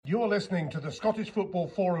You're listening to the Scottish Football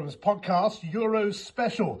Forum's podcast, Euros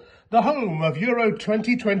Special, the home of Euro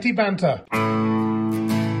 2020 banter.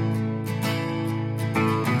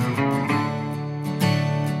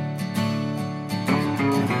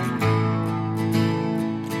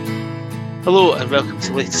 Hello and welcome to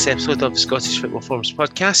the latest episode of the Scottish Football Forum's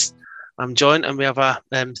podcast. I'm John and we have a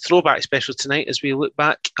throwback special tonight as we look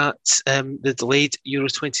back at the delayed Euro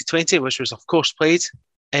 2020, which was of course played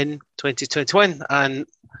in 2021. And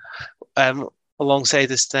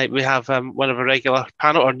alongside us tonight we have one of our regular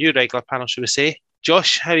panel, or new regular panel should we say.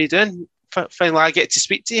 Josh, how are you doing? Finally I get to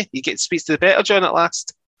speak to you. You get to speak to the better John at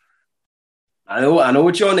last. I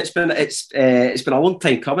know, John. It's been a long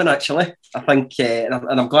time coming, actually. I think, and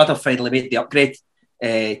I'm glad I've finally made the upgrade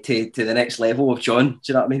to the next level of John. Do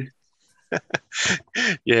you know what I mean?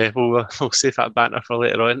 Yeah, we'll save that banter for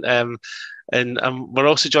later on. And we're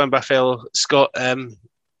also joined by a fellow Scot,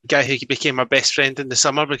 guy who became my best friend in the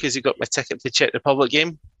summer because he got my ticket to the Czech Republic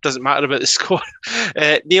game. Doesn't matter about the score.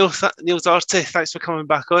 Neil Doherty, thanks for coming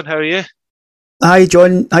back on. How are you? Hi,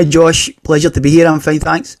 John. Hi, Josh. Pleasure to be here. I'm fine,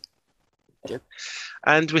 thanks. Good.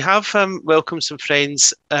 And we have welcomed some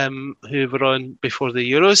friends who were on before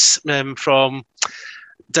the Euros from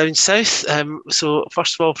down south. So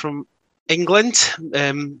first of all, from England,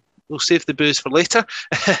 we'll save the booze for later.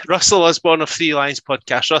 Russell Osborne of Three Lions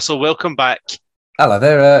podcast. Russell, welcome back. Hello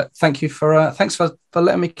there. Thank you thanks for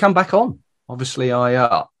letting me come back on. Obviously,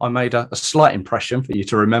 I made a slight impression for you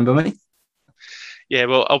to remember me. Yeah,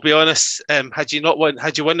 well, I'll be honest. Had you won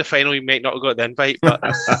the final, you might not have got the invite. But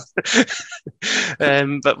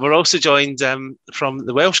but we're also joined from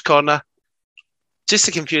the Welsh corner, just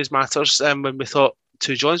to confuse matters. When we thought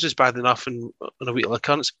two Johns was bad enough on a weekly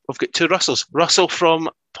occurrence, we've got two Russells. Russell from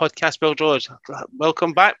Podcast Bill George.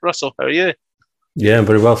 Welcome back, Russell. How are you? Yeah, I'm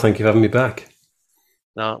very well. Thank you for having me back.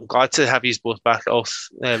 No, I'm glad to have you both back. All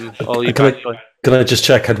you back. Can I just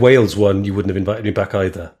check? Had Wales won, you wouldn't have invited me back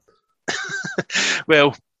either.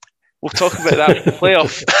 Well, we'll talk about that in the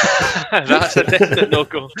playoff. That's a definite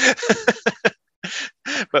no-go.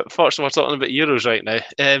 But fortunately, we're talking about Euros right now.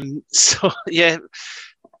 So yeah,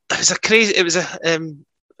 it was an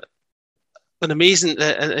amazing,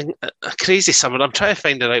 a crazy summer. I'm trying to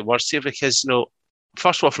find the right words here because,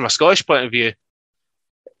 first of all, from a Scottish point of view,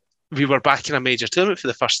 we were back in a major tournament for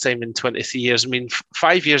the first time in 23 years. I mean,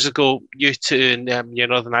 5 years ago, you two and your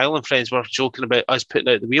Northern Ireland friends were joking about us putting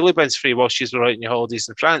out the wheelie bins for you while you were out on your holidays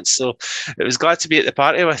in France. So it was glad to be at the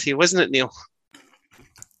party with you, wasn't it, Neil?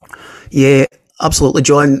 Yeah, absolutely,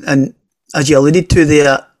 John. And as you alluded to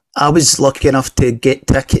there, I was lucky enough to get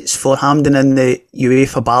tickets for Hampden in the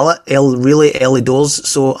UEFA ballot, really early doors.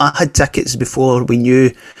 So I had tickets before we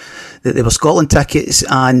knew that they were Scotland tickets,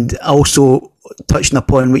 and also touching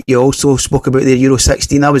upon what you also spoke about there, Euro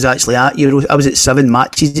 16. I was actually I was at 7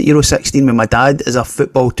 matches at Euro 16 with my dad as a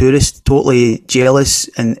football tourist, totally jealous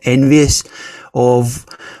and envious of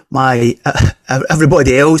my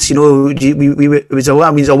everybody else. It was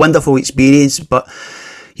a wonderful experience, but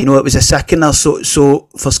it was a sickener so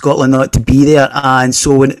for Scotland not to be there. And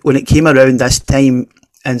so when it came around this time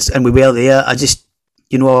and we were there, I just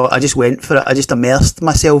went for it. I just immersed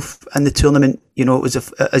myself in the tournament. It was,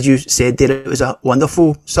 as you said there, it was a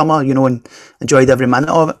wonderful summer, and enjoyed every minute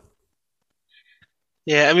of it.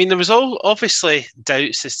 Yeah, I mean, there was obviously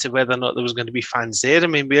doubts as to whether or not there was going to be fans there. I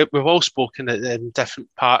mean, we've all spoken in different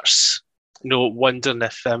parts, wondering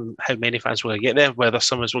if how many fans were going to get there, whether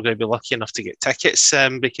some of us were going to be lucky enough to get tickets,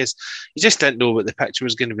 because you just didn't know what the picture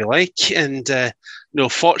was going to be like. And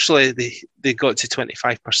fortunately, they got to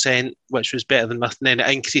 25%, which was better than nothing. Then it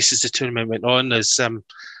increased as the tournament went on, as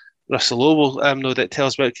Russell Lowe will no doubt tell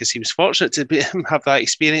us about, because he was fortunate to have that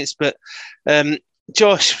experience. But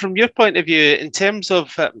Josh, from your point of view, in terms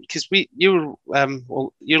of because you're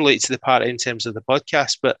late to the party in terms of the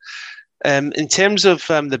podcast, but in terms of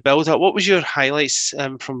the build-up, what was your highlights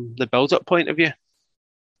from the build-up point of view?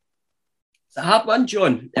 It's a hard one,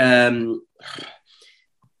 John. And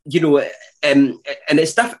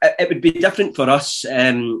it's it would be different for us,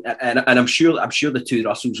 and I'm sure the two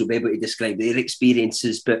Russells will be able to describe their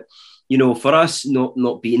experiences. But for us,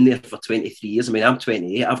 not being there for 23 years. I mean, I'm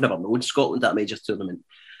 28. I've never known Scotland at a major tournament.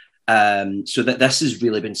 So that this had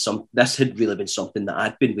really been something that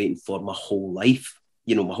I'd been waiting for my whole life.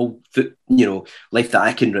 My whole life that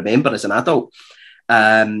I can remember as an adult.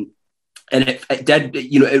 And it did,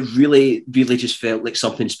 it really, really just felt like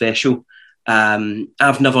something special.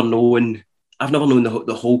 I've never known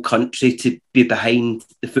the whole country to be behind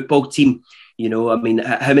the football team. I mean,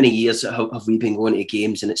 how many years have we been going to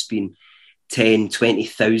games and it's been 10,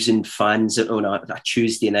 20,000 fans on a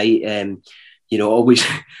Tuesday night?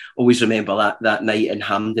 always remember that night in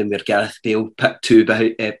Hampden where Gareth Bale picked two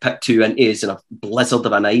into us in a blizzard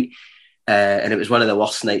of a night, and it was one of the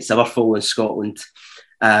worst nights ever following Scotland.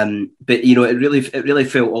 But it really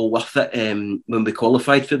felt all worth it when we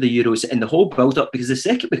qualified for the Euros, and the whole build-up, because the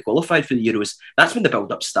second we qualified for the Euros, that's when the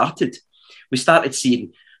build-up started. We started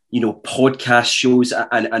seeing podcast shows,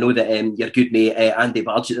 and I know that your good mate Andy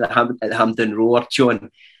Bargett at Hampden Roar,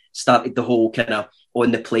 John, started the whole kind of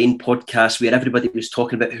on the plane podcast where everybody was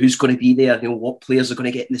talking about who's going to be there, what players are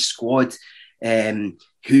going to get in the squad,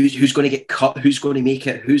 who's going to get cut, who's going to make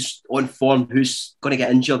it, who's on form, who's going to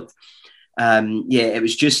get injured. It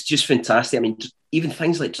was just fantastic. I mean, even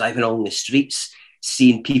things like driving along the streets,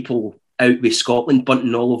 seeing people out with Scotland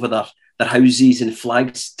bunting all over their houses and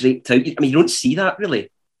flags draped out. I mean, you don't see that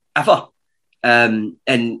really ever. And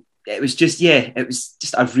it was just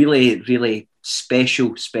a really, really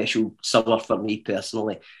special summer for me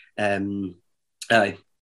personally. Yeah,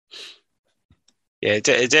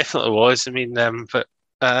 it definitely was. I mean,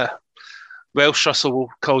 Welsh, Russell, will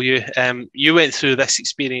call you. You went through this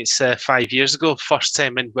experience 5 years ago, first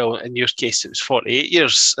time in your case, it was 48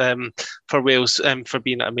 years for Wales for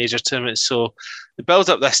being at a major tournament. So the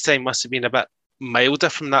build-up this time must have been a bit milder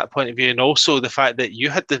from that point of view, and also the fact that you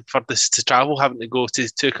had the furthest to travel, having to go to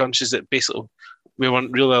two countries that basically we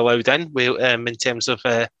weren't really allowed in terms of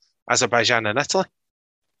Azerbaijan and Italy.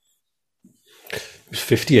 It was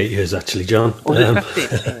 58 years actually, John.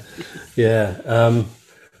 Yeah.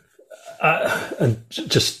 And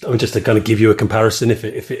just to kind of give you a comparison, if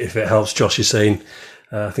it helps, Josh is saying,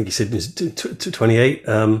 I think he said 28.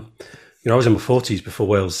 I was in my 40s before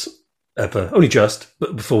Wales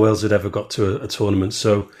before Wales had ever got to a tournament.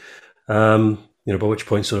 So, by which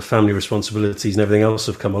point sort of family responsibilities and everything else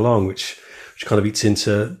have come along, which kind of eats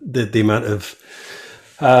into the amount of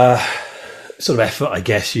sort of effort, I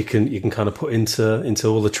guess, you can kind of put into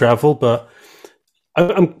all the travel. But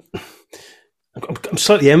I'm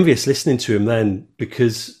slightly envious listening to him then,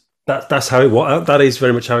 because that's how it was. That is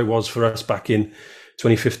very much how it was for us back in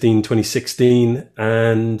 2015, 2016,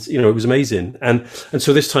 and it was amazing. And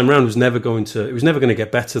so this time round was never going to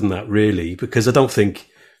get better than that, really, because I don't think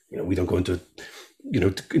we don't go into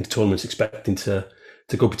tournaments expecting to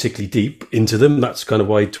go particularly deep into them. That's kind of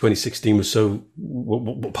why 2016 was so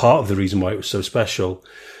part of the reason why it was so special.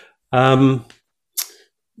 But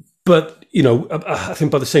I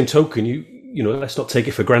think by the same token, let's not take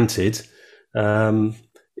it for granted.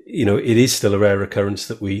 It is still a rare occurrence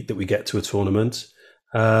that we get to a tournament.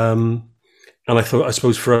 And I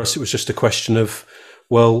suppose for us, it was just a question of,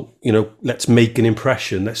 let's make an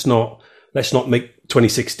impression. Let's not make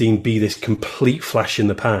 2016 be this complete flash in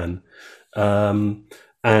the pan. And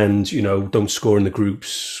don't score in the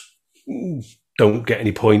groups, don't get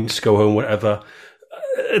any points, go home, whatever.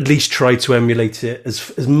 At least try to emulate it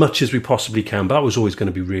as much as we possibly can. But that was always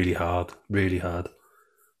going to be really hard, really hard.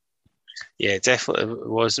 Yeah, definitely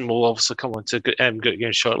was, and we'll obviously come on to Group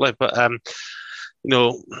Games shortly. But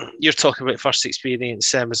you're talking about first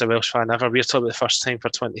experience as a Welsh fan ever. We're talking about the first time for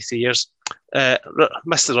 23 years.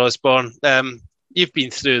 Mr. Osborne, you've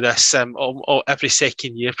been through this every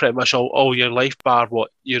second year, pretty much all your life, bar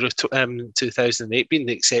Euro 2008 being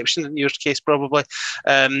the exception in your case, probably.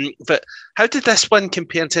 But how did this one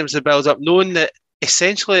compare in terms of build-up, knowing that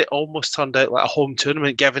essentially it almost turned out like a home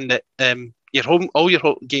tournament, given that all your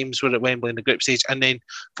home games were at Wembley in the group stage, and then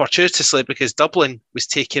fortuitously, because Dublin was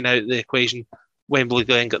taken out of the equation, Wembley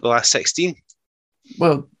then got the last 16.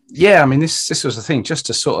 Well, yeah, I mean, this was the thing, just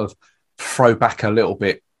to sort of throw back a little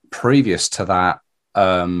bit previous to that.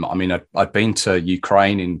 I'd been to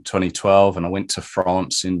Ukraine in 2012 and I went to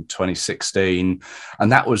France in 2016.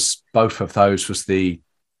 And that was, both of those was the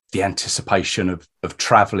anticipation of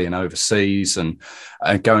traveling overseas and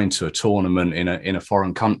going to a tournament in a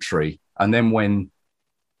foreign country. And then when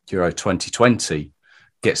Euro 2020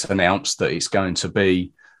 gets announced that it's going to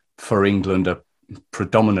be for England a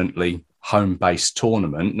predominantly home-based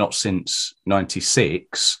tournament, not since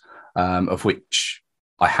 96, of which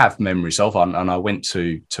I have memories of, and I went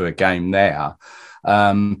to a game there,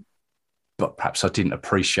 but perhaps I didn't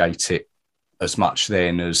appreciate it as much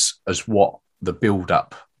then as what the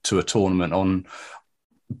build-up to a tournament on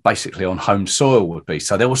home soil would be.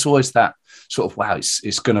 So there was always that sort of, wow,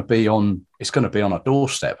 it's going to be on our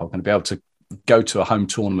doorstep. I'm going to be able to go to a home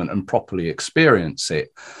tournament and properly experience it.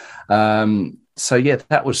 So yeah,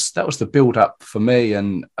 that was the build-up for me.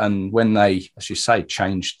 And when they, as you say,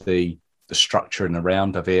 changed the structure and the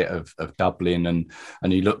round of it of Dublin, and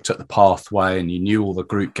you looked at the pathway and you knew all the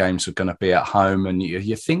group games were going to be at home, and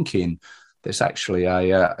you're thinking there's actually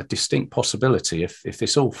a distinct possibility. If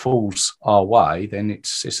this all falls our way, then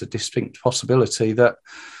it's a distinct possibility that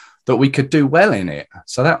we could do well in it.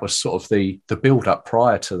 So that was sort of the build up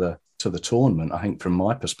prior to the tournament, I think, from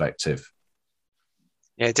my perspective.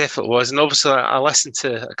 Yeah, it definitely was. And obviously, I listened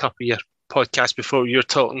to a couple of your podcasts before. You were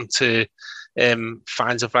talking to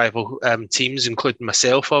fans of rival teams, including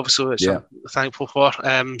myself, obviously, which I'm thankful for.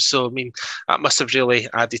 So, I mean, that must have really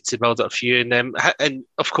added to build up for you. And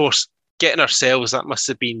of course, getting ourselves, that must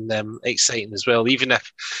have been exciting as well, even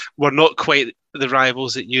if we're not quite the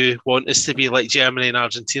rivals that you want us to be, like Germany and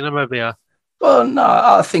Argentina, maybe. Well, no,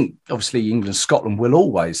 I think obviously England and Scotland will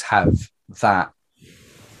always have that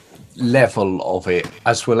level of it,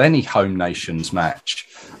 as will any home nations match.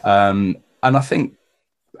 And I think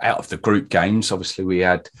out of the group games, obviously we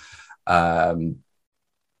had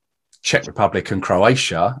Czech Republic and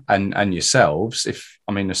Croatia and yourselves.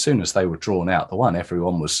 As soon as they were drawn out, the one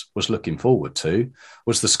everyone was looking forward to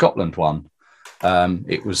was the Scotland one.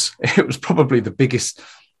 It was probably the biggest,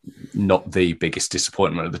 not the biggest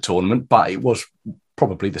disappointment of the tournament, but it was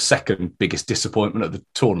probably the second biggest disappointment of the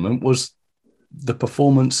tournament was the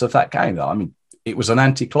performance of that game. I mean, it was an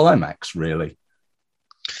anticlimax, really.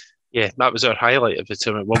 Yeah, that was our highlight of the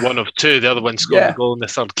tournament. Well, one of two. The other one scored a goal in the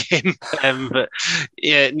third game. But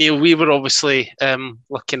yeah, Neil, we were obviously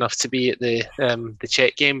lucky enough to be at the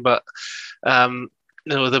Czech game, but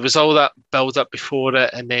there was all that build up before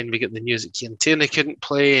it, and then we got the news that Kieran Tierney couldn't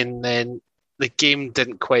play, and then the game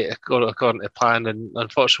didn't quite go according to plan, and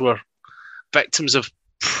unfortunately, we're victims of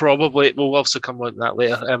probably, we'll also come on to that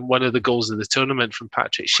later, one of the goals of the tournament from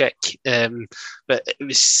Patrick Schick. But it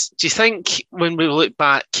was, do you think when we look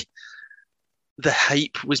back, the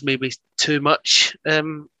hype was maybe too much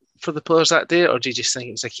for the players that day, or do you just think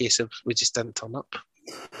it was a case of we just didn't turn up?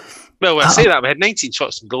 Well, I say that we had 19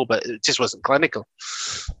 shots on goal, but it just wasn't clinical.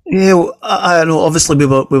 Yeah, well, I know. Obviously, we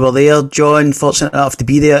were there, John. Fortunate enough to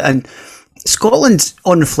be there, and Scotland,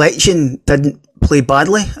 on reflection, didn't play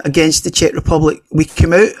badly against the Czech Republic. We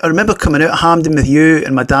came out. I remember coming out of Hampden with you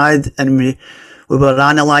and my dad, and we were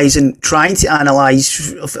trying to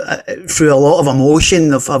analyse through a lot of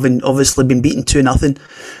emotion of having obviously been beaten 2-0.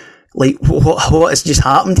 Like what has just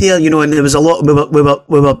happened here, you know? And there was a lot. We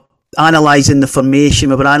were analysing the formation.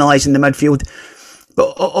 We were analysing the midfield. But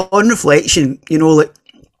on reflection, you know, like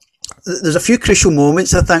there's a few crucial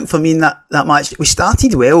moments I think for me in that match. We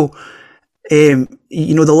started well. You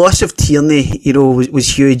know, the loss of Tierney, you know,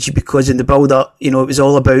 was huge because in the build up, you know, it was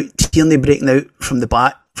all about Tierney breaking out from the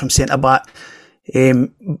back, from centre back.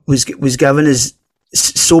 Was giving us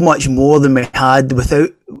so much more than we had without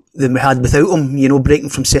him. You know, breaking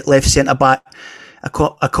from left centre back,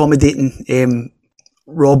 accommodating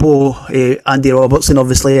Robbo, Andy Robertson,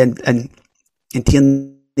 obviously, and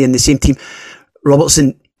Tierney in the same team.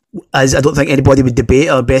 Robertson, as I don't think anybody would debate,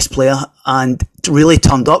 our best player, and really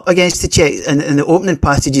turned up against the Czech. And in the opening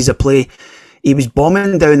passages of play, he was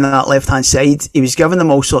bombing down that left hand side. He was giving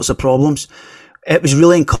them all sorts of problems. It was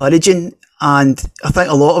really encouraging. And I think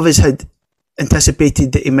a lot of us had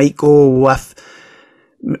anticipated that he might go with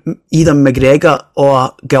either McGregor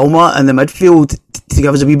or Gilmour in the midfield to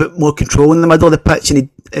give us a wee bit more control in the middle of the pitch.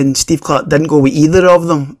 And Steve Clarke didn't go with either of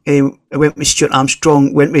them. He went with Stuart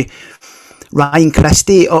Armstrong, went with Ryan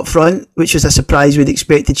Christie up front, which was a surprise. We'd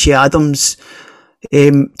expected Che Adams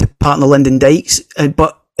to partner Lyndon Dykes.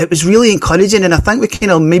 But it was really encouraging, and I think we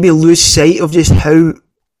kind of maybe lose sight of just how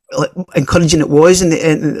encouraging it was in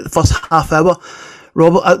the first half hour.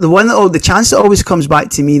 The chance that always comes back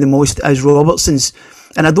to me the most is Robertson's,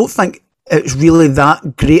 and I don't think it's really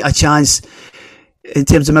that great a chance in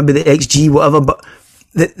terms of maybe the XG whatever, but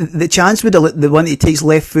the chance with the one he takes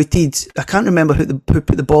left footed, I can't remember who put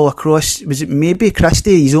the ball across. Was it maybe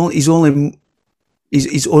Christie? His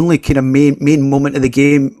only kind of main moment of the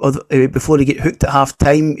game before he get hooked at half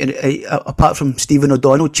time, apart from Stephen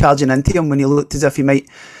O'Donnell charging into him when he looked as if he might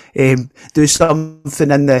do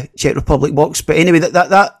something in the Czech Republic box. But anyway,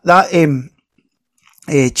 that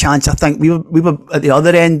chance, I think we were at the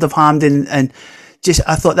other end of Hampden, and just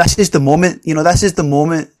I thought this is the moment. You know, this is the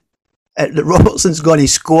moment that Robertson's going to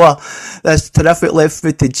score this terrific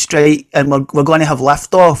left-footed strike, and we're going to have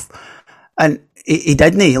lift off. And he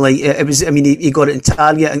didn't. Like it was. I mean, he got it in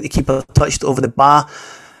target, and the keeper touched it over the bar.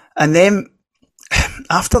 And then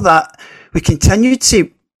after that, we continued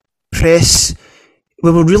to press.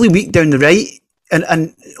 We were really weak down the right,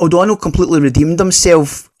 and O'Donnell completely redeemed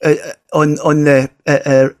himself on the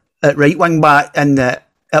at right wing back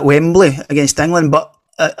at Wembley against England. But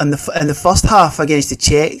in the first half against the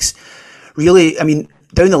Czechs, really, I mean,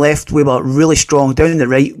 down the left we were really strong. Down the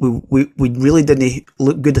right, we really didn't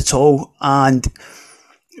look good at all. And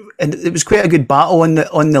and it was quite a good battle on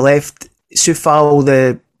the left. Soufal,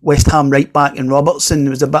 the West Ham right back, and Robertson. It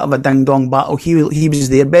was a bit of a ding dong battle. He was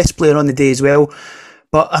their best player on the day as well.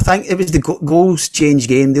 But I think it was the goals change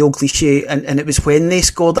game, the old cliche, and it was when they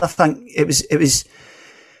scored. I think it was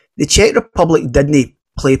the Czech Republic didn't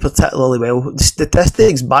play particularly well. The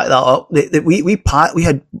statistics back that up. We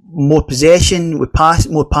had more possession,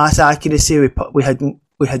 more pass accuracy. We had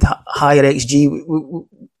higher XG.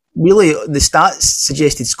 Really, the stats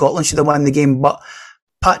suggested Scotland should have won the game, but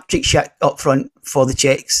Patrick Schick up front for the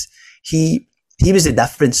Czechs, he was the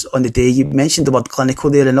difference on the day. You mentioned the word clinical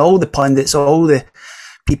there, and all the pundits, all the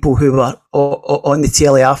people who were on the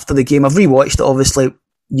telly after the game, I've rewatched it, obviously,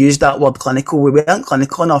 used that word clinical. We weren't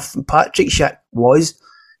clinical enough. Patrick Schick was.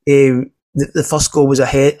 The first goal was a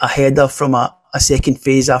header from a second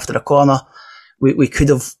phase after a corner. We could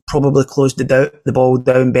have probably closed the ball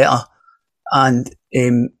down better. And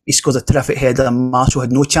he scored a terrific header, and Marshall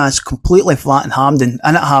had no chance, completely flattened Hampden.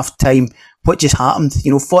 And at half time, what just happened?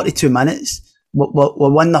 42 minutes. We're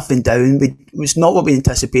 1-0 down. It's not what we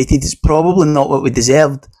anticipated. It's probably not what we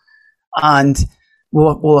deserved. And we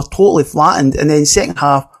were totally flattened. And then second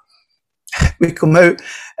half, we come out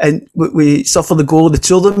and we suffer the goal of the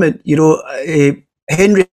tournament.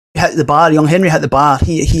 Henry hit the bar. Young Henry hit the bar.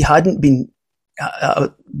 He hadn't been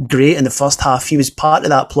great in the first half. He was part of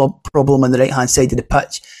that problem on the right hand side of the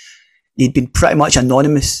pitch. He'd been pretty much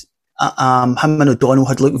anonymous. Him and O'Donnell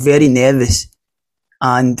had looked very nervous,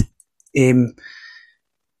 and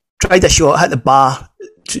tried a shot, hit the bar.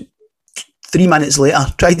 3 minutes later,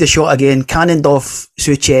 tried the shot again, cannoned off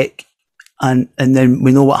Souček, and then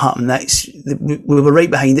we know what happened next. We were right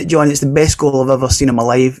behind it, John. It's the best goal I've ever seen in my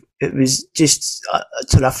life. It was just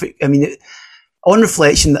terrific. I mean, on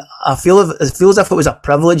reflection, it feels as if it was a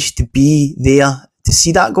privilege to be there, to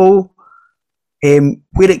see that goal.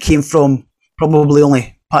 Where it came from, probably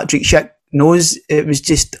only Patrick Schick knows. It was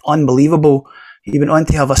just unbelievable. He went on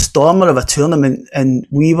to have a stormer of a tournament, and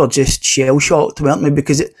we were just shell-shocked, weren't we?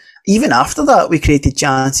 Because even after that, we created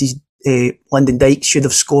chances. Lyndon Dykes should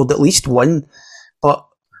have scored at least one, but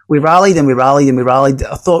we rallied and we rallied and we rallied.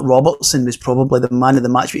 I thought Robertson was probably the man of the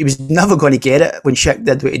match, but he was never going to get it when Schick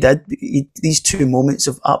did what he did. These two moments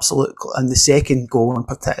of absolute, and the second goal in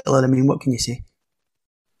particular, I mean, what can you say?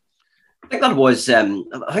 I think there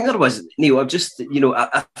was, Neil, I've just, you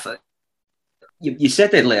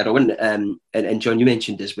said earlier on, and John, you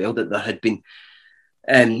mentioned as well that there had been,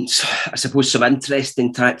 I suppose, some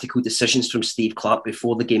interesting tactical decisions from Steve Clarke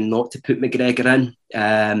before the game not to put McGregor in.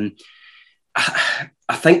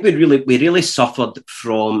 I think we really suffered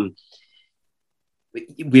from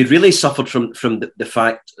the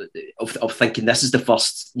fact of thinking this is the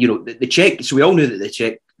first, the Czech. So we all knew that the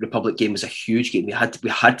Czech Republic game was a huge game. We had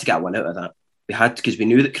to get one out of that. We had to, because we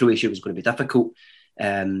knew that Croatia was going to be difficult,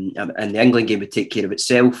 and the England game would take care of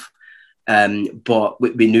itself. But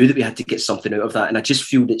we knew that we had to get something out of that, and I just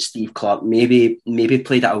feel that Steve Clarke maybe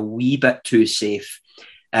played it a wee bit too safe.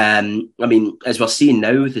 I mean, as we're seeing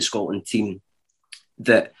now, the Scotland team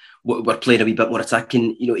that we're playing a wee bit more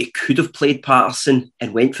attacking. He could have played Patterson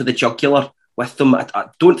and went for the jugular with them. I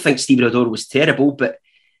don't think Stephen O'Donnell was terrible, but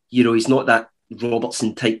he's not that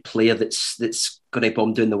Robertson type player that's going to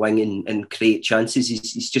bomb down the wing and create chances.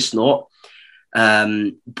 He's just not.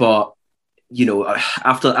 But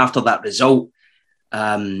after that result,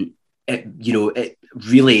 it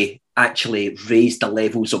really actually raised the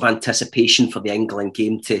levels of anticipation for the England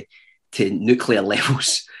game to nuclear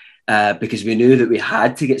levels, because we knew that we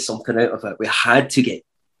had to get something out of it. We had to get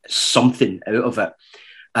something out of it.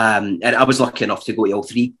 And I was lucky enough to go to all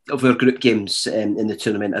three of our group games in the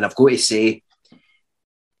tournament, and I've got to say,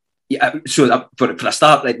 so for a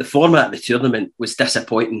start, the format of the tournament was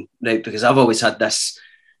disappointing, right? Because I've always had this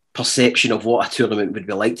perception of what a tournament would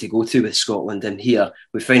be like to go to with Scotland, and here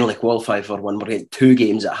we finally qualify for one. We're getting 2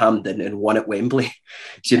 games at Hampden and 1 at Wembley.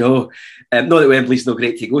 Not that Wembley's not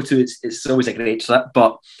great to go to; it's always a great trip,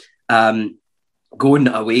 but going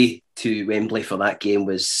away to Wembley for that game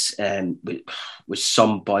was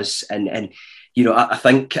some buzz, and I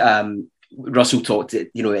think Russell talked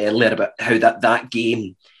earlier about how that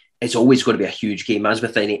game is always going to be a huge game, as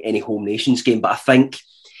with any home nations game, but I think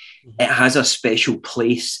it has a special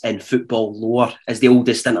place in football lore as the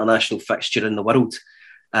oldest international fixture in the world.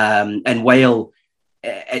 And while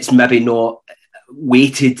it's maybe not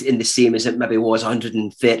weighted in the same as it maybe was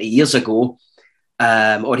 130 years ago,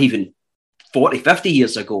 or even 40, 50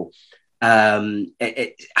 years ago,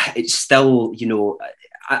 it's still,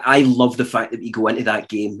 I love the fact that we go into that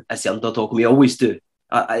game as the underdog, and we always do.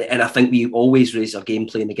 And I think we always raise our game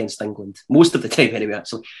playing against England, most of the time anyway,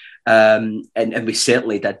 actually. And we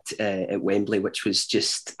certainly did at Wembley, which was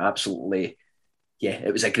just absolutely,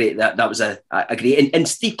 it was a great, that was a great, and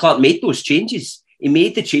Steve Clarke made those changes. He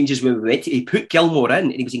made the changes when we went. He put Gilmore in,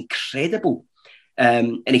 and he was incredible.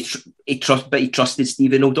 And he trusted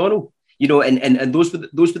Stephen O'Donnell, and those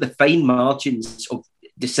were the fine margins of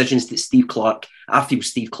decisions that Steve Clarke, after he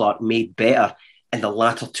was Steve Clarke, made better in the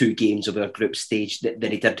latter two games of our group stage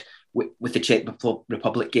than he did with the Czech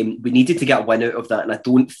Republic game. We needed to get a win out of that, and I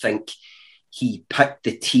don't think he picked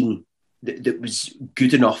the team that was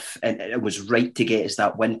good enough and was right to get us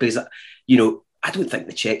that win, because, I don't think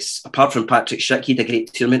the Czechs, apart from Patrick Schick, he had a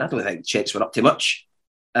great tournament. I don't think the Czechs were up to much.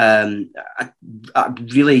 I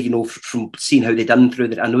really, from seeing how they done through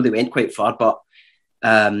that, I know they went quite far, but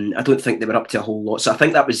I don't think they were up to a whole lot. So I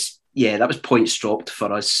think that was points dropped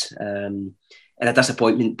for us, and a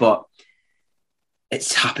disappointment. But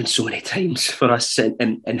it's happened so many times for us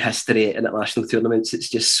in history in international tournaments. It's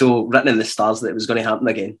just so written in the stars that it was going to happen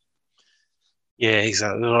again. Yeah,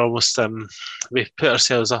 exactly. We're almost we put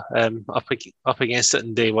ourselves up against it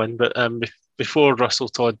in day one, but before Russell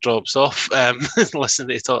Todd drops off,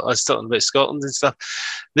 listening to us talking about Scotland and stuff,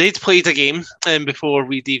 they'd played a game before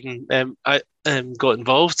we'd even got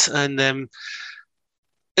involved. And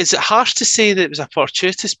is it harsh to say that it was a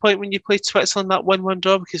fortuitous point when you played Switzerland, that 1-1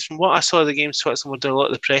 draw? Because from what I saw of the game, Switzerland were doing a lot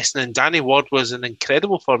of the pressing, and Danny Ward was in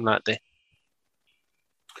incredible form that day.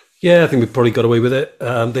 Yeah, I think we probably got away with it.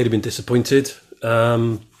 They'd have been disappointed.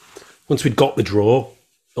 Once we'd got the draw,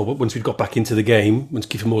 or once we'd got back into the game, once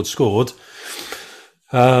Kiefer Moore had scored,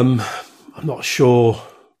 I'm not sure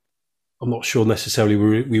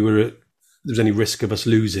necessarily there was any risk of us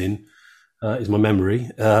losing, is my memory.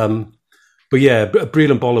 But yeah, Briel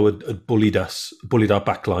and Bolo had bullied our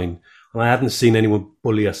back line, and I hadn't seen anyone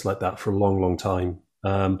bully us like that for a long, long time.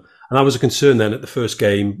 And that was a concern then at the first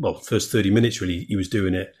game, first 30 minutes really, he was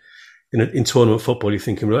doing it. In tournament football, you're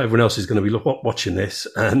thinking, well, everyone else is going to be watching this,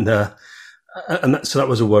 so that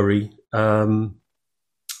was a worry.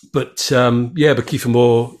 But Kiefer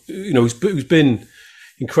Moore, he's been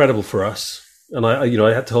incredible for us, and I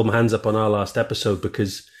had to hold my hands up on our last episode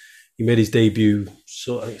because he made his debut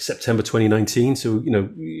I think September 2019. So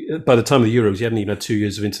by the time of the Euros, he hadn't even had 2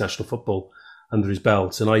 years of international football under his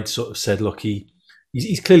belt, and I'd sort of said, look,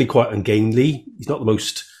 he's clearly quite ungainly. He's not the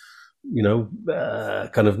most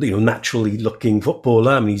naturally looking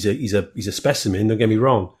footballer. I mean, he's a specimen. Don't get me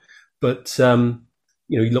wrong, but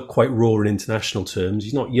he looked quite raw in international terms.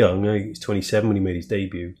 He's not young. He's 27 when he made his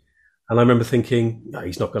debut, and I remember thinking, no,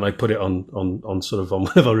 he's not going to. I put it on one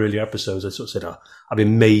of our earlier episodes. I sort of said, I'd be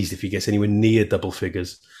amazed if he gets anywhere near double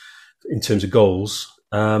figures in terms of goals.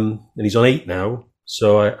 And he's on 8 now,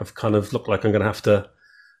 so I've kind of looked like I'm going to have to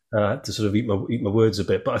sort of eat my words a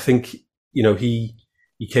bit. But I think he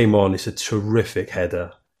came on. It's a terrific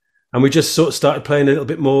header, and we just sort of started playing a little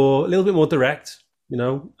bit more direct,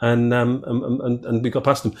 and we got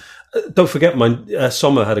past them. Don't forget,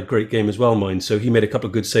 Sommer had a great game as well, so he made a couple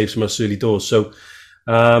of good saves from us early doors. So,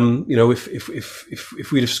 if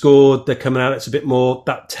we'd have scored, they're coming out. It's a bit more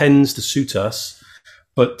that tends to suit us,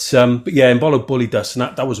 but yeah, Mbolo bullied us,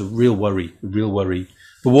 and that was a real worry.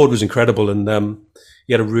 But Ward was incredible, and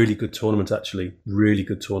he had a really good tournament, actually, really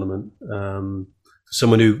good tournament.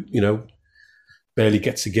 Someone who barely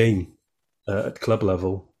gets a game at club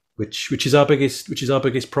level, which is our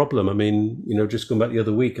biggest problem. I mean, just going back the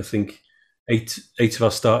other week, I think eight of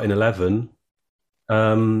our starting 11,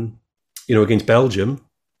 against Belgium,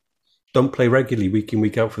 don't play regularly week in,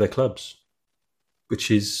 week out for their clubs, which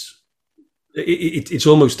is it's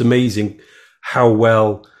almost amazing how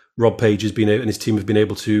well Rob Page and his team have been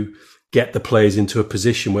able to get the players into a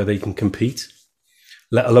position where they can compete,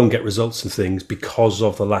 let alone get results and things, because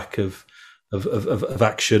of the lack of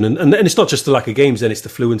action. And it's not just the lack of games, then it's the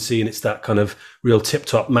fluency, and it's that kind of real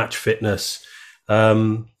tip-top match fitness.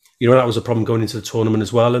 That was a problem going into the tournament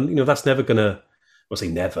as well. And, that's never going to, I'll say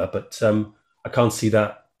never, but I can't see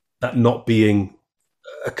that not being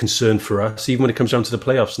a concern for us, even when it comes down to the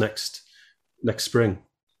playoffs next spring.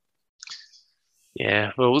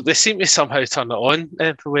 Yeah, well, they seem to somehow turn it on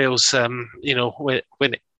for Wales,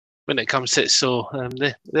 when it comes to it. So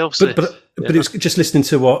they obviously... But it was just listening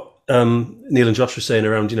to what Neil and Josh were saying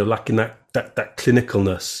around, lacking that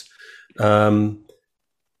clinicalness.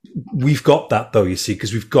 We've got that, though, you see,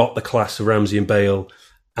 because we've got the class of Ramsey and Bale,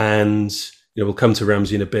 and we'll come to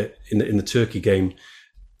Ramsey in a bit in the Turkey game.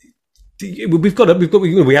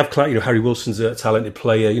 We have Harry Wilson's a talented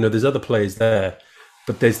player. There's other players there,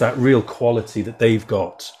 but there's that real quality that they've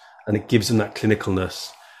got, and it gives them that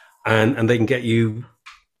clinicalness, and they can get you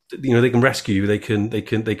they can rescue you. They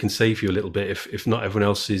can save you a little bit if not everyone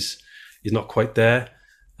else is not quite there.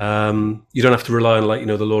 You don't have to rely on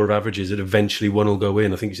the law of averages that eventually one will go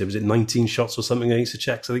in. I think you said, was it 19 shots or something against the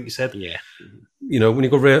Czechs? I think you said. Yeah. When you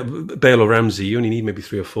go Bale or Ramsey, you only need maybe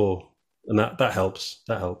 3 or 4, and that helps.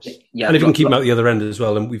 That helps. Yeah, and if you can keep them out the other end as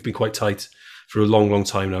well, and we've been quite tight for a long, long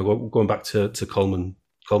time now. Going back to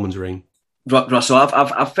Coleman's reign. Russell,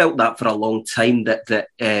 I've felt that for a long time that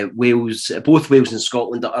Wales, both Wales and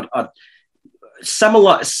Scotland, are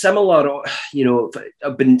similar.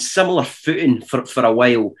 Have been similar footing for a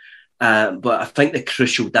while. But I think the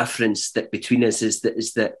crucial difference that between us is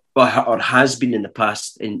that or has been in the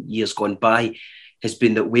past in years gone by, has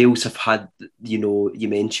been that Wales have had, you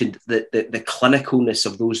mentioned the clinicalness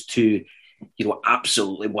of those two,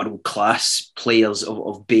 absolutely world-class players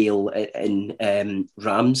of Bale and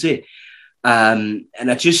Ramsey. And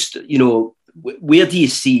I just, where do you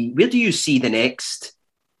see the next,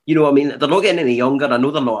 they're not getting any younger. I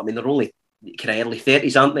know they're not. They're only kind of early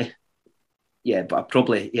 30s, aren't they? Yeah, but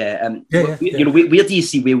probably, yeah. Where do you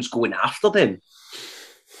see Wales going after them?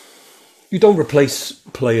 You don't replace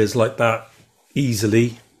players like that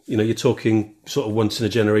easily. You're talking sort of once in a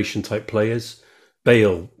generation type players.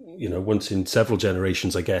 Bale, once in several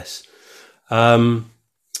generations, I guess. But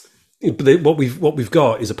what we've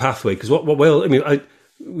got is a pathway, because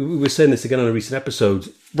we were saying this again on a recent episode.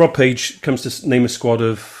 Rob Page comes to name a squad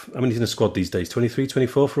of, how many's in a squad these days? 23,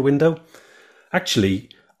 24 for a window? Actually,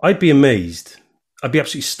 I'd be amazed. I'd be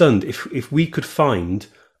absolutely stunned if we could find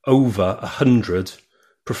over 100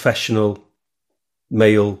 professional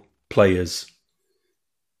male players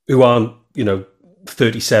who aren't,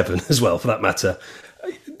 37 as well, for that matter.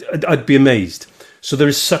 I'd be amazed. So there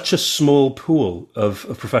is such a small pool of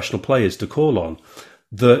professional players to call on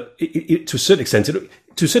that to a certain extent,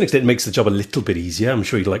 it makes the job a little bit easier. I'm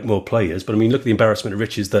sure you'd like more players, but look at the embarrassment of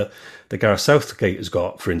riches that Gareth Southgate has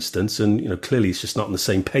got, for instance, and clearly it's just not on the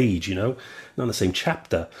same page, not on the same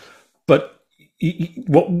chapter. But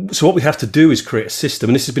what we have to do is create a system,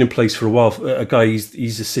 and this has been in place for a while. A guy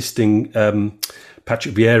he's assisting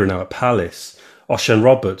Patrick Vieira now at Palace. Oshan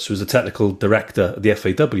Roberts was the technical director of the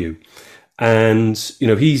FAW. And,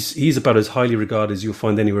 he's about as highly regarded as you'll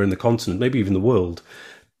find anywhere in the continent, maybe even the world,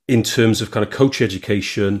 in terms of kind of coach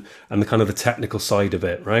education and the kind of the technical side of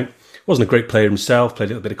it, right? Wasn't a great player himself, played a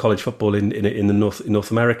little bit of college football in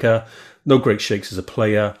North America, no great shakes as a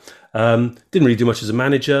player, didn't really do much as a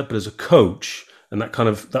manager, but as a coach, and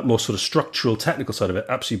that more sort of structural technical side of it,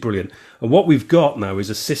 absolutely brilliant. And what we've got now is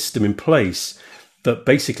a system in place that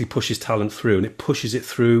basically pushes talent through, and it pushes it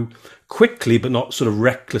through quickly, but not sort of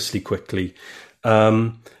recklessly quickly.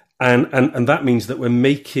 And that means that we're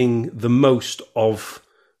making the most of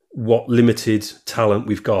what limited talent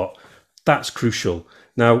we've got. That's crucial.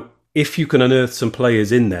 Now, if you can unearth some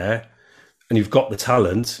players in there and you've got the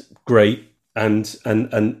talent, great, and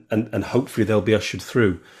hopefully they'll be ushered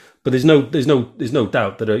through. But there's no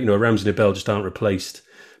doubt that a Ramsey and a Bell just aren't replaced.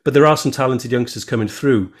 But there are some talented youngsters coming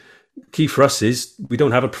through. Key for us is we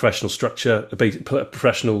don't have a professional structure, a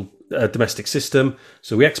professional domestic system,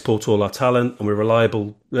 so we export all our talent, and we're reliant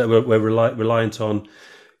on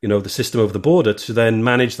the system over the border to then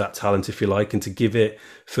manage that talent, if you like, and to give it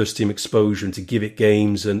first team exposure and to give it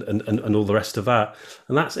games and all the rest of that.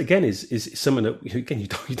 And that's again is something that you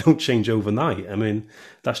don't change overnight.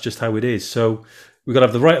 That's just how it is. So we've got to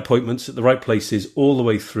have the right appointments at the right places all the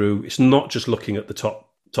way through. It's not just looking at the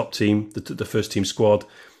top team, the first team squad.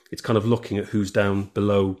 It's kind of looking at who's down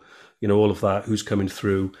below, all of that, who's coming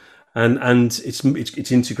through, and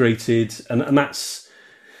it's integrated, and that's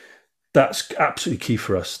absolutely key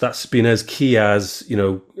for us. That's been as key as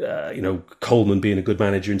Coleman being a good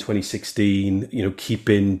manager in 2016.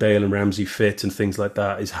 Keeping Bale and Ramsey fit and things like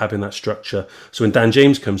that is having that structure. So when Dan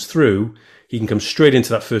James comes through, he can come straight into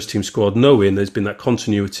that first team squad, knowing there's been that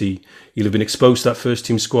continuity. He'll have been exposed to that first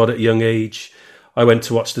team squad at a young age. I went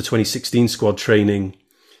to watch the 2016 squad training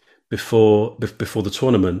before the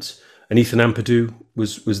tournament, and Ethan Ampadu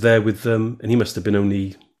was there with them, and he must have been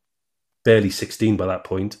only barely 16 by that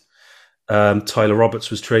point. Tyler Roberts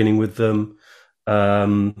was training with them.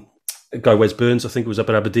 A guy, Wes Burns, I think, was up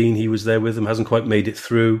at Aberdeen. He was there with them, hasn't quite made it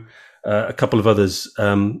through. A couple of others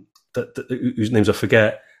whose names I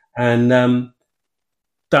forget. And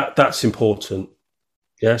that's important.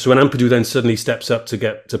 Yeah. So when Ampadu then suddenly steps up to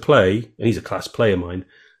get to play, and he's a class player, mind,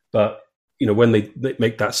 but when they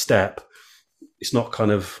make that step, it's not kind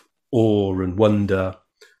of awe and wonder.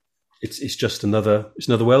 It's just another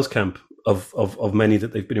Wales camp of many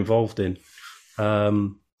that they've been involved in.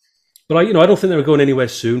 But I don't think they're going anywhere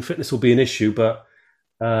soon. Fitness will be an issue, but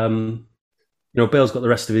Bale's got the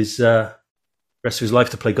rest of his rest of his life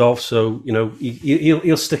to play golf. So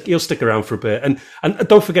he'll stick around for a bit. And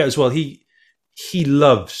don't forget as well, he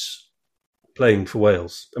loves playing for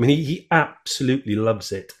Wales. I mean, he absolutely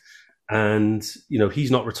loves it. And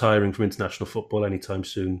he's not retiring from international football anytime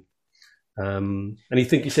soon. And he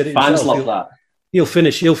said it fans himself. love that. He'll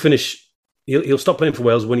stop playing for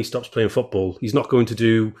Wales when he stops playing football. He's not going to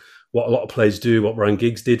do what a lot of players do, what Ryan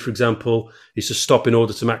Giggs did, for example. He's to stop in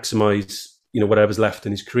order to maximise, whatever's left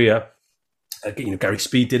in his career. Gary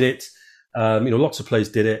Speed did it. Lots of players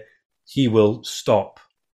did it. He will stop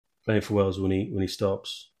playing for Wales when he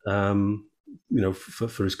stops. For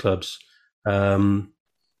his clubs.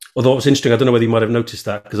 Although it was interesting, I don't know whether you might have noticed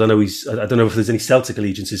that, because I know I don't know if there's any Celtic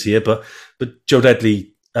allegiances here, but Joe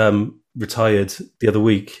Deadly retired the other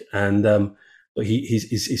week, and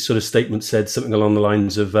his sort of statement said something along the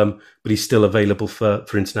lines of, but he's still available for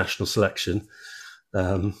international selection. They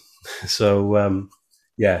love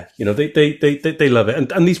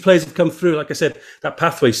it, and these players have come through. Like I said, that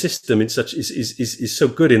pathway system is so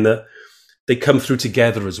good in that they come through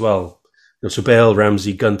together as well. So Bale,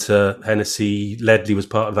 Ramsey, Gunter, Hennessy, Ledley was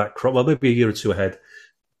part of that crop. Well, maybe a year or two ahead.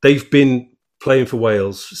 They've been playing for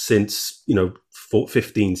Wales since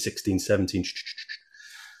 15, 16, 17.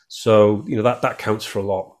 So that counts for a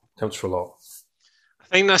lot. I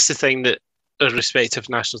think that's the thing that our respective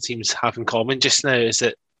national teams have in common just now, is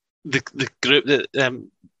that the group that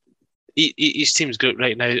each team's group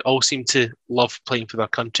right now all seem to love playing for their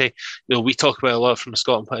country. We talk about a lot from a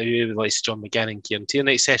Scotland point of view, with like John McGinn and Kieran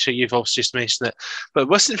Tierney, etc. You've also just mentioned it, but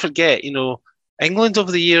we mustn't forget, England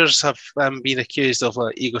over the years have been accused of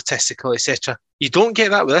egotistical, etc. You don't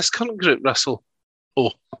get that with this current group, Russell.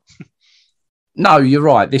 Oh, no, you're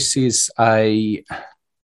right. This is a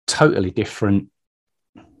totally different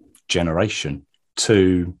generation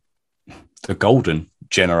to the golden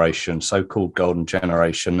generation, so-called golden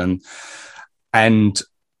generation, and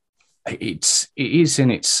it is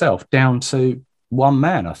in itself down to one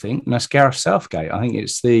man, I think, and that's Gareth Southgate. I think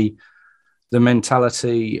it's the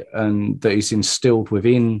mentality and that is instilled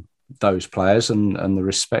within those players and the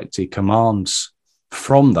respect he commands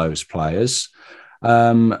from those players,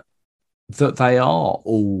 that they are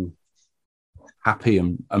all happy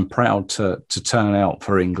and proud to turn out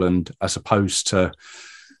for England, as opposed to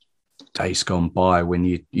days gone by when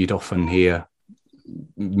you'd often hear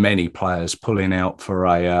many players pulling out for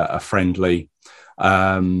a friendly.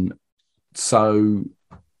 I can't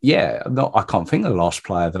think of the last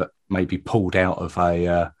player that maybe pulled out of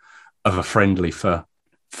a friendly for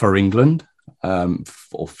England,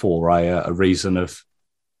 or for a reason of,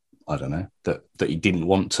 I don't know, that he didn't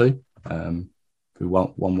want to,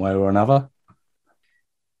 one way or another.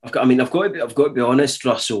 I've got to be honest,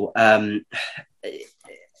 Russell.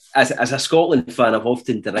 As a Scotland fan, I've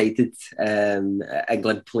often derided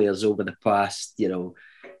England players over the past,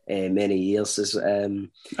 many years. That's the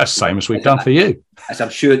same as we've done for you. As I'm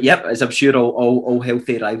sure all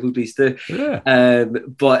healthy rivalries do. Yeah.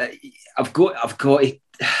 But I've got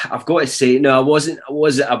to say, no, I wasn't.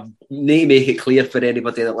 I need to make it clear for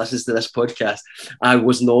anybody that listens to this podcast, I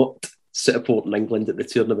was not supporting England at the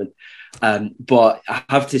tournament. But I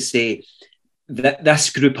have to say,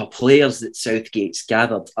 this group of players that Southgate's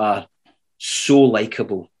gathered are so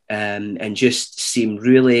likeable, and just seem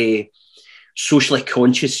really socially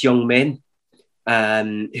conscious young men,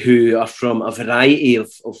 who are from a variety of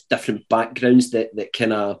different backgrounds that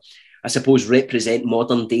kind of, I suppose, represent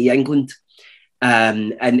modern day England.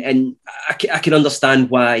 And I can understand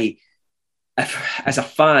why, if, as a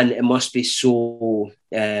fan, it must be so,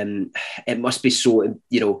 it must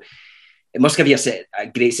give you a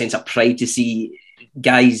great sense of pride to see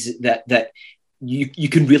guys that you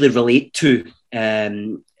can really relate to,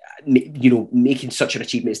 making such an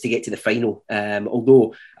achievement as to get to the final.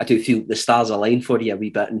 Although I do feel the stars align for you a wee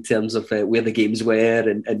bit in terms of where the games were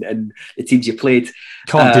and the teams you played.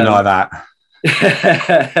 Can't deny that.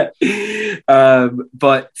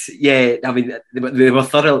 But yeah, I mean, they were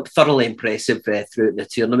thoroughly impressive throughout the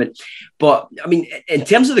tournament. But I mean, in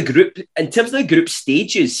terms of the group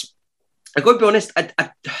stages, I've got to be honest, I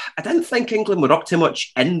didn't think England were up to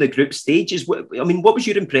much in the group stages. What was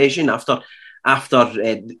your impression after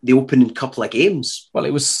the opening couple of games? Well,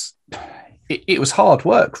 it was hard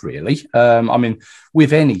work, really.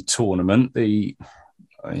 With any tournament,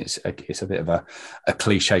 it's a bit of a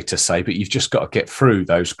cliche to say, but you've just got to get through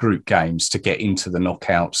those group games to get into the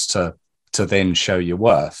knockouts to then show your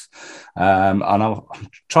worth. And I'm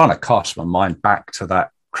trying to cast my mind back to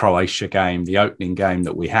that Croatia game, the opening game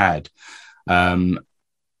that we had. 0-0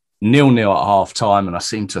 at half time, and I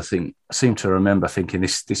seem to remember thinking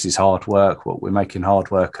this is hard work. We're making hard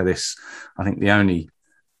work of this. I think the only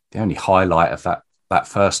only highlight of that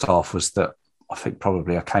first half was that I think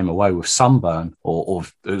probably I came away with sunburn, or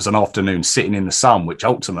it was an afternoon sitting in the sun, which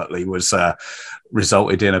ultimately was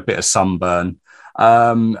resulted in a bit of sunburn.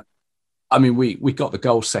 I mean, we got the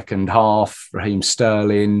goal second half, Raheem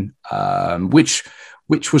Sterling, which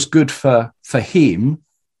was good for him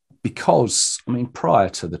because, I mean, prior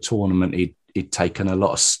to the tournament, he'd taken a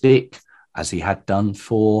lot of stick, as he had done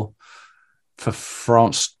for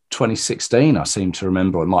France 2016. I seem to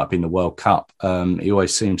remember, it might have been the World Cup. He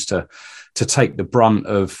always seems to take the brunt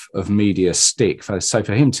of media stick. So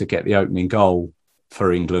for him to get the opening goal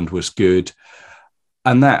for England was good.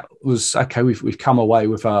 And that was, okay, we've come away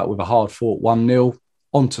with a hard-fought 1-0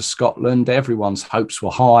 onto Scotland. Everyone's hopes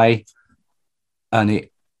were high. And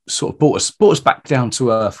it sort of brought us back down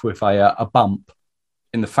to earth with a bump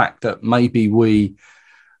in the fact that maybe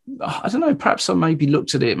I don't know, perhaps I maybe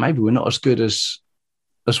looked at it, maybe we're not as good as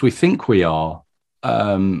we think we are.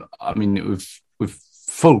 I mean, with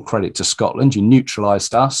full credit to Scotland, you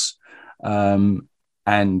neutralised us and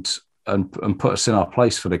put us in our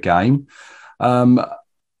place for the game.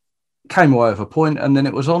 Came away with a point, and then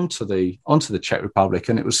it was onto the Czech Republic,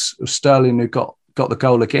 and it was Sterling who got the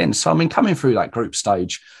goal again. So I mean, coming through that group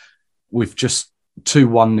stage with just 2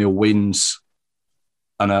 1-0 wins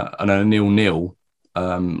and a 0-0,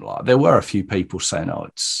 there were a few people saying, "Oh,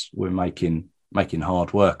 we're making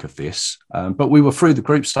hard work of this," but we were through the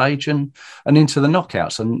group stage and into the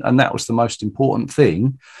knockouts, and that was the most important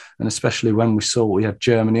thing, and especially when we saw we had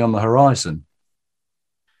Germany on the horizon.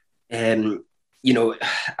 You know,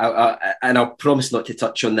 I'll promise not to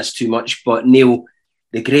touch on this too much, but Neil,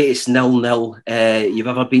 the greatest 0-0 you've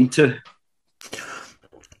ever been to?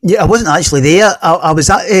 Yeah, I wasn't actually there. I was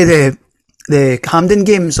at the Hampden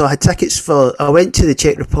game, so I had tickets I went to the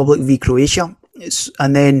Czech Republic v Croatia,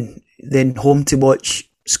 and then home to watch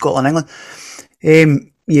Scotland, England.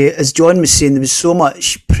 Yeah, as John was saying, there was so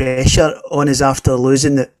much pressure on us after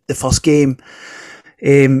losing the first game.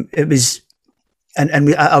 It was,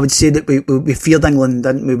 and I would say that we feared England,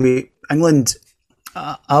 didn't we? England,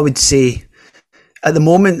 I would say, at the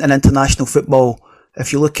moment in international football,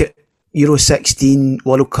 if you look at Euro 16,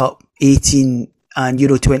 World Cup 18, and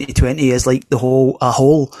Euro 2020 as like a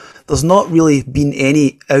whole, there's not really been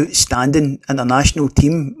any outstanding international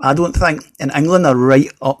team, I don't think. And England are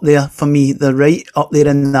right up there for me. They're right up there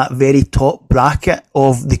in that very top bracket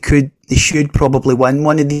of they should probably win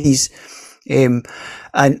one of these. And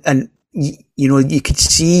you know, you could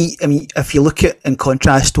see, I mean, if you look at in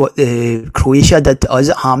contrast what Croatia did to us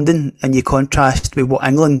at Hampden, and you contrast with what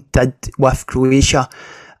England did with Croatia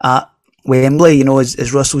at Wembley, you know,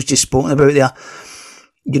 as Russell's just spoken about there,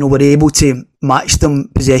 you know, we're able to match them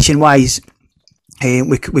possession wise.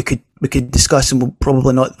 We could discuss, and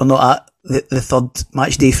we're not at the third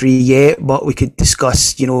match day 3 yet, but we could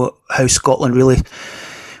discuss, you know, how Scotland really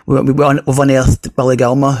we've unearthed Billy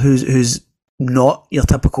Gilmour, who's not your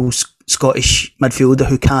typical Scottish midfielder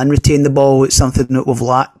who can retain the ball. It's something that we've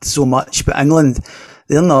lacked so much. But England,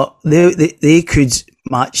 they're not. They could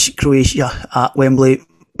match Croatia at Wembley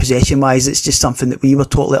possession wise. It's just something that we were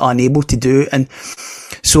totally unable to do. And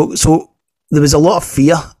so there was a lot of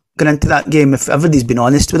fear going into that game, if everybody's been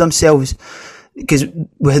honest with themselves, because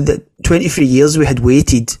we had 23 years we had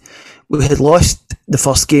waited. We had lost the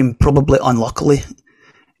first game probably unluckily,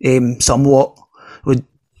 somewhat. We'd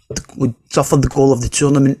suffered the goal of the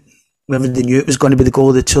tournament. Everybody knew it was going to be the goal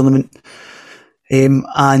of the tournament.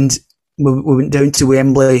 And we went down to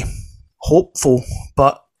Wembley hopeful,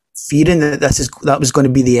 but fearing that that was going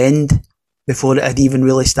to be the end before it had even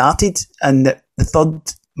really started, and that the third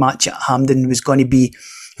match at Hampden was going to be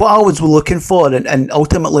what I was looking for, and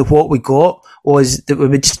ultimately what we got was that we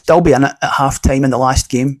would still be in it at half time in the last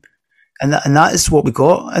game, and that is what we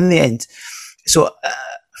got in the end. So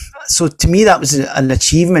to me that was an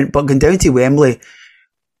achievement. But going down to Wembley,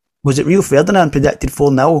 was it Rio Ferdinand predicted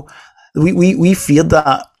 4-0? We feared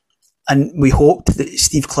that, and we hoped that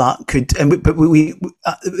Steve Clarke could. For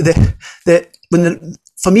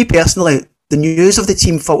me personally, the news of the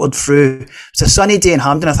team filtered through. It was a sunny day in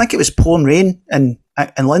Hampden. I think it was pouring rain in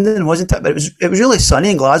London, wasn't it? But it was really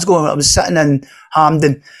sunny in Glasgow. I was sitting in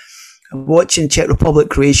Hampden watching Czech Republic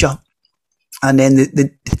Croatia, and then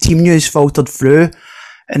the team news filtered through,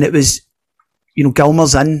 and it was, you know,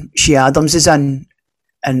 Gilmour's in, Shea Adams is in,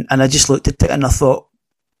 and I just looked at it and I thought,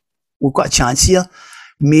 we've got a chance here.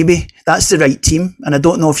 Maybe that's the right team, and I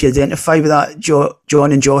don't know if you identify with that,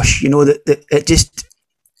 John and Josh. You know, that it just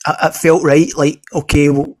it felt right. Like, okay,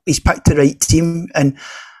 well, he's picked the right team, and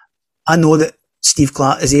I know that Steve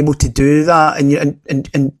Clarke is able to do that, and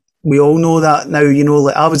we all know that now. You know,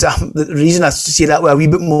 like the reason I say that with a wee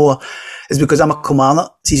bit more is because I'm a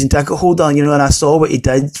Kilmarnock season ticket holder, and I saw what he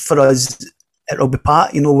did for us at Rugby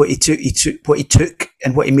Park. What he took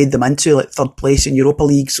and what he made them into, like third place in Europa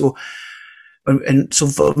League. So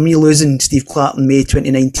for me losing Steve Clarke in May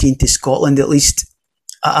 2019 to Scotland, at least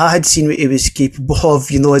I had seen what he was capable of,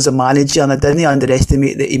 as a manager, and I didn't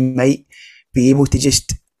underestimate that he might be able to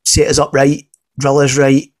just set us up right, drill us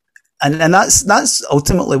right, and that's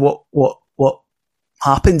ultimately what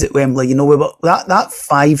happened at Wembley. We were that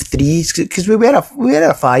 5-3, because we were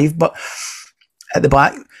a 5, but at the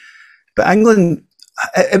back. But England,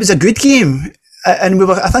 it was a good game, and we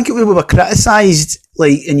were criticised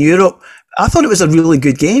in Europe. I thought it was a really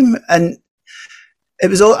good game, and it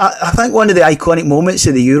was all. I think one of the iconic moments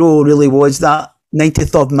of the Euro really was that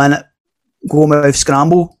 93rd minute goal-mouth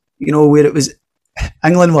scramble. Where it was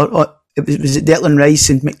England it was Declan Rice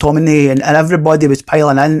and McTominay, and everybody was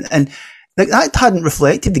piling in, and that hadn't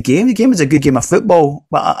reflected the game. The game was a good game of football,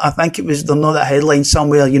 but I think it was, there's not that headline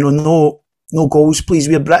somewhere, no goals, please,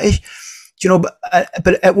 we're British.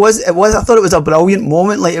 But it was. I thought it was a brilliant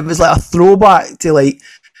moment. It was like a throwback to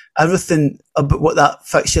everything about what that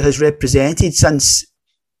fixture has represented since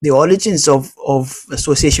the origins of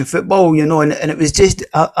association football. And it was just,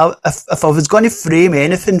 if I was going to frame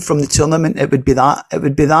anything from the tournament, it would be that. It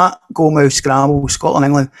would be that goal-mouth scramble,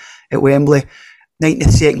 Scotland-England at Wembley,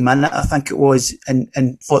 92nd minute, I think it was, and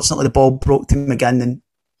fortunately the ball broke to McGinn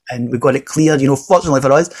and we got it cleared. Fortunately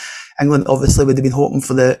for us, England obviously would have been hoping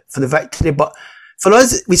for the victory, but for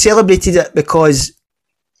us, we celebrated it because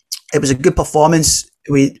it was a good performance.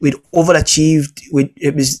 We'd overachieved.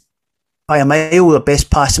 It was by a mile our best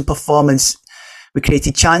passing performance. We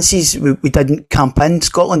created chances. We didn't camp in.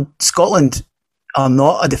 Scotland are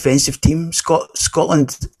not a defensive team.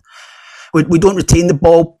 Scotland, we don't retain the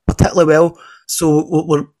ball particularly well. So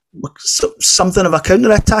we're something of a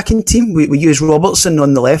counter-attacking team. We use Robertson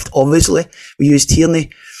on the left, obviously. We use Tierney.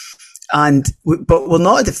 But we're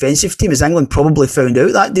not a defensive team, as England probably found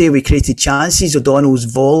out that day. We created chances. O'Donnell's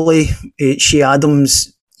volley, Shea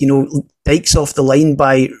Adams, Dykes off the line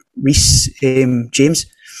by Reece James.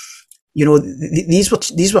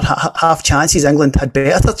 These were half chances. England had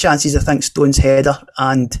better chances. I think Stone's header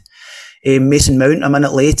and Mason Mount a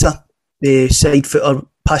minute later, the side footer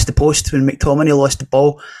past the post when McTominay lost the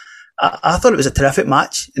ball. I thought it was a terrific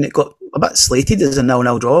match, and it got a bit slated as a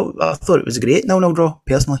 0-0 draw. I thought it was a great 0-0 draw,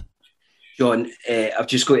 personally. John, I've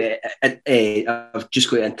just got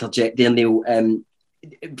to interject there, Neil.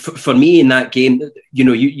 For me in that game,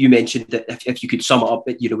 you mentioned that if you could sum it up,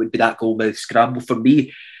 it would be that goal-mouth scramble. For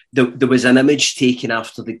me, there was an image taken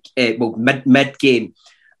after the mid game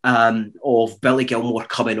of Billy Gilmour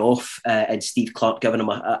coming off and Steve Clarke giving him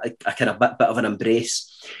a kind of bit of an embrace.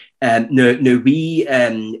 Now we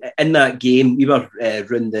in that game we were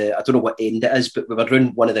round the, I don't know what end it is, but we were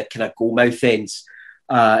round one of the kind of goal-mouth ends.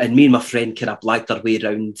 And me and my friend kind of blagged our way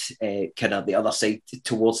around kind of the other side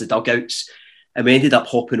towards the dugouts, and we ended up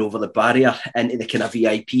hopping over the barrier into the kind of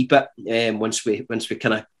VIP bit. Once we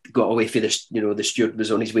kind of got away from this, the steward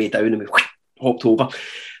was on his way down, and we hopped over.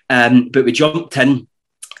 But we jumped in,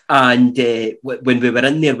 and when we were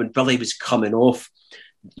in there, when Billy was coming off,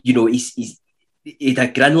 he had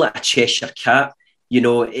a grin like a Cheshire cat. He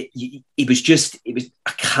was.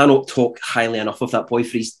 I cannot talk highly enough of that boy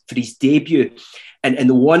for his debut. And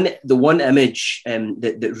the one image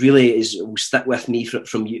that really will stick with me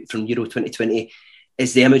from Euro 2020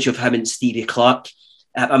 is the image of him and Stevie Clarke.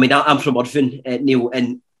 I'm from Irvine, Neil,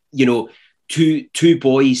 and two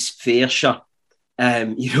boys for Ayrshire,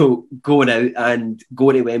 going out and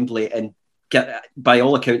going to Wembley and by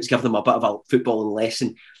all accounts give them a bit of a footballing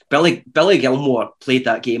lesson. Billy Gilmour played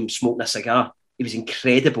that game smoking a cigar. He was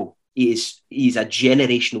incredible. He's a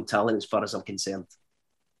generational talent as far as I'm concerned.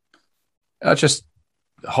 I just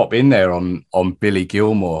hop in there on Billy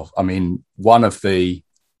Gilmour. One of the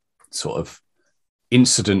sort of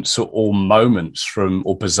incidents or moments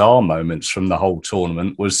or bizarre moments from the whole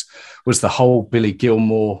tournament was the whole Billy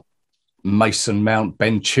Gilmour, Mason Mount,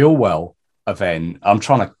 Ben Chilwell event. I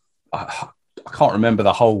can't remember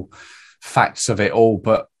the whole facts of it all,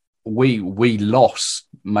 but we lost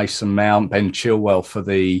Mason Mount, Ben Chilwell for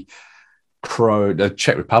the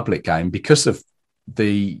Czech Republic game because of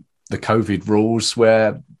the COVID rules,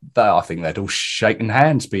 where I think they'd all shaken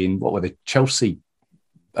hands, being, what were they, Chelsea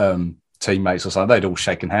teammates or something. They'd all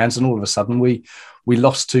shaken hands, and all of a sudden we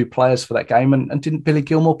lost two players for that game, and didn't Billy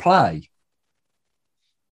Gilmour play?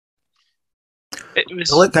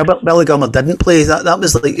 Billy Gilmour didn't play. That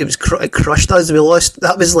was like, it crushed us. We lost.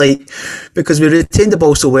 That was like, because we retained the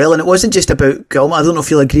ball so well, and it wasn't just about Gilmour. I don't know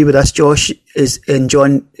if you'll agree with this, Josh and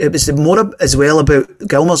John. It was more as well about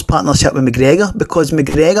Gilmour's partnership with McGregor, because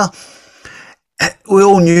McGregor we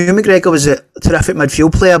all knew McGregor was a terrific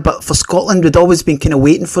midfield player, but for Scotland, we'd always been kind of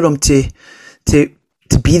waiting for him to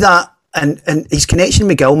be that. And his connection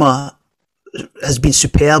with Gilmour has been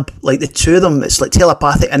superb. Like the two of them, it's like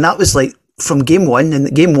telepathic, and that was like from game one.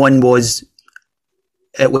 And game one was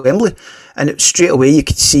at Wembley, and straight away you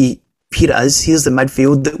could see, here it is. Here's the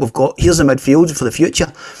midfield that we've got. Here's the midfield for the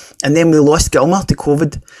future. And then we lost Gilmour to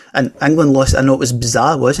COVID, and England lost. I know it was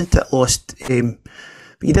bizarre, wasn't it? Lost, but you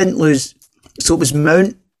didn't lose. So it was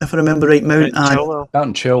Mount, if I remember right. Mount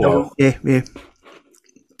and Chilwell. Yeah.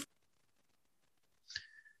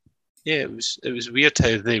 Yeah, it was weird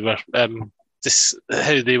how they were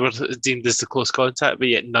deemed as the close contact, but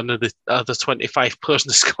yet none of the other 25 players in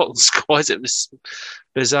the Scotland squad. It was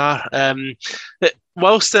bizarre.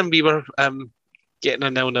 Whilst we were getting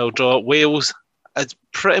a 0-0 draw, Wales had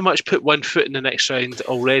pretty much put one foot in the next round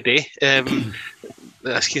already.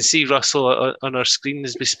 As you can see, Russell on our screen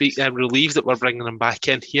as we speak, I'm relieved that we're bringing him back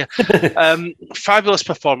in here. Fabulous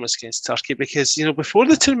performance against Turkey, because before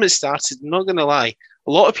the tournament started, I'm not going to lie,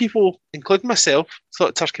 a lot of people, including myself,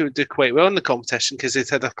 thought Turkey would do quite well in the competition because they'd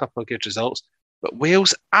had a couple of good results. But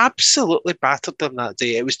Wales absolutely battered them that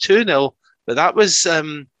day. It was 2-0, but that was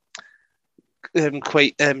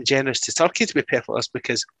quite generous to Turkey, to be perfectly honest,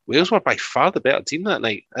 because Wales were by far the better team that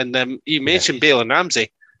night. And you mentioned Bale and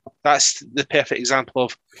Ramsey. That's the perfect example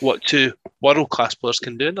of what two world-class players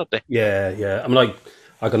can do in their day. Yeah. I'm like,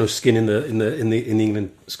 I got no skin in the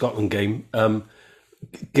England-Scotland game.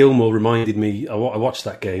 Gilmour reminded me. I watched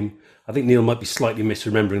that game. I think Neil might be slightly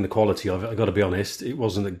misremembering the quality of it. I got to be honest; it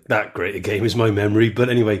wasn't that great a game, is my memory. But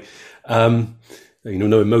anyway, no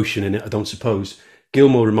emotion in it, I don't suppose.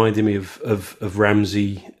 Gilmour reminded me of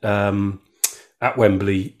Ramsey at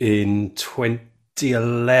Wembley in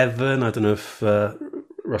 2011. I don't know if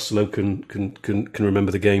Russell O can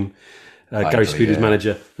remember the game. Gary Speed was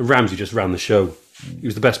manager. Ramsey just ran the show. He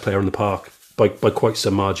was the best player in the park by quite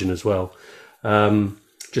some margin as well.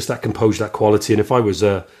 Just that composure, that quality. And if I was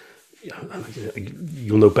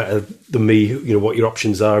you'll know better than me, what your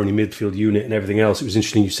options are in your midfield unit and everything else. It was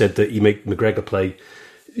interesting you said that you make McGregor play,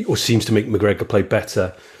 or seems to make McGregor play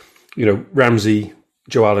better. Ramsey,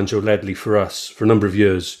 Joe Allen, Joe Ledley for us for a number of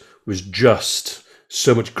years was just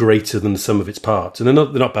so much greater than the sum of its parts. And they're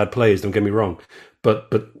not bad players, don't get me wrong, but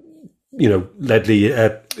Ledley,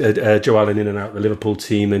 Joe Allen in and out of the Liverpool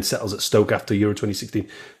team, then settles at Stoke after Euro 2016.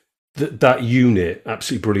 That unit,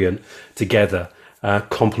 absolutely brilliant together,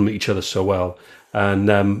 complement each other so well. And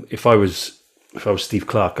if I was Steve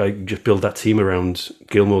Clarke, I'd just build that team around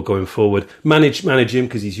Gilmour going forward. Manage him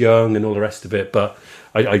because he's young and all the rest of it. But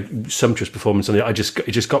I sumptuous performance on it.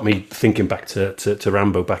 It just got me thinking back to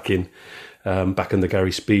Rambo back in the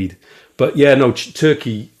Gary Speed. But yeah, no,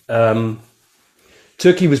 Turkey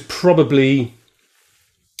was probably.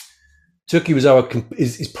 Turkey was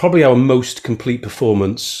is probably our most complete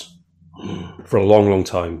performance for a long, long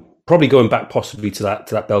time. Probably going back possibly to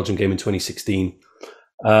that Belgian game in 2016.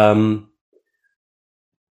 But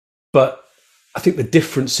I think the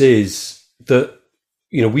difference is that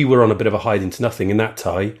we were on a bit of a hide into nothing in that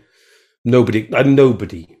tie. Nobody, a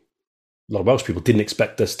lot of Welsh people didn't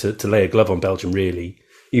expect us to lay a glove on Belgium, really,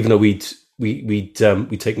 even though we'd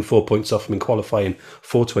taken 4 points off them in qualifying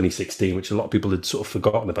for 2016, which a lot of people had sort of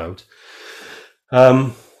forgotten about.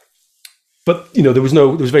 But there was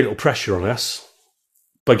very little pressure on us.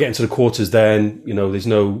 By getting to the quarters, then there's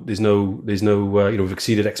no we've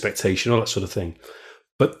exceeded expectation, all that sort of thing.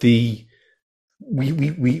 But the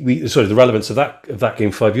relevance of that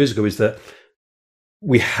game 5 years ago is that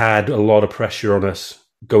we had a lot of pressure on us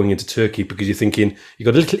going into Turkey, because you're thinking you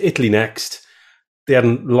got Italy next. They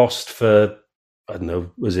hadn't lost for, I don't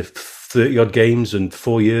know, was it 30 odd games and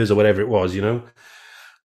 4 years or whatever it was,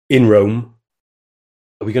 in Rome.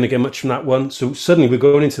 Are we going to get much from that one? So suddenly we're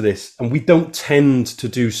going into this, and we don't tend to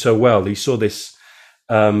do so well. You saw this,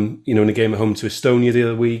 in a game at home to Estonia the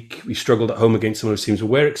other week. We struggled at home against some of those teams.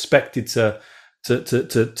 We're expected to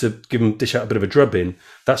dish out a bit of a drubbing.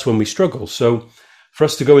 That's when we struggle. So for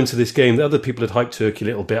us to go into this game, the other people had hyped Turkey a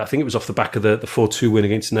little bit. I think it was off the back of the 4-2 win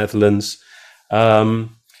against the Netherlands.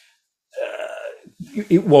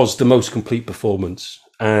 It was the most complete performance,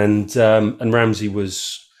 and Ramsey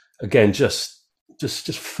was again just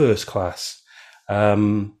first class.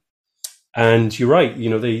 And you're right.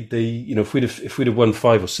 They if we'd have won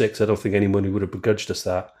 5 or 6, I don't think anyone would have begrudged us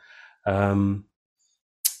that. Didn't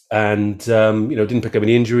pick up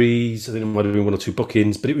any injuries. I think there might have been 1 or 2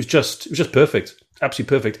 bookings, but it was just perfect,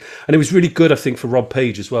 absolutely perfect. And it was really good, I think, for Rob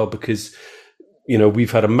Page as well, because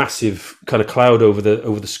we've had a massive kind of cloud over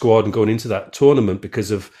the squad and going into that tournament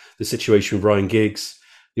because of the situation with Ryan Giggs.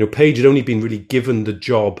 Page had only been really given the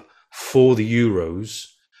job for the Euros,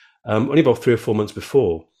 only about 3 or 4 months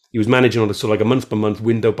before. He was managing on a sort of like a month-by-month,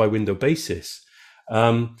 window-by-window basis.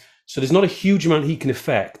 So there's not a huge amount he can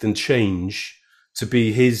affect and change to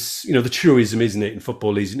be his, the truism, isn't it, in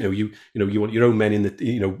football is, you want your own men in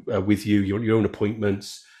the, with you, you want your own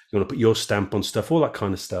appointments, you want to put your stamp on stuff, all that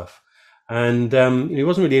kind of stuff. And he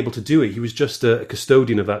wasn't really able to do it. He was just a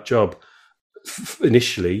custodian of that job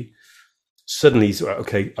initially. Suddenly he's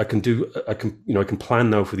okay. I can plan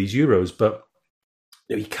now for these Euros, but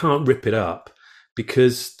he can't rip it up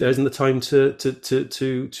because there isn't the time to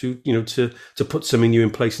put something new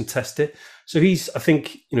in place and test it. So I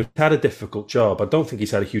think had a difficult job. I don't think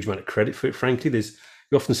he's had a huge amount of credit for it. Frankly,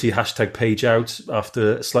 you often see hashtag page out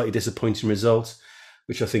after a slightly disappointing result,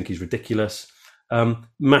 which I think is ridiculous.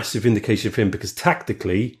 Massive indication for him because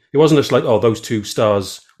tactically, it wasn't just like, oh, those 2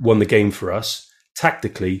 stars won the game for us.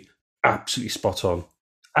 Tactically, absolutely spot on,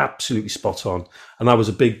 and that was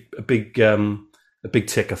a big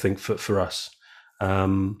tick, I think, for us.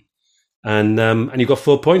 And you got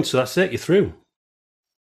 4 points, so that's it. You're through.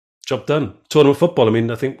 Job done. Tournament football. I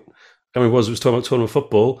mean, I think was talking about tournament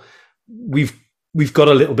football. We've got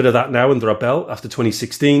a little bit of that now under our belt after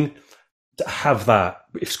 2016. To have that,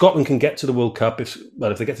 if Scotland can get to the World Cup, if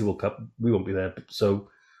they get to the World Cup, we won't be there. So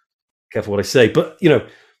careful what I say. But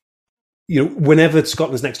whenever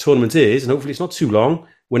Scotland's next tournament is, and hopefully it's not too long,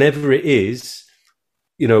 whenever it is,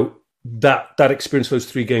 that experience, those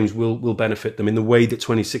 3 games will benefit them in the way that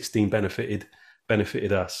 2016 benefited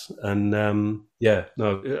us. And a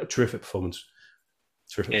terrific performance.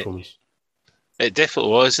 Performance. It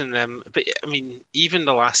definitely was. And but I mean, even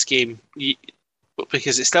the last game,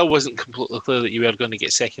 because it still wasn't completely clear that you were going to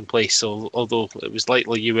get second place, so although it was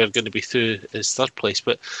likely you were going to be through as third place,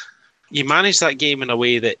 but you managed that game in a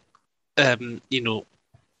way that I'm not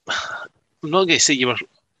going to say you were.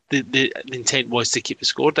 The intent was to keep the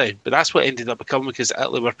score down, but that's what ended up becoming because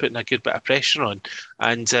Italy were putting a good bit of pressure on,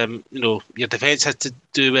 and your defence had to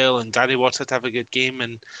do well, and Danny Ward had to have a good game,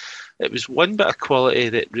 and it was one bit of quality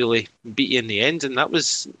that really beat you in the end, and that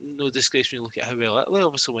was no disgrace when you look at how well Italy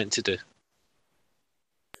obviously went to do.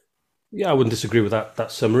 Yeah, I wouldn't disagree with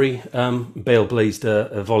that summary. Bale blazed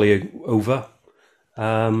a volley over.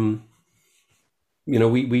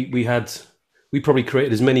 We probably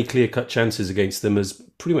created as many clear-cut chances against them as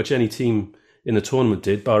pretty much any team in the tournament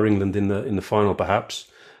did, bar England in the final, perhaps.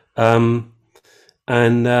 We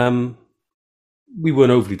weren't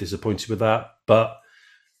overly disappointed with that, but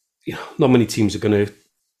not many teams are going to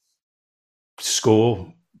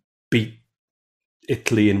score, beat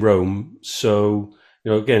Italy in Rome. So,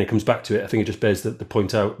 again, it comes back to it. I think it just bears the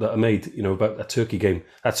point out that I made, about that Turkey game.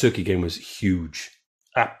 That Turkey game was huge,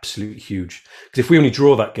 absolutely huge. Because if we only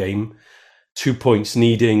draw that game, 2 points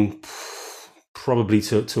needing probably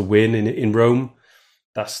to win in Rome,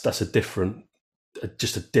 that's a different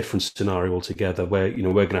scenario altogether. Where we're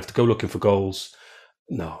going to have to go looking for goals.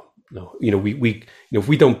 No. We if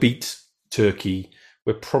we don't beat Turkey,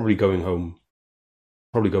 we're probably going home.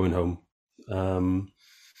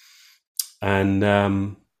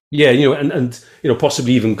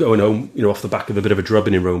 Possibly even going home, off the back of a bit of a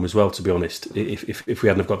drubbing in Rome as well, to be honest, if we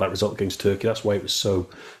hadn't have got that result against Turkey. That's why it was so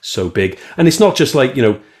big. And it's not just like,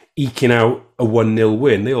 eking out a 1-0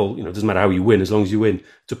 win. They all, it doesn't matter how you win, as long as you win.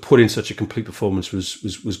 To put in such a complete performance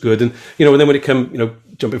was good. And, and then when it came,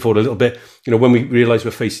 jumping forward a little bit, when we realised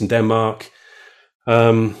we're facing Denmark,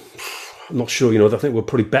 I'm not sure, I think we're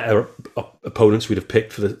probably better opponents we'd have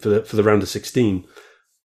picked for the round of 16.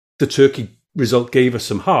 The Turkey result gave us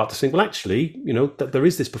some heart to think, well, actually, that there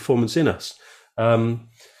is this performance in us.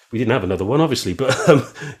 We didn't have another one, obviously, but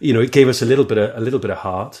it gave us a little bit of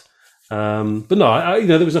heart. But no,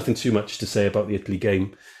 there was nothing too much to say about the Italy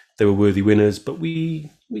game. They were worthy winners, but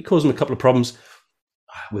we caused them a couple of problems.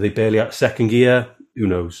 Were they barely out of second gear? Who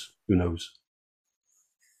knows?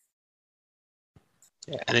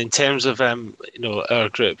 Yeah, and in terms of our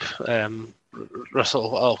group,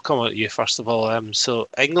 Russell, I'll come at you first of all. So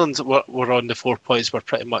England were on the 4 points, were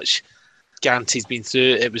pretty much guaranteed being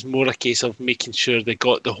through. It was more a case of making sure they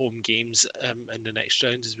got the home games in the next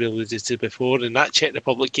round, as we alluded to before, and that Czech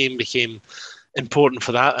Republic game became important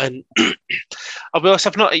for that. And I'll be honest,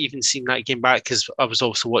 I've not even seen that game back because I was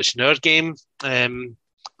also watching our game.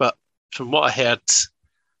 But from what I heard, it's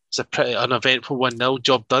a pretty uneventful 1-0,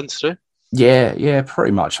 job done through. Yeah,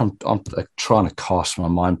 pretty much. I'm trying to cast my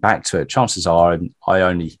mind back to it. Chances are I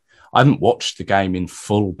haven't watched the game in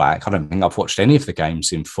full back. I don't think I've watched any of the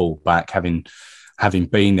games in full back. Having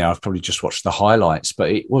been there, I've probably just watched the highlights.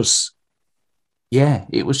 But it was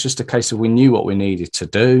just a case of we knew what we needed to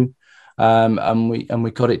do. and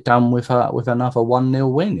we got it done with another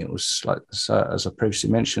 1-0 win. It was like, as I previously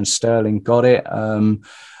mentioned, Sterling got it,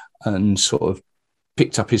 and sort of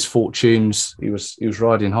picked up his fortunes. He was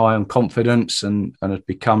riding high on confidence and had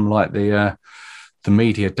become like the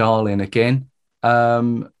media darling again.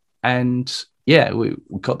 And yeah, we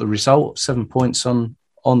got the result, 7 points on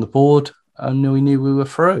the board, and we knew we were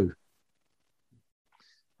through.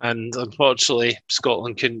 And unfortunately,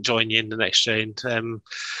 Scotland couldn't join you in the next round.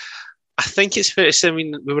 I think it's fair to say, I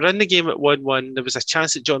mean, we were in the game at 1-1. There was a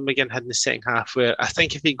chance that John McGinn had in the second half where I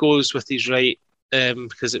think if he goes with his right,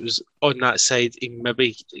 because it was on that side, he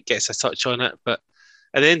maybe gets a touch on it. But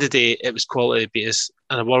at the end of the day, it was quality beaters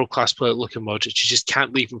and a world-class player like Luka Modric. You just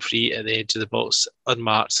can't leave him free at the edge of the box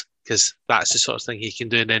unmarked, because that's the sort of thing he can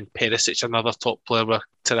do. And then Perisic, another top player, with a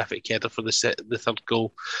terrific header for the third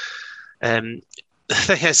goal. The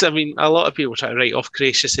thing is, I mean, a lot of people try to write off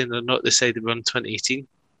Croatia saying they're not the side they were in 2018.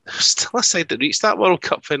 They're still a side that reached that World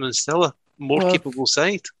Cup final and still a more capable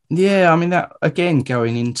side. Yeah, I mean, that again,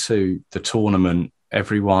 going into the tournament,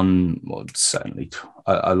 everyone, well, certainly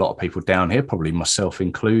a lot of people down here, probably myself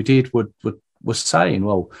included, was saying,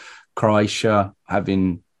 well, Croatia,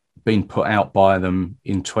 having been put out by them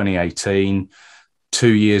in 2018, 2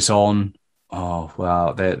 years on, oh,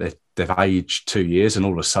 well, they've aged 2 years, and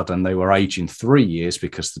all of a sudden they were aging 3 years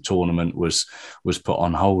because the tournament was put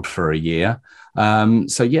on hold for a year.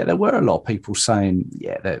 So yeah, there were a lot of people saying,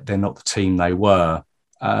 yeah, they're not the team they were.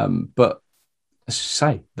 But as you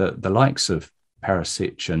say, the likes of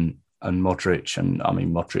Perisic and Modric, and I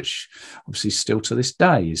mean, Modric obviously still to this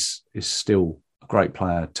day is still a great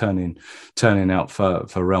player, turning out for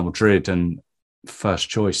Real Madrid, and first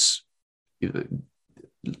choice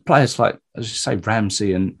players like, as you say,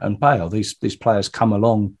 Ramsey and Bale. These players come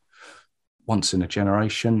along once in a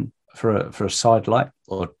generation for a side like,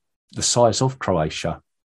 or the size of Croatia.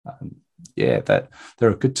 That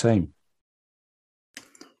they're a good team.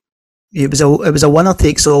 It was a winner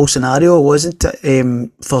takes all scenario, wasn't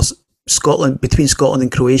it? For Scotland, between Scotland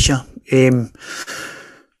and Croatia.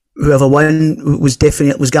 Whoever won was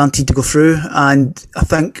guaranteed to go through, and I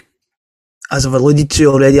think, as I've alluded to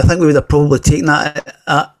already, I think we would have probably taken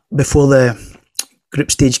that before the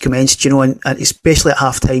group stage commenced, and especially at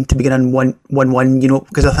half time to begin in 1-1,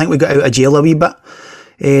 because I think we got out of jail a wee bit.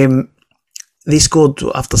 They scored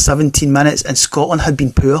after 17 minutes, and Scotland had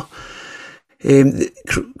been poor.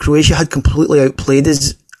 Croatia had completely outplayed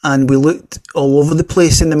us, and we looked all over the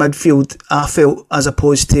place in the midfield, I felt, as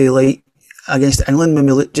opposed to like against England when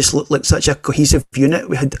we looked like such a cohesive unit.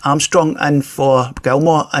 We had Armstrong in for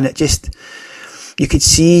Gilmour, and it just, you could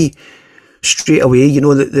see straight away,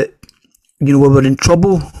 that we were in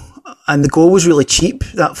trouble, and the goal was really cheap,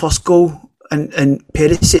 that first goal. And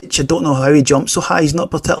Perisic, I don't know how he jumps so high. He's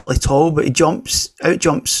not particularly tall, but he out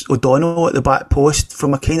jumps O'Donnell at the back post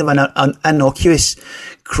from a kind of an innocuous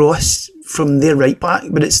cross from their right back.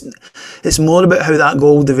 But it's more about how that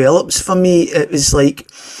goal develops for me. It was like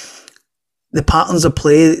the patterns of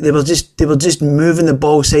play. They were just moving the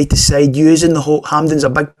ball side to side, using the whole. Hampden's a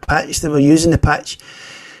big pitch. They were using the pitch,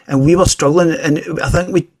 and we were struggling. And I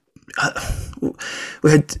think we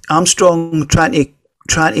had Armstrong trying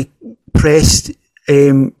to press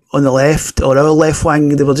on the left, or our left wing.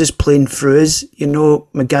 They were just playing through us.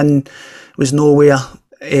 McGinn was nowhere,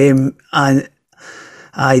 and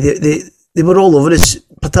they were all over us,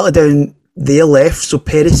 particularly down their left. So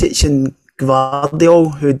Perisic and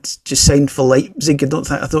Gvardiol, who'd just signed for Leipzig. I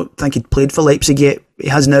don't think he'd played for Leipzig yet. He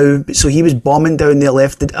has now. So he was bombing down their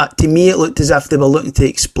left. To me, it looked as if they were looking to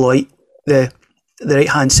exploit the right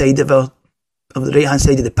hand side of the right hand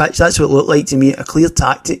side of the pitch. That's what it looked like to me, a clear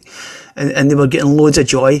tactic, and they were getting loads of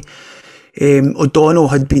joy. O'Donnell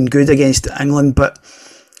had been good against England, but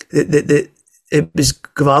it was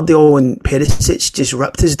Gvardiol and Perisic just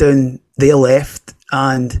ripped us down their left,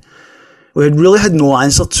 and we really had no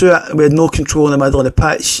answer to it. We had no control in the middle of the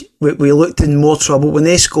pitch. We looked in more trouble. When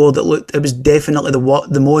they scored, it was definitely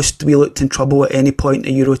the most we looked in trouble at any point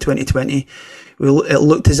in Euro 2020. It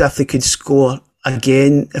looked as if they could score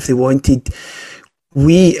again if they wanted.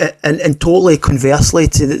 And totally conversely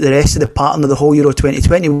to the rest of the pattern of the whole Euro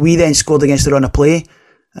 2020, we then scored against the run of play,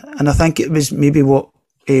 and I think it was maybe what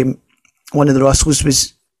one of the Russells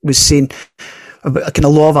was saying about a kind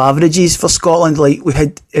of law of averages for Scotland. Like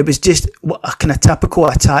it was just a kind of typical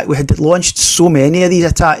attack. We had launched so many of these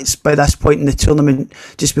attacks by this point in the tournament,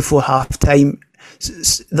 just before half time.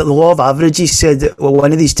 The law of averages said that, well,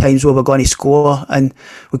 one of these times we were going to score, and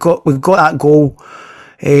we got that goal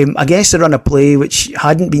against the run of play, which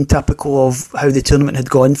hadn't been typical of how the tournament had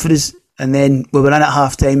gone for us. And then we were in at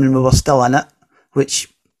half time and we were still in it, which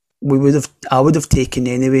I would have taken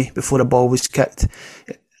anyway before a ball was kicked.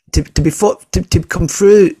 To come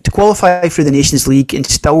through, to qualify through the Nations League and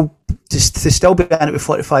still be in it with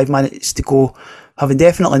 45 minutes to go, having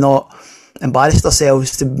definitely not embarrassed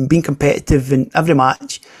ourselves, to being competitive in every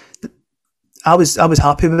match. I was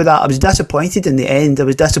happy with that. I was disappointed in the end. I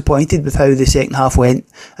was disappointed with how the second half went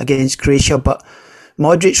against Croatia, but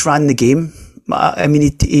Modric ran the game. I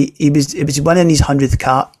mean, he was winning his 100th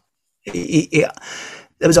cap. It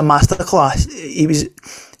was a masterclass.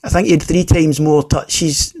 I think he had 3 times more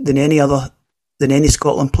touches than any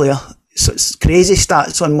Scotland player. So it's crazy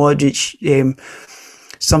stats on Modric.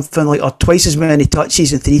 Something like, or twice as many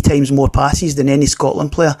touches and 3 times more passes than any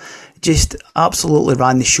Scotland player. Just absolutely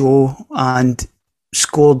ran the show and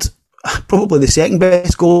scored probably the second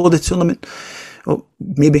best goal of the tournament. Well,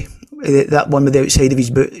 maybe that one with the outside of his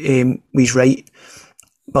boot was right,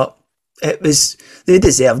 but they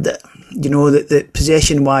deserved it. You know, the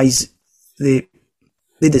possession wise, they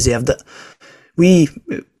deserved it.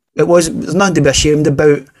 There's nothing to be ashamed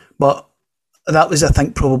about, but that was, I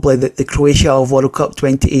think, probably the Croatia of World Cup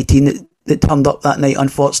 2018 that turned up that night,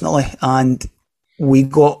 unfortunately, and we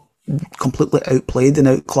got completely outplayed and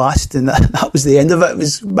outclassed, and that was the end of it. It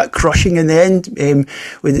was a bit crushing in the end.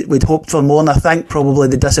 We'd hoped for more, and I think probably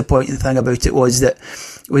the disappointing thing about it was that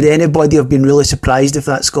would anybody have been really surprised if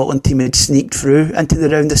that Scotland team had sneaked through into the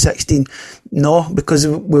round of 16? No, because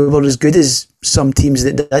we were as good as some teams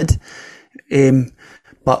that did,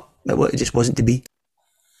 but it just wasn't to be.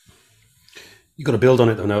 You've got to build on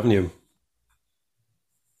it though now, haven't you?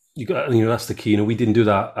 That's the key. We didn't do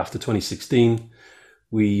that after 2016.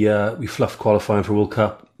 We fluffed qualifying for World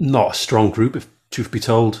Cup. Not a strong group, if truth be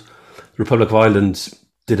told. The Republic of Ireland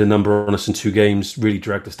did a number on us in 2 games, really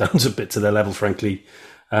dragged us down a bit to their level, frankly,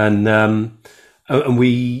 and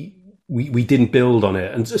we didn't build on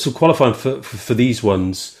it. And so qualifying for these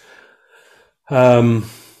ones, qualifying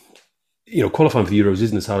for the Euros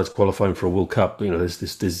isn't as hard as qualifying for a World Cup.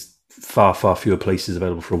 There's far fewer places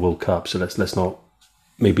available for a World Cup, so let's not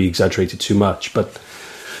maybe exaggerate it too much, but.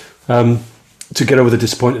 To get over the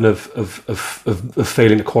disappointment of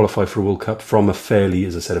failing to qualify for a World Cup from a fairly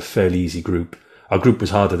easy group. Our group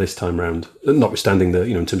was harder this time round, notwithstanding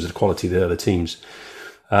in terms of the quality of the other teams.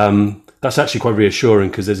 That's actually quite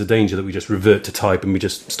reassuring, because there's a danger that we just revert to type and we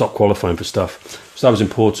just stop qualifying for stuff. So that was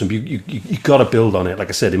important. You got to build on it. Like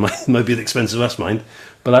I said, it might be at the expense of us, mind,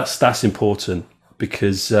 but that's important,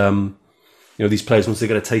 because these players, once they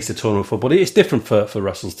get a taste of tournament football, it's different for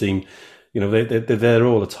Russell's team. They're there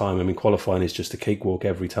all the time. I mean, qualifying is just a cakewalk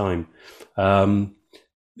every time. Once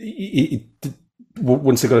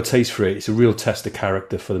they've got a taste for it, it's a real test of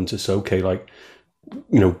character for them to say, okay, go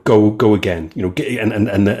again.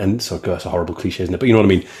 And so that's a horrible cliche, isn't it? But you know what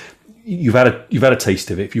I mean. You've had a taste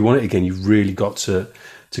of it. If you want it again, you've really got to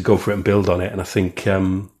go for it and build on it. And I think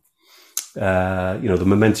the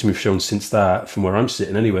momentum we've shown since that, from where I'm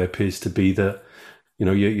sitting anyway, appears to be that.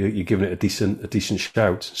 You're giving it a decent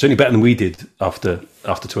shout. Certainly better than we did after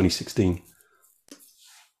 2016.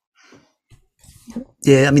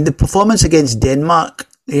 Yeah, I mean, the performance against Denmark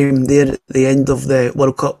there at the end of the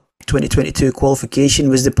World Cup 2022 qualification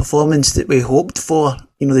was the performance that we hoped for.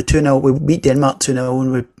 The 2-0, we beat Denmark 2-0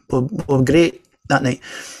 and we were great that night.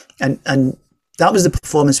 And that was the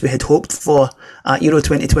performance we had hoped for at Euro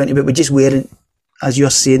 2020, but we just weren't, as you're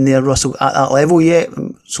saying there, Russell, at that level yet.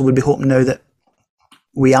 So we'd be hoping now that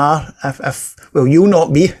we are, if you'll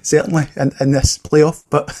not be, certainly, in this playoff,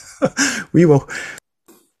 but we will.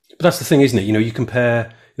 But that's the thing, isn't it? You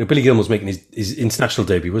compare, Billy Gilmour was making his international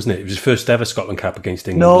debut, wasn't it? It was his first ever Scotland cap against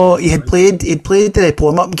England. No, he'd played the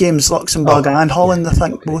warm-up games, Luxembourg and Holland, I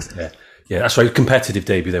think, both. Yeah, that's right. Competitive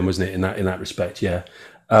debut then, wasn't it, in that respect, yeah.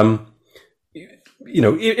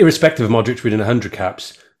 Irrespective of Modric winning 100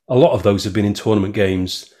 caps, a lot of those have been in tournament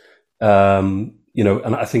games, and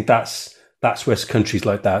I think that's where countries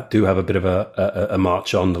like that do have a bit of a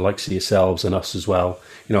march on, the likes of yourselves and us as well.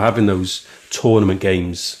 Having those tournament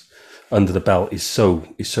games under the belt is so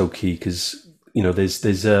key, because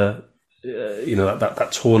there's that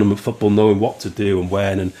tournament football, knowing what to do and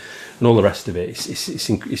when and all the rest of it.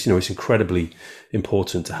 It's incredibly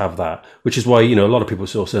important to have that, which is why a lot of people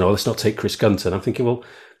sort of say, let's not take Chris Gunter. And I'm thinking, well,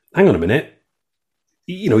 hang on a minute.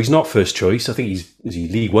 He's not first choice. I think he's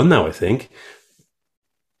League One now, I think.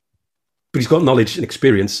 But he's got knowledge and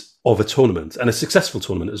experience of a tournament, and a successful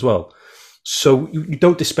tournament as well. So you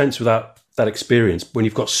don't dispense with that experience when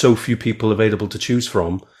you've got so few people available to choose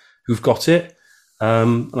from who've got it.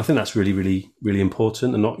 And I think that's really, really, really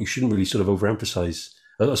important, and you shouldn't really sort of overemphasize.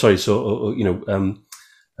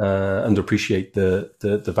 Underappreciate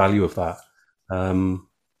the value of that. That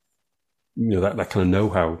kind of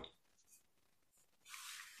know-how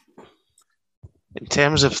In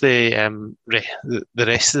terms of the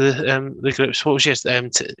rest of the groups, what was your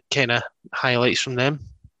kind of highlights from them?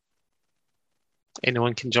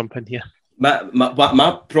 Anyone can jump in here.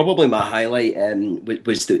 Probably my highlight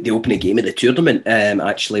was the opening game of the tournament.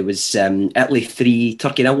 Actually, was Italy 3,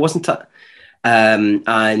 Turkey 0, wasn't it?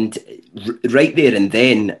 And right there and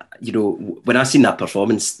then, when I seen that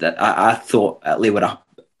performance, that I thought Italy were up.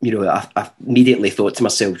 I immediately thought to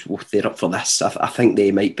myself, well, they're up for this. I think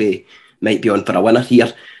they might be on for a winner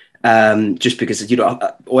here. Just because,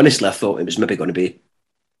 honestly, I thought it was maybe going to be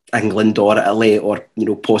England or Italy or,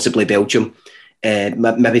 possibly Belgium.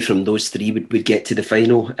 Maybe from those three would get to the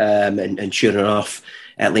final. And sure enough,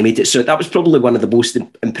 Italy made it. So that was probably one of the most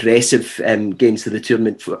impressive games of the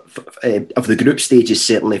tournament of the group stages,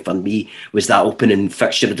 certainly for me, was that opening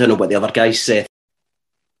fixture. I don't know what the other guys said.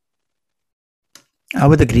 I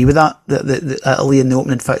would agree with that, the Italy in the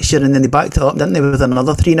opening fixture, and then they backed it up, didn't they, with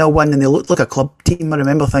another 3-0 win, and they looked like a club team. I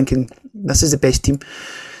remember thinking, this is the best team.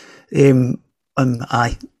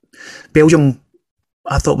 Belgium,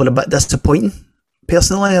 I thought, were a bit disappointing.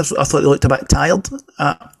 Personally, I thought they looked a bit tired,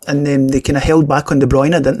 and then they kind of held back on De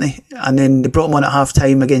Bruyne, didn't they? And then they brought him on at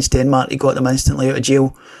half-time against Denmark. He got them instantly out of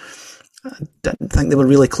jail. I didn't think they were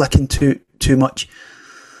really clicking too much.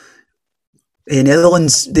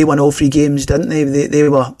 Netherlands, they won all 3 games, didn't they? They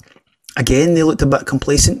were, again, they looked a bit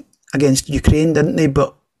complacent against Ukraine, didn't they?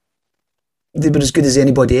 But they were as good as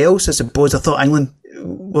anybody else, I suppose. I thought England,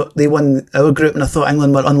 they won our group, and I thought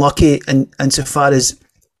England were unlucky insofar as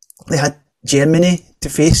they had Germany to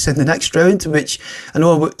face in the next round, which I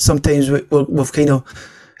know sometimes we've kind of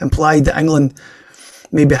implied that England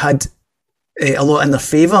maybe had a lot in their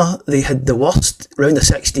favour. They had the worst round of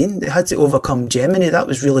 16. They had to overcome Germany. That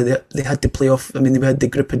was really they had to play off. I mean, we had the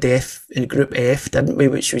group of death in Group F, didn't we?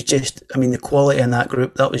 Which was just, I mean, the quality in that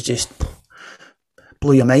group, that was just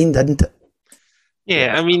blew your mind, didn't it?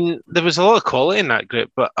 Yeah, I mean, there was a lot of quality in that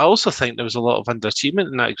group, but I also think there was a lot of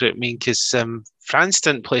underachievement in that group. I mean, because France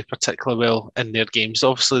didn't play particularly well in their games.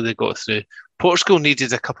 Obviously, they got through. Portugal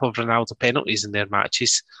needed a couple of Ronaldo penalties in their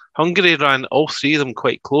matches. Hungary ran all 3 of them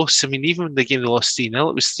quite close. I mean, even the game they lost 3-0,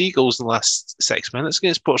 it was 3 goals in the last 6 minutes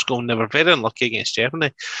against Portugal, and they were very unlucky against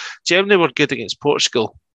Germany. Germany were good against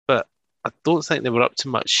Portugal, but I don't think they were up to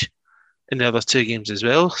much in the other 2 games as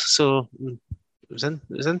well. So it was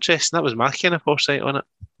interesting. That was my kind of foresight on it.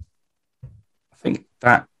 I think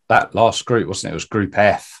that last group, wasn't it? It was Group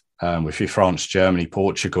F, with your France, Germany,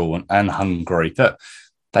 Portugal, and Hungary.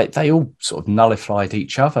 That they all sort of nullified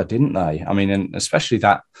each other, didn't they? I mean, and especially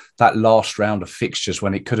that last round of fixtures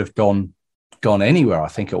when it could have gone anywhere. I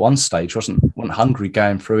think at one stage wasn't Hungary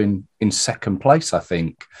going through in second place? I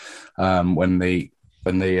think when the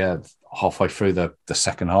halfway through the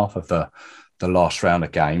second half of the last round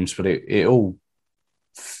of games, but it all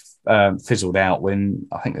fizzled out when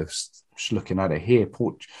I think it was. Just looking at it here,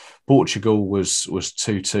 Portugal was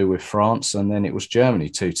 2-2 with France, and then it was Germany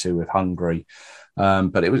 2-2 with Hungary.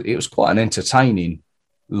 But it was quite an entertaining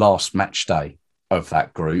last match day of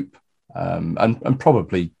that group, and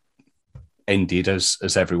probably ended as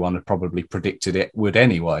everyone had probably predicted it would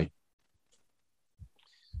anyway.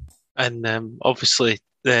 And obviously,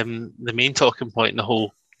 the main talking point in the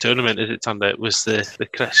whole tournament, as it turned out, was the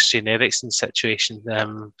Christian Eriksen situation.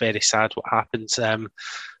 Very sad what happened.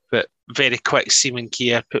 But very quick, Simon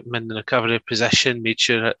Kjær put him in the recovery position, made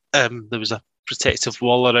sure that there was a protective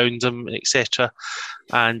wall around him, etc.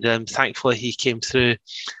 And thankfully he came through.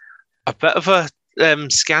 A bit of a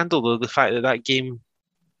scandal, though, the fact that game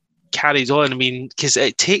carried on. I mean, because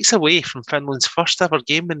it takes away from Finland's first ever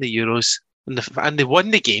game in the Euros, and they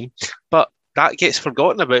won the game, but that gets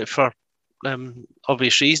forgotten about for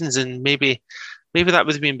obvious reasons, and maybe that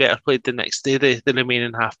would have been better played the next day, the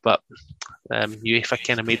remaining half, but UEFA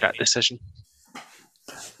kind of made that decision.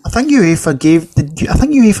 I think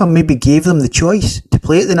UEFA maybe gave them the choice to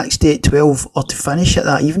play it the next day at 12 or to finish it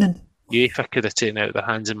that evening. UEFA could have taken it out of their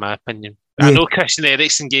hands, in my opinion. Yeah. I know Christian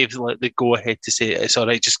Eriksen gave the go-ahead to say it's all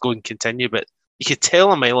right, just go and continue, but you could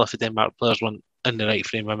tell a mile if the Denmark players weren't in the right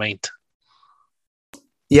frame of mind.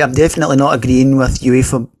 Yeah, I'm definitely not agreeing with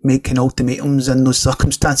UEFA making ultimatums in those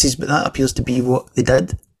circumstances, but that appears to be what they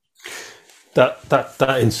did.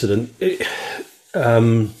 That incident,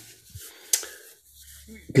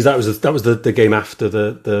 because that was the game after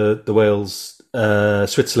the Wales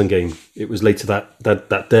Switzerland game. It was later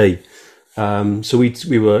that day. So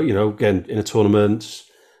we were again in a tournament.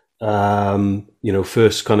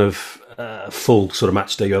 First kind of full sort of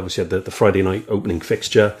match day. You obviously had the Friday night opening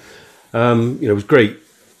fixture. It was great.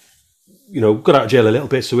 Got out of jail a little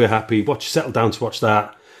bit, so we're happy. Settled down to watch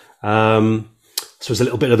that. So it was a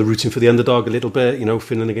little bit of the rooting for the underdog, a little bit,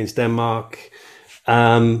 Finland against Denmark.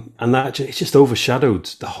 And that it's just overshadowed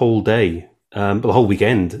the whole day, the whole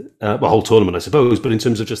weekend, the whole tournament, I suppose. But in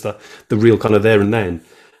terms of just the real kind of there and then,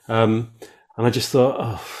 and I just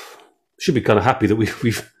thought, should be kind of happy that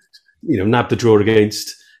we've nabbed the draw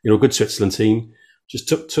against a good Switzerland team. Just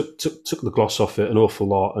took the gloss off it an awful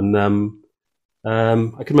lot, and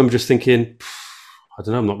I can remember just thinking, I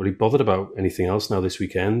don't know, I'm not really bothered about anything else now this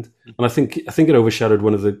weekend. And I think it overshadowed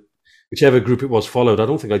whichever group it was followed. I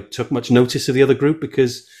don't think I took much notice of the other group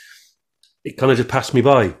because it kind of just passed me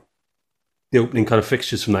by, the opening kind of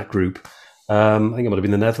fixtures from that group. I think it might have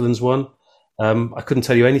been the Netherlands one. I couldn't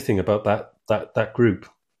tell you anything about that group.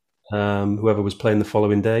 Whoever was playing the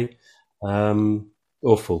following day.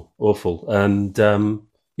 Awful. And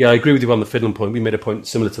I agree with you on the Finland point. We made a point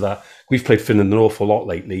similar to that. We've played Finland an awful lot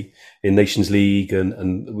lately in Nations League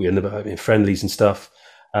and we end up in friendlies and stuff.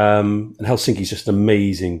 And Helsinki's just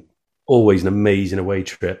always an amazing away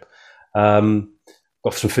trip.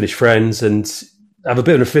 Got some Finnish friends and have a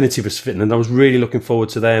bit of an affinity for Finland. I was really looking forward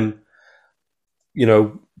to them,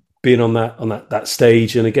 being on that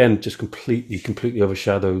stage, and again, just completely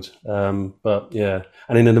overshadowed. But yeah,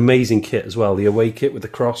 and in an amazing kit as well, the away kit with the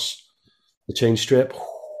cross, the chain strip,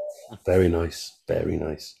 very nice. It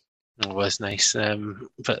was nice.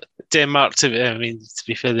 But Denmark, to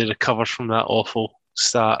be fair, they recovered from that awful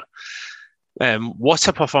start. What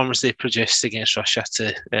a performance they produced against Russia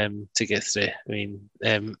to get through.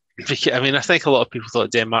 I think a lot of people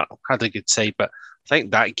thought Denmark had a good side, but I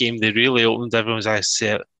think that game they really opened everyone's eyes to see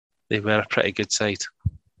it. They were a pretty good side.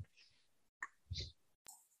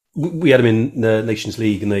 We had them in the Nations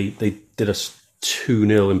League, and they did us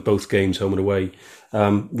 2-0 in both games, home and away.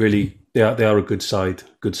 Really, they are a good side.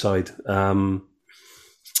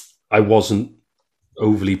 I wasn't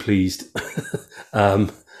overly pleased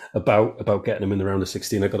about getting them in the round of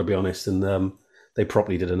 16. I've got to be honest, and they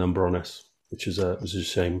probably did a number on us, which was a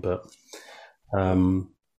shame. But and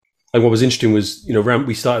what was interesting was,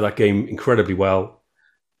 we started that game incredibly well.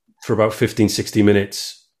 For about 15, 60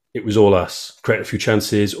 minutes, it was all us. Create a few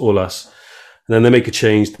chances, all us. And then they make a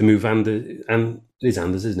change. They move Anders,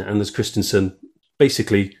 isn't it? Anders Christensen.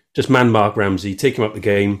 Basically, just man-mark Ramsey, take him up the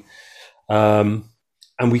game. And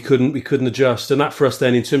we couldn't adjust. And that for us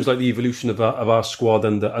then, in terms of like the evolution of our squad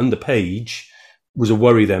under Page, was a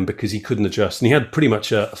worry then because he couldn't adjust. And he had pretty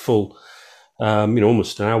much a full,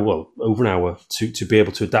 almost an hour, over an hour to be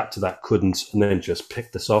able to adapt to that, couldn't, and then just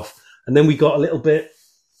picked us off. And then we got a little bit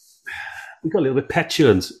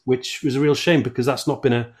petulant, which was a real shame because that's not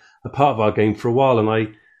been a part of our game for a while. And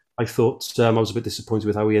I thought I was a bit disappointed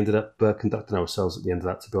with how we ended up conducting ourselves at the end of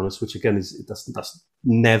that, to be honest. Which again that's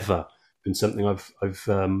never been something I've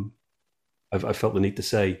felt the need to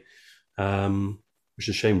say, which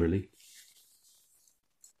is a shame, really.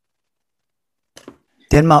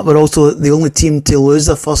 Denmark were also the only team to lose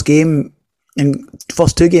their first game. In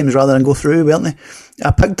first two games rather than go through, weren't they?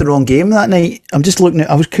 I picked the wrong game that night. I'm just looking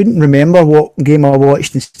at. Couldn't remember what game I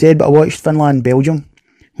watched instead, but I watched Finland-Belgium,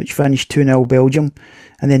 which finished 2-0 Belgium,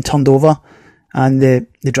 and then turned over, and the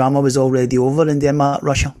drama was already over in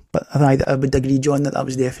Denmark-Russia. But I would agree, John, that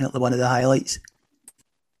was definitely one of the highlights.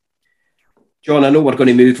 John, I know we're going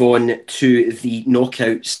to move on to the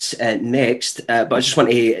knockouts next, but I just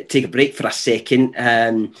want to take a break for a second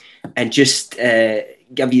and just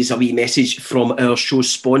give you a wee message from our show's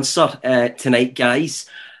sponsor tonight, guys.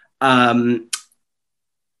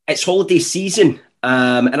 It's holiday season,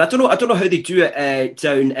 and I don't know how they do it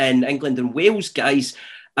down in England and Wales, guys.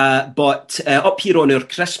 But up here on our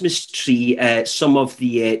Christmas tree, some of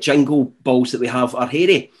the jingle balls that we have are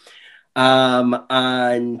hairy. And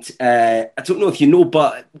I don't know if you know,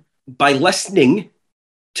 but by listening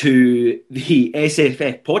to the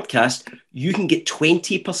SFF podcast, you can get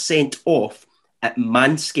 20% off at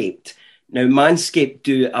Manscaped. Now, Manscaped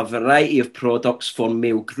do a variety of products for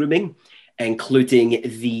male grooming, including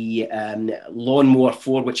the Lawnmower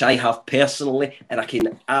 4, which I have personally, and I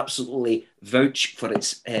can absolutely vouch for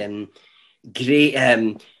its great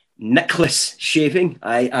nickless shaving.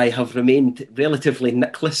 I have remained relatively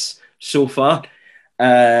nickless so far,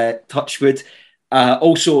 touch wood.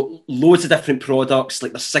 Also, loads of different products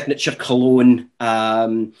like the Signature Cologne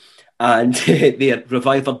and their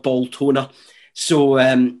Reviver Ball Toner. So,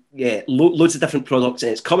 loads of different products,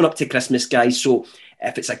 and it's coming up to Christmas, guys. So,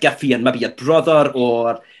 if it's a gift for maybe your brother,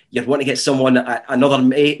 or you want to get someone, another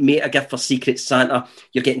mate a gift for Secret Santa,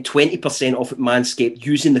 you're getting 20% off at Manscaped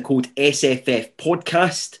using the code SFF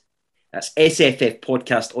Podcast. That's SFF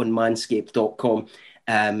Podcast on manscaped.com.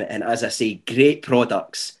 And as I say, great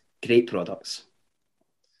products.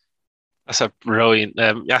 That's a brilliant.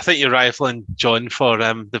 I think you're rivaling John for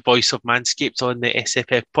the voice of Manscaped on the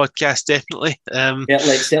SFF podcast, definitely.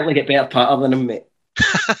 Certainly get better patter than him, mate.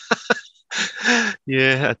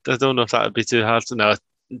 Yeah, I don't know if that would be too hard. No,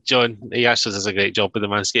 John, he actually does a great job with the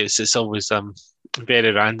Manscaped. It's always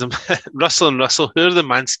very random. Russell and Russell, who are the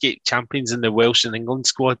Manscaped champions in the Welsh and England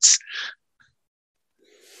squads?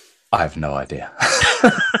 I have no idea.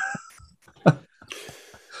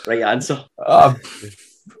 Right answer.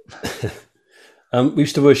 We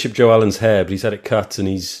used to worship Joe Allen's hair, but he's had it cut, and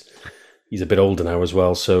he's a bit older now as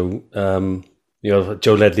well. So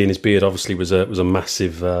Joe Ledley and his beard obviously was a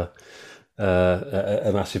massive a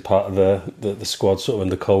massive part of the squad, sort of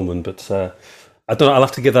under Coleman. But I don't know. I'll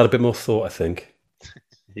have to give that a bit more thought, I think.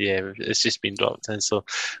 Yeah, it's just been dropped in. So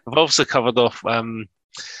we've also covered off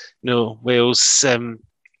Wales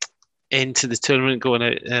into the tournament going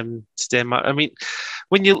out to Denmark. I mean,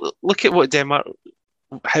 when you look at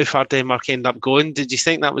how far Denmark ended up going, did you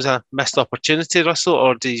think that was a missed opportunity, Russell,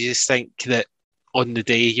 or did you just think that on the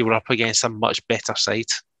day you were up against a much better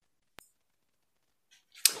side?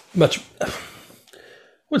 I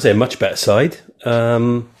would say a much better side.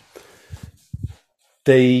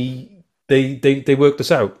 They worked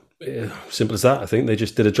us out. Simple as that. I think they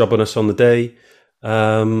just did a job on us on the day.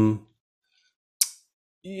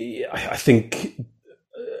 I think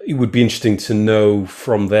it would be interesting to know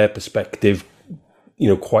from their perspective,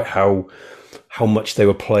 quite how much they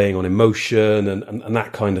were playing on emotion and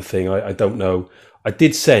that kind of thing. I don't know. I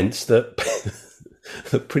did sense that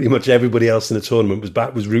that pretty much everybody else in the tournament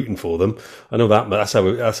was rooting for them. I know that, but that's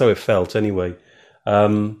how it felt anyway.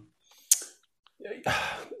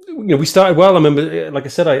 We started well. I remember, like I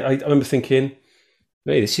said, I remember thinking,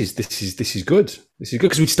 hey, this is good. This is good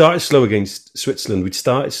because we'd started slow against Switzerland. We'd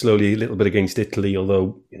started slowly a little bit against Italy,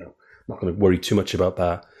 although I'm not going to worry too much about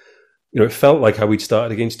that. It felt like how we'd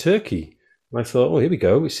started against Turkey. And I thought, here we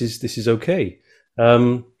go. This is okay.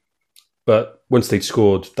 But once they'd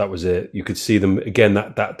scored, that was it. You could see them again.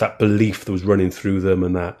 That belief that was running through them,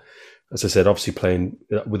 and that, as I said, obviously playing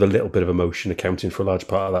with a little bit of emotion, accounting for a large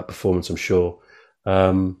part of that performance, I'm sure.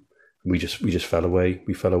 We just fell away.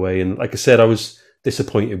 We fell away, and like I said, I was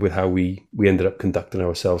disappointed with how we ended up conducting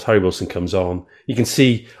ourselves. Harry Wilson comes on. You can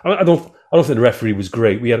see. I don't think the referee was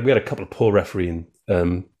great. We had a couple of poor refereeing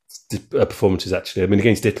performances actually. I mean,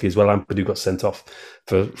 against Italy as well, Ampadu got sent off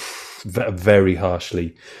for very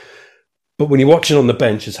harshly. But when you're watching on the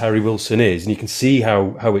bench as Harry Wilson is, and you can see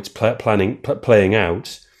how it's playing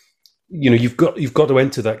out, you've got to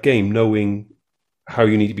enter that game knowing how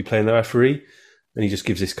you need to be playing the referee, and he just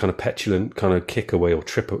gives this kind of petulant kind of kick away or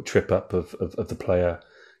trip up of the player,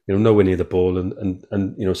 nowhere near the ball, and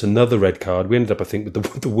it's another red card. We ended up, I think,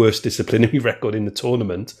 with the worst disciplinary record in the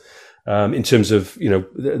tournament in terms of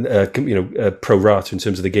pro rata in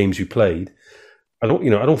terms of the games we played. I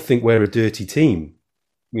don't think we're a dirty team.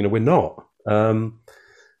 We're not.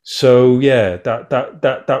 So yeah,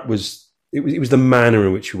 that was it was the manner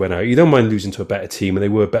in which we went out. You don't mind losing to a better team, and they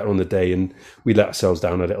were better on the day, and we let ourselves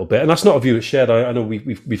down a little bit. And that's not a view that's shared. I know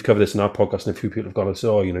we've covered this in our podcast, and a few people have gone,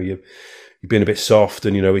 "Oh, you've been a bit soft,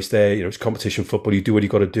 and it's there. It's competition football. You do what you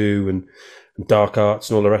got to do, and dark arts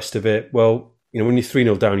and all the rest of it." Well, when you're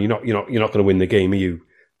 3-0 down, you're not going to win the game, are you?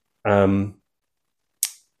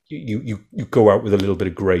 You go out with a little bit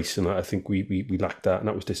of grace, and I think we lacked that, and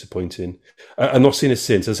that was disappointing. I've not seen it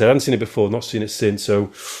since. As I said, I hadn't seen it before, not seen it since,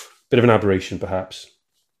 so bit of an aberration, perhaps.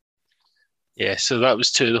 Yeah, so that was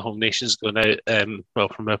two of the home nations going out,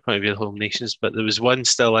 from our point of view, the home nations, but there was one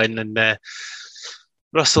still in, and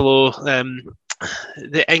Russell,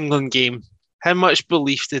 the England game, how much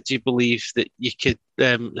belief did you believe that you could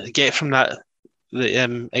get from that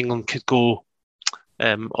England could go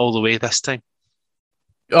all the way this time?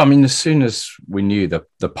 I mean, as soon as we knew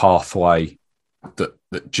the pathway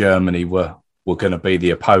that Germany were going to be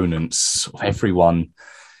the opponents,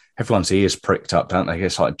 everyone's ears pricked up, don't they?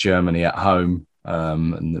 It's like Germany at home,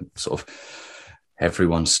 and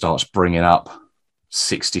everyone starts bringing up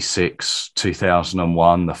 66,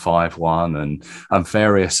 2001, the 5-1, and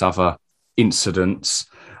various other incidents,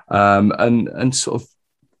 and sort of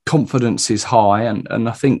confidence is high, and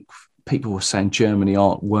I think people were saying Germany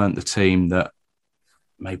weren't the team that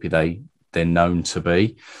maybe they're known to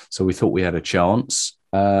be. So we thought we had a chance.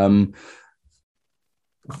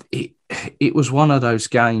 It was one of those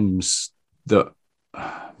games that,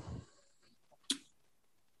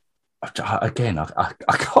 again, I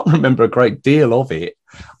can't remember a great deal of it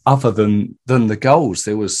other than the goals.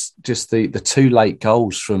 There was just the two late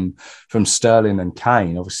goals from Sterling and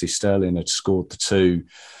Kane. Obviously, Sterling had scored the two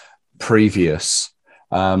previous,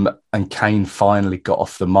 and Kane finally got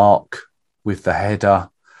off the mark with the header.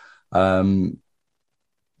 to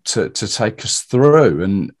take us through.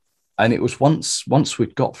 And it was once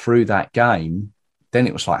we'd got through that game, then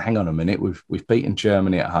it was like, hang on a minute, we've beaten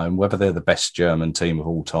Germany at home. Whether they're the best German team of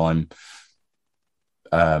all time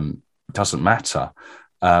doesn't matter.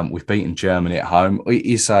 We've beaten Germany at home. It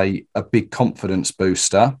is a big confidence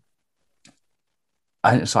booster.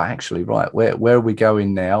 And it's like, actually, right, where are we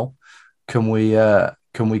going now? Can we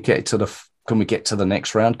get to the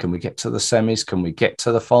next round? Can we get to the semis? Can we get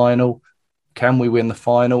to the final? Can we win the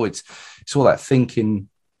final? It's all that thinking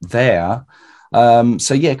there.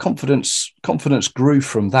 So yeah, confidence grew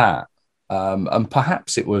from that. And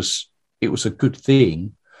perhaps it was a good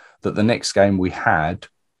thing that the next game we had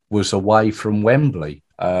was away from Wembley.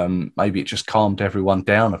 Maybe it just calmed everyone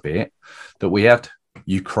down a bit that we had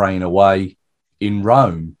Ukraine away in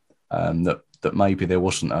Rome, that maybe there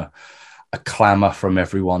wasn't a clamour from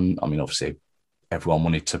everyone. I mean, obviously everyone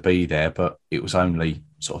wanted to be there, but it was only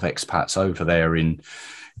sort of expats over there in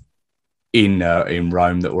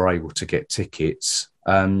Rome that were able to get tickets.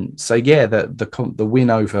 So yeah, the win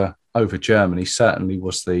over Germany certainly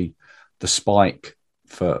was the spike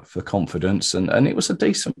for confidence, and it was a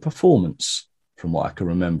decent performance from what I can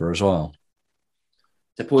remember as well.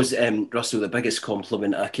 I suppose, Russell, the biggest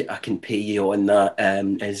compliment I can pay you on that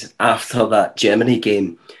is after that Germany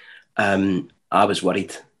game, I was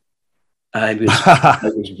worried. I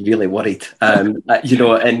was really worried, and it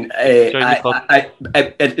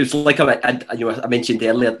was like I mentioned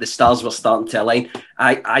earlier, the stars were starting to align.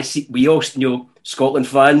 I see. We all Scotland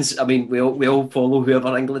fans. I mean, we all follow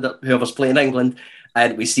whoever's playing England,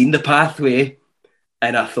 and we seen the pathway,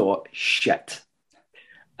 and I thought, shit.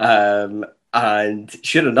 And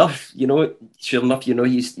sure enough, you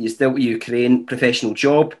still Ukraine, professional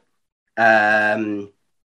job.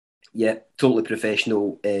 Yeah, totally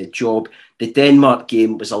professional job. The Denmark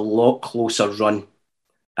game was a lot closer run.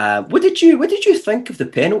 What did you think of the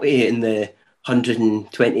penalty in the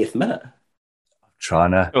 120th minute?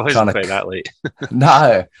 Trying to play that late.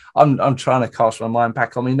 No, I'm trying to cast my mind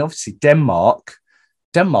back. I mean, obviously Denmark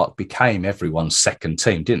became everyone's second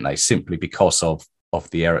team, didn't they? Simply because of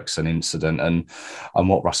the Eriksen incident and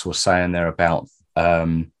what Russell was saying there about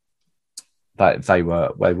that they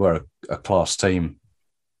were a class team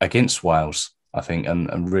against Wales, I think,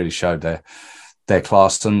 and really showed their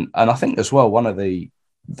class. And I think as well,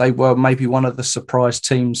 they were maybe one of the surprise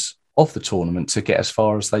teams of the tournament to get as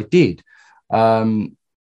far as they did. The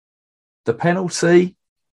penalty,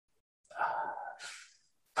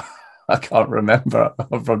 I can't remember. I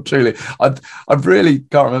really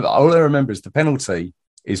can't remember. All I remember is the penalty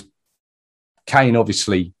is Kane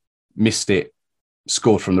obviously missed it,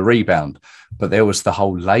 scored from the rebound, but there was the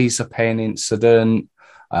whole laser pen incident.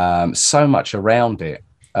 So much around it.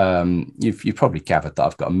 You've probably gathered that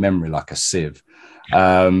I've got a memory like a sieve.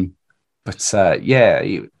 But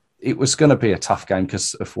it was going to be a tough game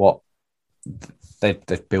because of what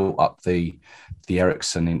they've built up the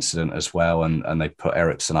Eriksen incident as well, and they put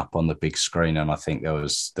Eriksen up on the big screen, and I think there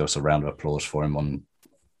was a round of applause for him on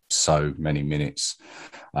so many minutes.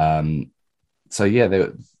 So yeah,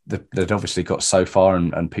 they'd obviously got so far,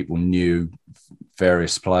 and people knew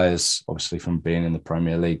various players, obviously from being in the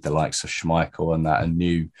Premier League, the likes of Schmeichel and that, and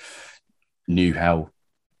knew how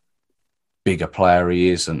big a player he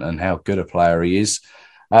is and how good a player he is.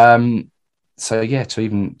 So yeah, to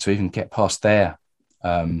even get past there,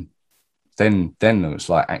 then it was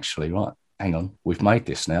like, actually, right, hang on, we've made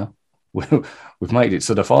this now. We've made it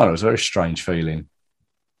to the final. It was a very strange feeling.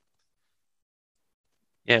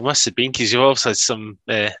 Yeah, it must have been, because you've also had some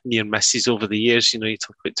near misses over the years. You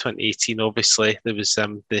talk about 2018, obviously. There was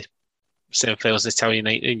the semi-finals in Italian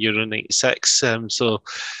night in Euro 96. So,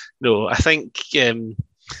 no, I think a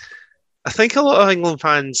lot of England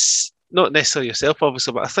fans, not necessarily yourself,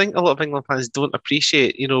 obviously, but I think a lot of England fans don't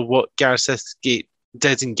appreciate, what Gareth Southgate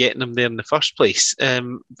did in getting them there in the first place.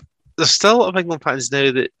 There's still a lot of England fans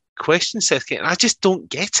now that question Southgate, and I just don't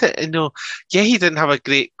get it. Yeah, he didn't have a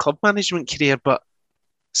great club management career, but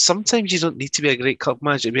sometimes you don't need to be a great club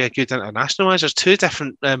manager to be a good international manager. It's two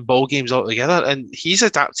different ball games altogether, and he's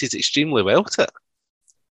adapted extremely well to it.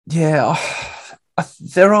 Yeah,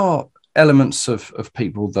 there are elements of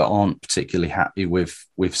people that aren't particularly happy with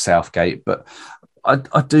Southgate, but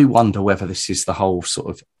I do wonder whether this is the whole sort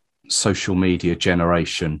of social media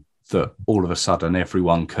generation that all of a sudden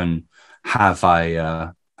everyone can have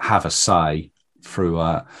a say through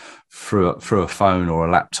a phone or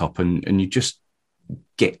a laptop, and you just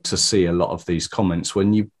get to see a lot of these comments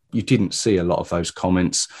when you didn't see a lot of those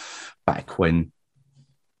comments back when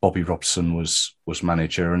Bobby Robson was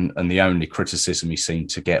manager, and the only criticism he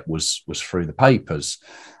seemed to get was through the papers,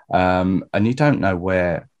 and you don't know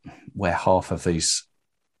where where half of these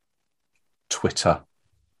Twitter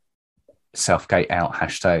Southgate out,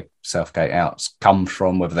 hashtag Southgate outs come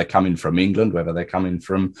from, whether they're coming from England, whether they're coming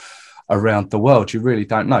from around the world, you really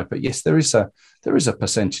don't know. But yes, there is a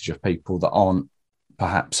percentage of people that aren't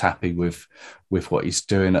perhaps happy with what he's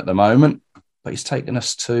doing at the moment. But he's taken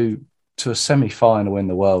us to a semi-final in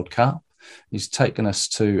the World Cup. He's taken us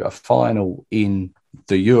to a final in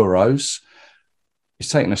the Euros. He's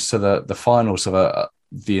taken us to the finals of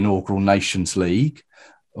the inaugural Nations League,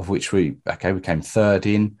 of which we came third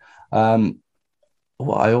in.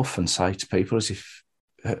 What I often say to people is,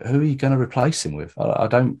 who are you going to replace him with? I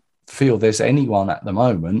don't feel there's anyone at the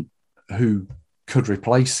moment who could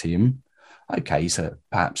replace him. Okay, he's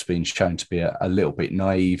perhaps been shown to be a little bit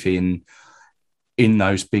naive in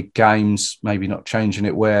those big games, maybe not changing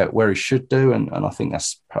it where he should do, and I think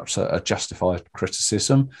that's perhaps a justified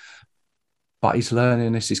criticism. But he's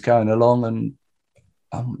learning as he's going along, and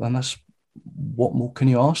that's, what more can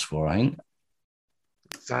you ask for, I think?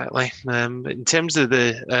 Exactly. In terms of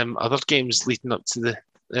the other games leading up to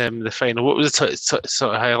the final, what was the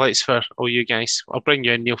sort of highlights for all you guys? I'll bring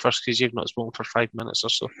you in, Neil, first, because you've not spoken for 5 minutes or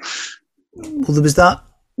so. Well, there was that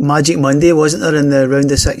Magic Monday, wasn't there, in the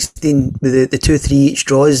round of 16 with the 2-3 each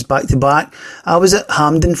draws back to back. I was at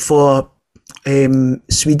Hampden for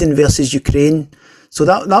Sweden versus Ukraine, so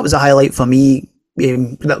that was a highlight for me.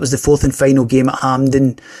 That was the fourth and final game at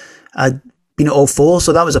Hampden. I'd been at all four,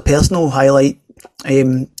 so that was a personal highlight,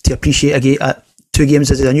 to appreciate two games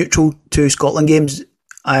as a neutral, two Scotland games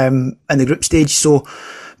in the group stage. So,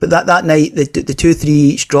 but that night, the 2-3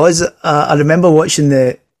 each draws, I remember watching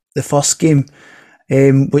the first game,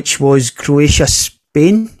 which was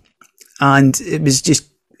Croatia-Spain, and it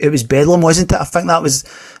was bedlam, wasn't it? I think that was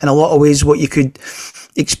in a lot of ways what you could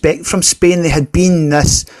expect from Spain. They had been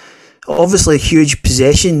this obviously huge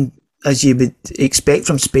possession, as you would expect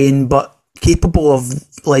from Spain, but capable of,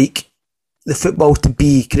 like, the football to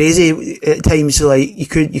be crazy at times. So, like, you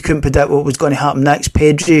couldn't predict what was going to happen next.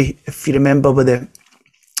 Pedri, if you remember, with the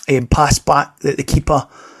pass back that the keeper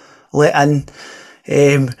let in,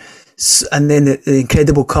 and then the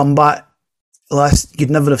incredible comeback. You'd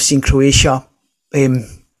never have seen Croatia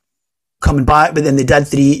coming back, but then they did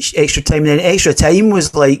 3 extra time, and then extra time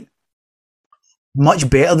was like much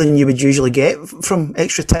better than you would usually get from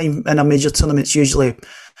extra time in a major tournament. It's usually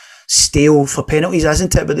stale for penalties,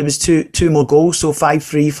 isn't it? But there was two more goals, so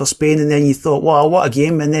 5-3 for Spain, and then you thought, wow, what a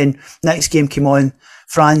game. And then next game came on,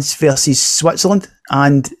 France versus Switzerland,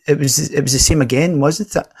 and it was the same again,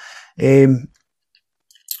 wasn't it?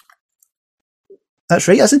 That's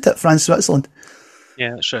right, isn't it? France, Switzerland.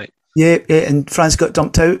 Yeah, that's right. Yeah, and France got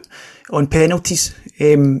dumped out on penalties.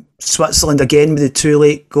 Switzerland again with the 2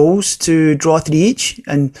 late goals to draw 3 each.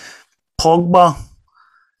 And Pogba,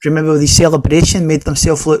 remember the celebration, made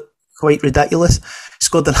himself look quite ridiculous.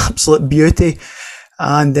 Scored an absolute beauty,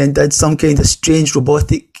 and then did some kind of strange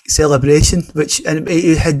robotic celebration, and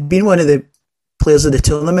he had been one of the players of the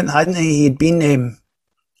tournament, hadn't he? He had been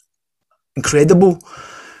incredible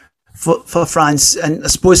for France, and I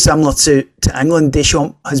suppose similar to England,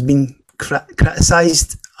 Deschamps has been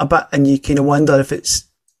criticised a bit, and you kind of wonder if it's,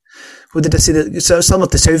 what did I say? So similar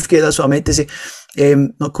to Southgate, that's what I meant to say.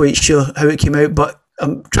 Not quite sure how it came out, but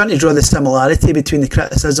I'm trying to draw the similarity between the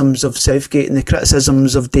criticisms of Southgate and the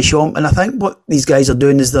criticisms of Deschamps, and I think what these guys are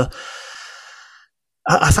doing is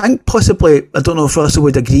I think possibly, I don't know if Russell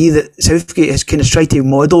would agree, that Southgate has kind of tried to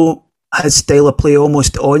model his style of play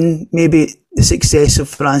almost on maybe the success of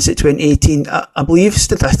France at 2018. I believe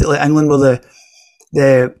statistically England were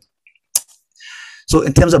so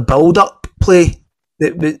in terms of build-up play,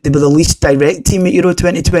 they were the least direct team at Euro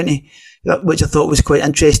 2020, which I thought was quite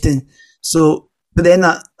interesting. So, but then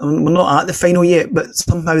we're not at the final yet, but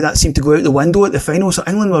somehow that seemed to go out the window at the final. So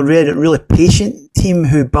England were a really patient team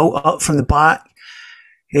who built up from the back.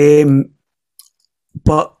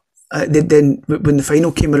 But then when the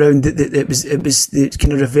final came around, it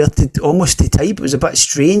kind of reverted almost to type. It was a bit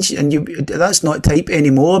strange, and that's not type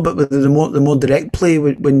anymore. But with the more direct play,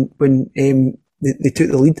 when they took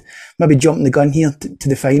the lead, maybe jumping the gun here to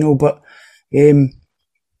the final. But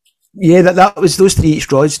yeah, that was those 3 each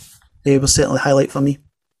draws. They were certainly a highlight for me.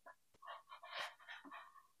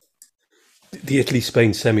 The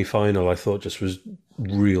Italy-Spain semi-final, I thought, just was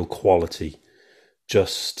real quality.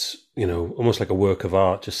 Just, almost like a work of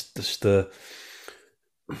art. Just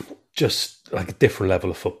like a different level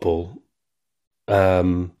of football.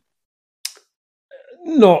 Not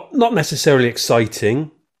necessarily exciting,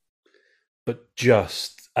 but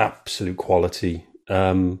just absolute quality.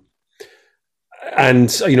 And And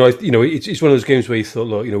it's one of those games where you thought,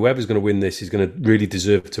 look, whoever's going to win this is going to really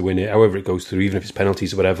deserve to win it, however it goes through, even if it's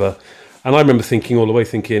penalties or whatever. And I remember thinking all the way,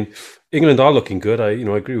 England are looking good. I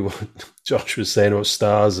agree with what Josh was saying about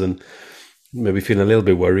stars, and maybe feeling a little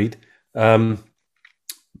bit worried. But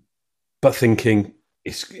thinking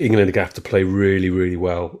England are going to have to play really, really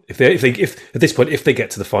well if at this point if they get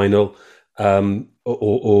to the final,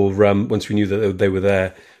 or once we knew that they were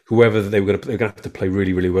there. Whoever they're going to have to play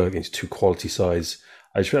really, really well against two quality sides.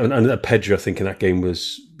 And Pedro, I think, in that game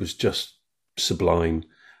was just sublime.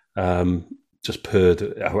 Just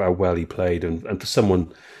purred how well he played, and for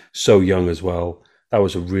someone so young as well, that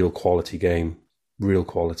was a real quality game, real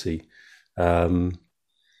quality. The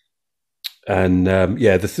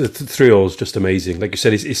 3-0 is just amazing. Like you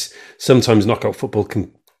said, it's sometimes knockout football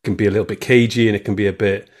can be a little bit cagey, and it can be a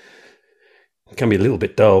little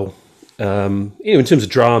bit dull. In terms of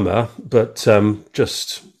drama, but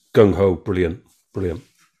just gung-ho, brilliant.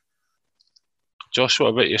 Josh, what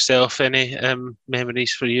about yourself? Any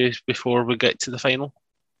memories for you before we get to the final?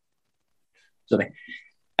 Sorry.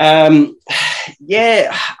 A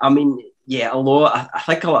lot. I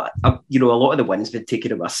think a lot of the wins been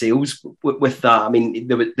taken of ourselves with that. I mean,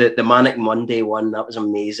 the Manic Monday one, that was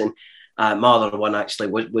amazing. My other one actually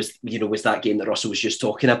was that game that Russell was just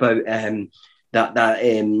talking about. And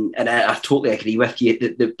I totally agree with you.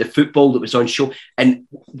 The football that was on show, and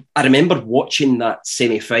I remember watching that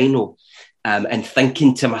semi-final and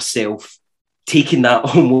thinking to myself, taking that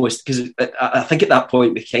almost, because I think at that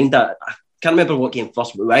point I can't remember what game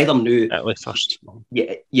first, but we either knew Italy first.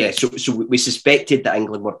 Yeah. So we suspected that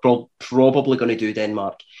England were probably going to do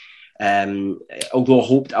Denmark.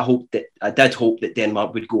 Although I did hope that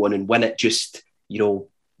Denmark would go on and win it, just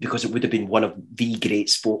because it would have been one of the great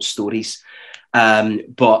sports stories.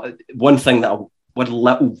 But one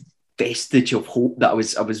little vestige of hope that I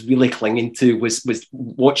was really clinging to was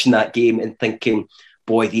watching that game and thinking,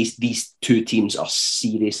 boy, these two teams are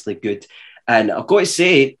seriously good. And I've got to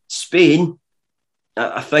say, Spain,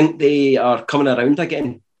 I think they are coming around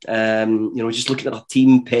again. Just looking at their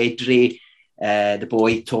team, Pedri, the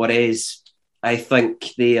boy Torres, I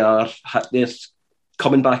think they're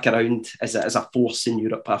coming back around as a force in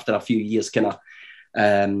Europe after a few years kind of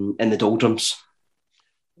in the doldrums.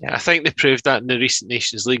 Yeah, I think they proved that in the recent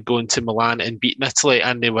Nations League, going to Milan and beating Italy,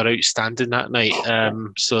 and they were outstanding that night. I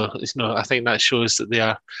think that shows that they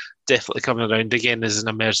are definitely coming around again as an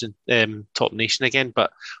emerging top nation again.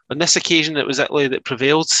 But on this occasion, it was Italy that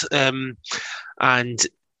prevailed, and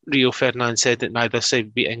Rio Ferdinand said that neither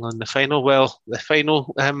side beat England in the final. Well, the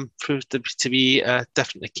final proved to be a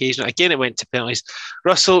different occasion. Again, it went to penalties.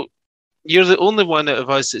 Russell, you're the only one out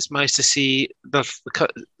of us that's managed to see the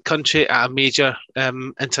country at a major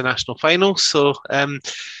international final. So, I'm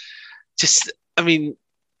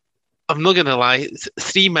not going to lie,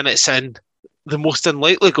 3 minutes in, the most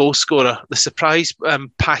unlikely goal scorer, the surprise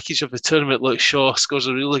package of the tournament, Luke Shaw, scores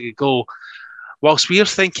a really good goal. Whilst we're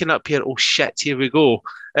thinking up here, oh shit, here we go.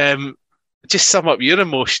 Just sum up your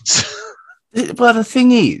emotions. Well, the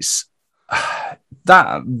thing is,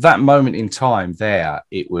 that moment in time there,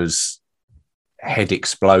 it was head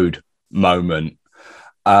explode moment.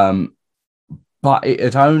 But it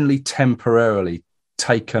had only temporarily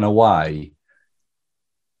taken away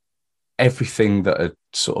everything that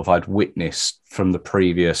I'd witnessed from the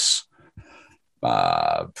previous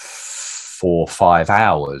 4 or 5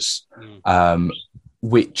 hours,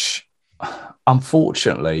 which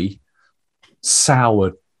unfortunately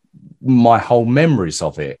soured my whole memories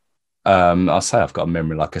of it. I say I've got a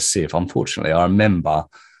memory like a sieve. Unfortunately, I remember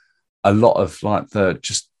a lot of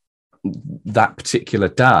that particular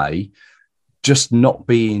day just not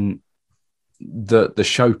being the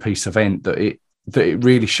showpiece event that it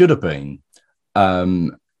really should have been. The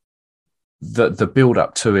build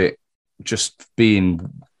up to it, just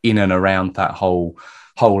being in and around that whole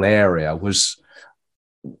area was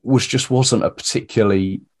wasn't a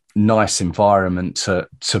particularly nice environment to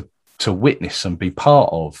witness and be part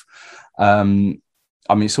of.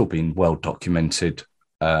 It's all been well documented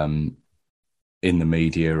in the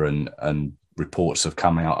media, and reports have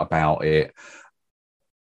come out about it.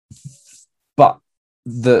 But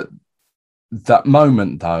that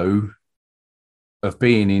moment, though, of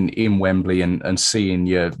being in Wembley and seeing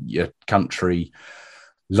your country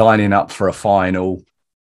lining up for a final,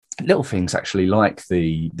 little things actually like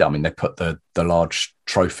they put the large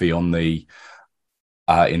trophy on the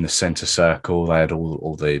in the centre circle. They had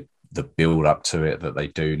all the build up to it that they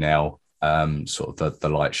do now, sort of the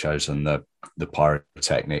light shows and the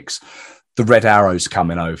pyrotechnics. The red arrows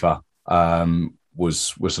coming over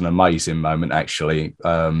was an amazing moment, actually.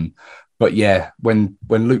 But yeah, when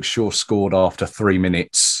Luke Shaw scored after 3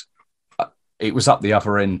 minutes, it was up the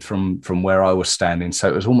other end from where I was standing. So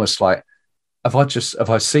it was almost like, have I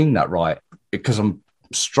seen that right? Because I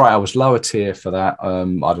was lower tier for that. I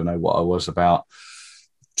don't know what I was, about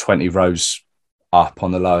 20 rows up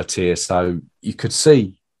on the lower tier. So you could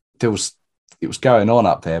see it was going on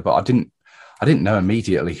up there, but I didn't know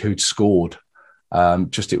immediately who'd scored.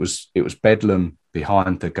 Just it was Bedlam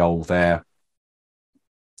behind the goal there.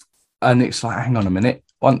 And it's like, hang on a minute.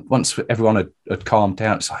 Once everyone had calmed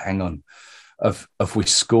down, it's like, hang on. Have we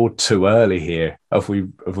scored too early here? Have we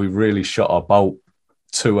really shot our bolt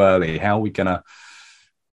too early? How are we gonna?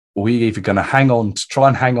 Are we either gonna try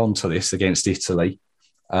and hang on to this against Italy,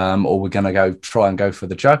 or we're gonna try and go for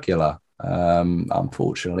the jugular?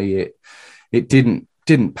 Unfortunately, it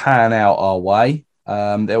didn't pan out our way.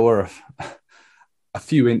 There were a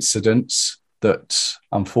few incidents that,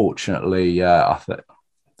 unfortunately,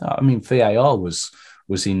 VAR was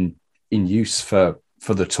in use for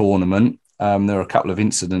the tournament. There were a couple of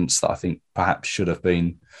incidents that I think perhaps should have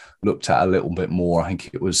been looked at a little bit more. I think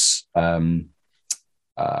it was Chiellini.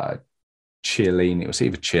 It was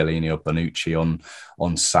either Chiellini or Bonucci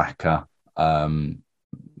on Saka.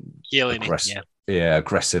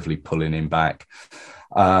 Aggressively pulling him back.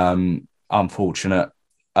 Unfortunate.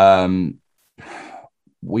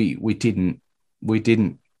 We didn't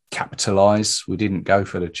capitalise. We didn't go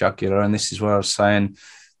for the jugular, and this is where I was saying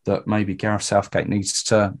that maybe Gareth Southgate needs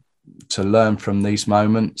to learn from these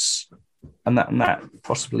moments, and that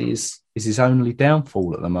possibly is his only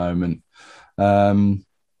downfall at the moment. Went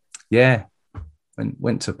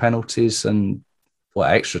to penalties and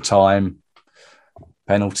extra time,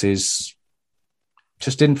 penalties,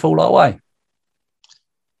 just didn't fall our way.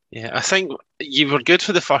 Yeah, I think you were good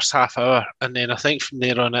for the first half hour, and then I think from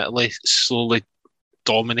there on, Italy slowly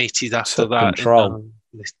dominated after that. Control.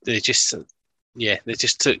 They just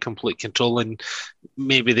took complete control, and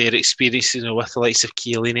maybe their experience, with the likes of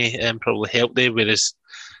Chiellini probably helped them. Whereas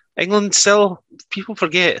England still, people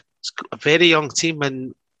forget, it's a very young team,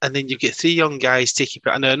 and then you get 3 young guys taking.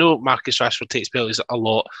 And I know Marcus Rashford takes penalties a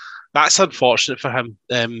lot. That's unfortunate for him.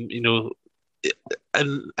 An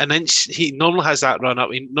inch, he normally has that run up.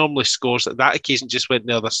 He normally scores. That occasion just went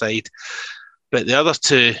the other side, but the other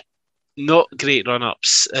 2, not great run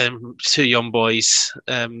ups. 2 young boys.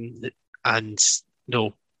 And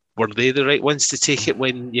no, were they the right ones to take it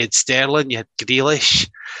when you had Sterling, you had Grealish?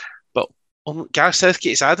 But Gareth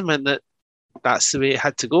Southgate's adamant that that's the way it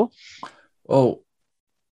had to go. Well,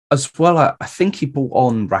 as well, I think he brought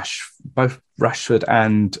on both Rashford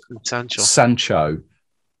and Sancho.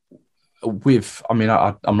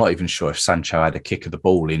 I'm not even sure if Sancho had a kick of the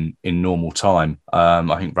ball in normal time.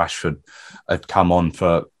 I think Rashford had come on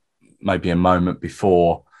for maybe a moment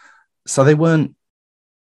before, so they weren't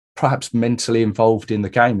perhaps mentally involved in the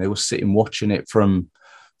game. They were sitting watching it from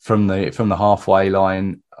the halfway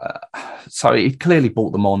line. So he clearly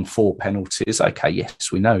brought them on 4 penalties. Okay,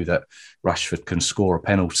 yes, we know that Rashford can score a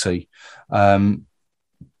penalty, but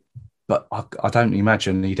I don't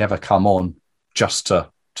imagine he'd ever come on just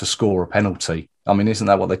to score a penalty. I mean, isn't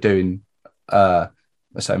that what they do in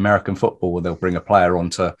let's say American football, where they'll bring a player on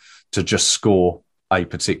to just score a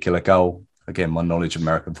particular goal? Again, my knowledge of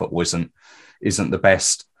American football isn't the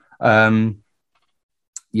best.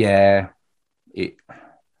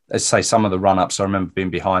 Let's say some of the run-ups, I remember being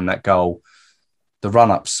behind that goal. The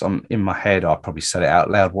run-ups, in my head, I probably said it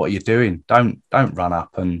out loud. What are you doing? Don't run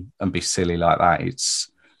up and be silly like that. It's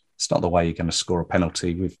not the way you're going to score a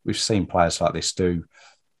penalty. We've seen players like this do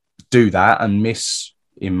that and miss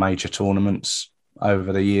in major tournaments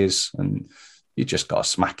over the years, and you just got to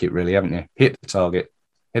smack it, really, haven't you? Hit the target,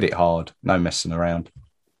 hit it hard, no messing around.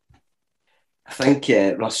 I think,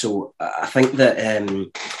 Russell, I think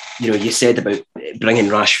that, you said about bringing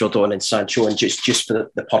Rashford on and Sancho, and just for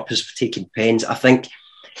the purpose of taking pens. I think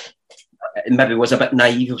it maybe was a bit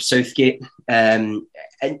naive of Southgate. And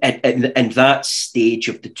that stage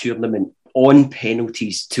of the tournament, on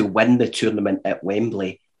penalties to win the tournament at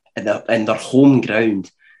Wembley, in their home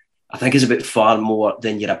ground, I think is about far more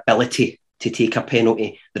than your ability to take a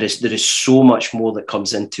penalty. There is so much more that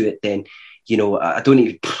comes into it than,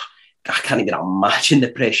 I can't even imagine the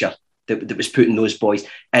pressure that was put in those boys.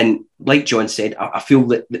 And like John said, I feel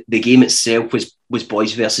that the game itself was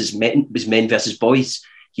boys versus men, was men versus boys.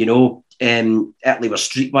 Italy were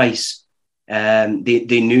streetwise.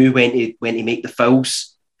 They knew when to make the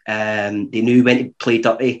fouls. They knew when to play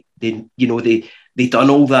dirty. They done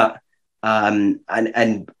all that. And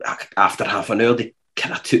after half an hour, they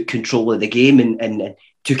kind of took control of the game and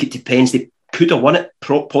took it to pens. They could have won it,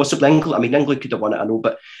 possibly England. I mean, England could have won it, I know,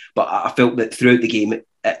 but I felt that throughout the game,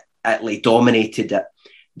 Italy dominated it.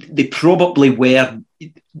 They probably were.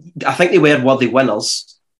 I think they were worthy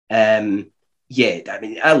winners.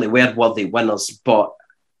 Italy were worthy winners, but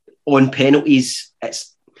on penalties,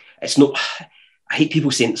 it's not. I hate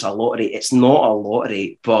people saying it's a lottery. It's not a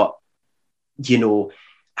lottery, but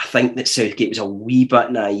I think that Southgate was a wee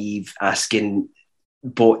bit naive asking,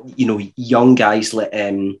 but young guys like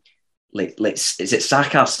is it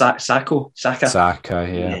Saka? Saka,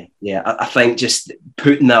 yeah. I think just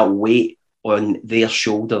putting that weight on their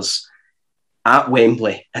shoulders at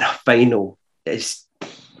Wembley in a final is.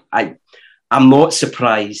 I'm not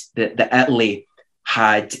surprised that Italy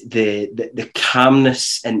had the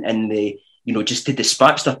calmness and the just to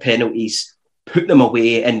dispatch their penalties, put them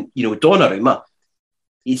away, and Donnarumma,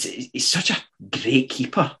 he's such a great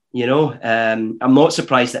keeper. I'm not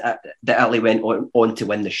surprised that Italy went on to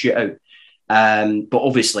win the shootout, but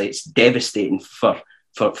obviously it's devastating for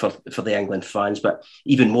the England fans. But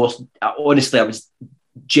even more, honestly, I was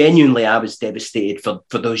devastated for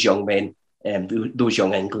those young men. Those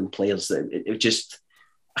young England players, it just,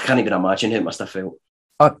 I can't even imagine how it must have felt.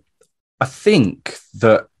 I think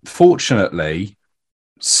that fortunately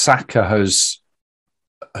Saka has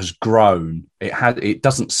grown. It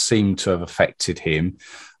doesn't seem to have affected him.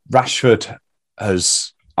 Rashford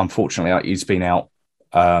has, unfortunately, he's been out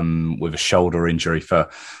with a shoulder injury for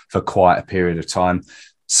quite a period of time.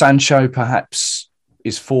 Sancho, perhaps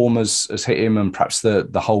his form has hit him, and perhaps the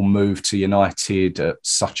whole move to United at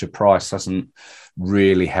such a price hasn't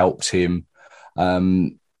really helped him.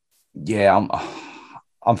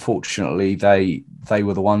 Unfortunately, they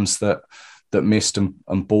were the ones that missed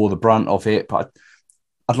and bore the brunt of it. But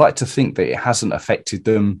I'd like to think that it hasn't affected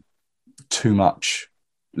them too much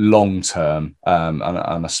long term,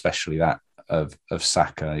 and especially that of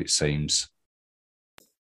Saka, it seems.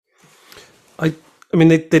 I mean,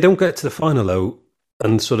 they don't get to the final though,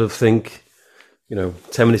 and sort of think, 10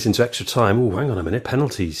 minutes into extra time, oh, hang on a minute,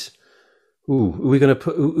 penalties. Ooh, are we going to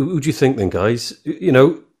put? Who do you think then, guys?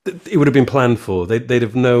 It would have been planned for. They'd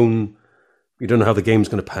have known. We don't know how the game's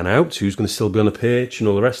going to pan out, who's going to still be on the pitch and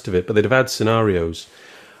all the rest of it, but they'd have had scenarios.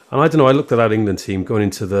 And I don't know, I looked at that England team going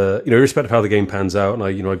into the, irrespective of how the game pans out, and I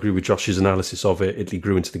agree with Josh's analysis of it. Italy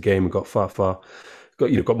grew into the game and got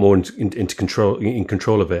got more into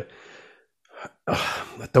control of it.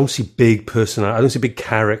 I don't see big personality. I don't see big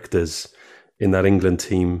characters in that England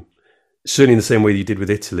team, certainly in the same way you did with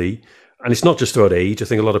Italy. And it's not just about age. I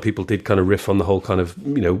think a lot of people did kind of riff on the whole kind of,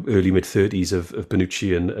 early mid-30s of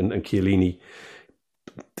Bonucci and Chiellini.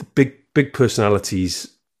 Big personalities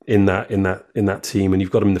in that team, and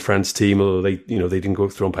you've got them in the France team, although they didn't go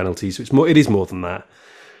through on penalties. So it is more than that.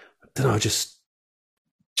 I don't know. I just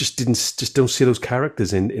don't see those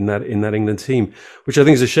characters in that England team, which I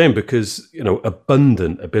think is a shame because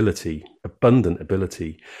abundant ability,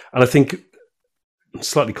 and I think,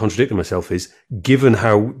 slightly contradicting myself, is given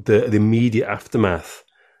how the immediate aftermath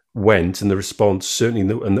went and the response, certainly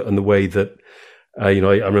and the way that I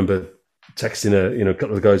remember texting a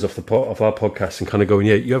couple of the guys off our podcast and kind of going,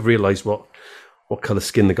 yeah, you have realised what colour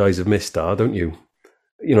skin the guys have missed are, don't you?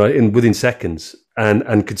 Within seconds,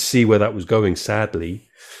 and could see where that was going. Sadly,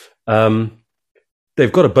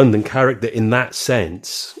 they've got abundant character in that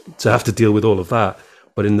sense to have to deal with all of that,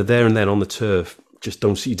 but in the there and then on the turf,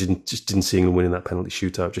 didn't see England winning that penalty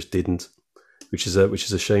shootout. Just didn't, which is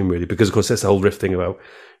a shame really, because of course that's the whole riff thing about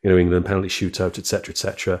England penalty shootout,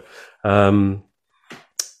 etc.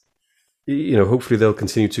 Hopefully they'll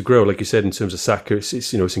continue to grow, like you said, in terms of Saka.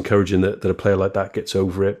 It's encouraging that a player like that gets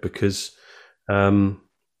over it, because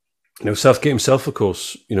Southgate himself, of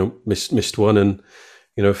course, missed one, and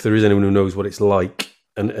if there is anyone who knows what it's like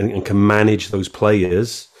and can manage those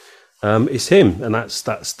players, it's him, and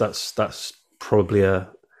that's probably an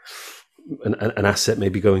asset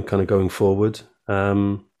maybe going forward.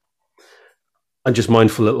 I'm just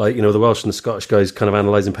mindful that the Welsh and the Scottish guys kind of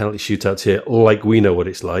analysing penalty shootouts here, like we know what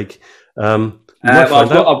it's like. Sorry,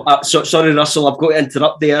 Russell, I've got to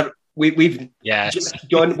interrupt there. We've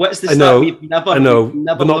John, what's the stat? I know,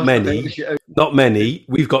 but not many. Not many.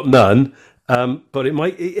 We've got none. But it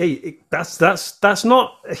might. That's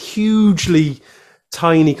not a hugely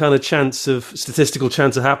tiny kind of statistical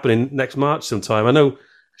chance of happening next March sometime. I know I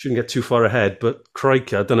shouldn't get too far ahead, but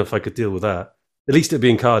crikey, I don't know if I could deal with that. At least it'd be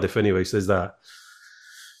in Cardiff anyway, so there's that.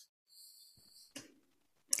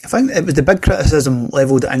 I think it was the big criticism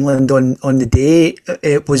levelled at England on the day.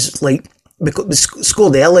 It was like, because they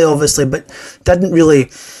scored early, obviously, but didn't really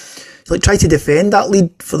try to defend that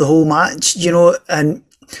lead for the whole match, and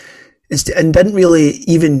didn't really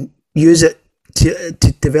even use it to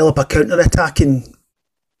develop a counter-attack and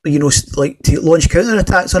to launch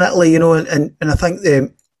counter-attacks on Italy, and I think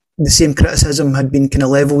the same criticism had been kind of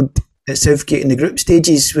levelled at Southgate in the group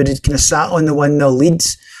stages, where he'd kind of sat on the 1-0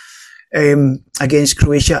 leads against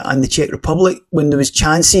Croatia and the Czech Republic when there was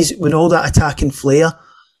chances, with all that attacking flair.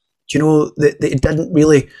 You know, that it didn't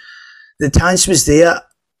really, the chance was there.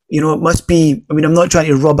 You know, it must be, I mean, I'm not trying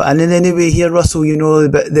to rub it in any way here, Russell, you know,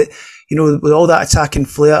 but you know, with all that attacking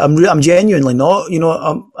flair, I'm genuinely not, you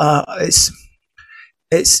know,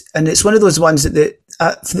 it's one of those ones that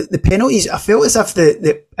the penalties, I felt as if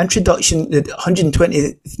the introduction, the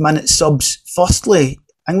 120th minute subs, firstly,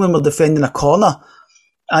 England were defending a corner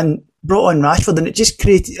and brought on Rashford, and it just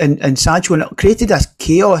created, and Sancho, and it created this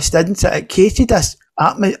chaos, didn't it? It created this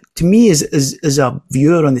to me as a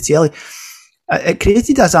viewer on the telly, it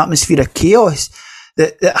created this atmosphere of chaos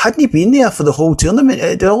that hadn't been there for the whole tournament.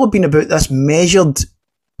 It had all been about this measured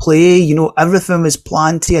play, you know, everything was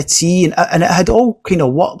planned to a T, and it had all kind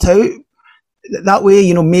of worked out that way,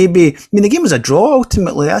 you know. Maybe, I mean, the game was a draw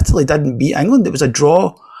ultimately. Italy didn't beat England, it was a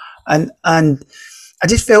draw, and I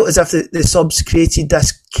just felt as if the subs created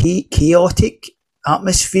this chaotic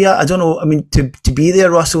atmosphere. I don't know, I mean, to be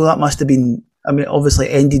there, Russell, that must have been, I mean, obviously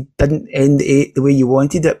didn't end the way you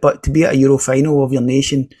wanted it, but to be at a Euro final of your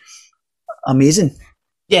nation, amazing.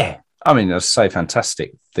 Yeah, I mean, I'd say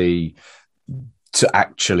fantastic. To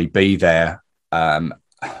actually be there, and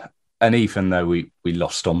even though we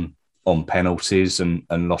lost on penalties and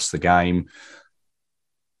lost the game,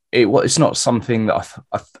 it's not something that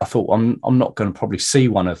I thought I'm not going to probably see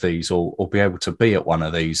one of these or be able to be at one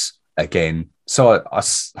of these again. So I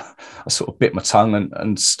sort of bit my tongue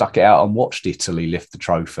and stuck it out and watched Italy lift the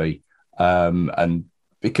trophy, and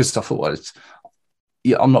because I thought,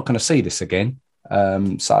 I'm not going to see this again.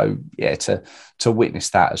 So yeah, to witness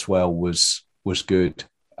that as well was good.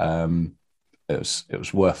 It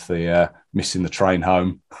was worth the missing the train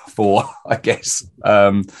home for, I guess.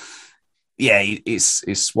 Yeah,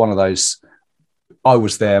 it's one of those I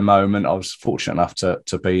was there moment. I was fortunate enough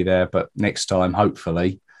to be there, but next time,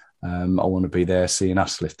 hopefully, I want to be there seeing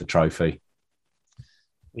us lift the trophy.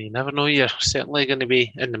 You never know, you're certainly going to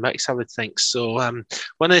be in the mix, I would think. So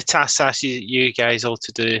one of the tasks I ask you guys all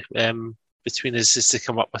to do between us is to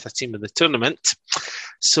come up with a team of the tournament.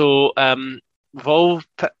 So we've all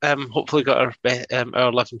hopefully got our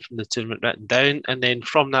 11 from the tournament written down, and then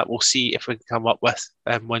from that we'll see if we can come up with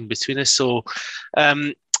one between us. So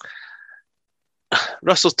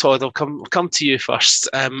Russell, Todd, I'll come to you first.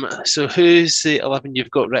 So who's the 11 you've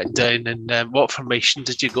got written down, and what formation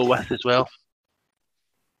did you go with as well?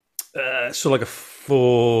 So like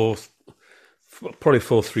probably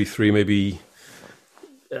 4-3-3, maybe.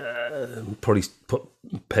 Probably put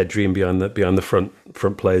Pedri in behind the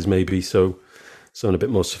front players, maybe. So something a bit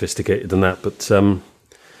more sophisticated than that. But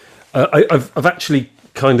I've actually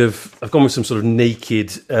I've gone with some sort of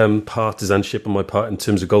naked partisanship on my part in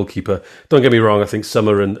terms of goalkeeper. Don't get me wrong, I think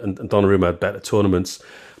Summer and Donnarumma had better tournaments.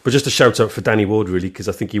 But just a shout out for Danny Ward, really, because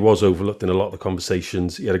I think he was overlooked in a lot of the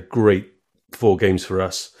conversations. He had a great 4 games for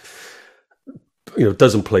us. You know,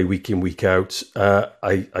 doesn't play week in, week out.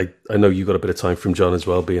 I know you got a bit of time from John as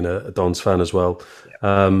well, being a Don's fan as well.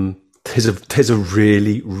 Yeah. There's a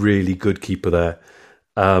really, really good keeper there.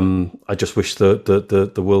 I just wish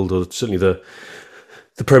the world, or certainly the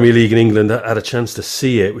Premier League in England, had a chance to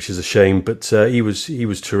see it, which is a shame. But he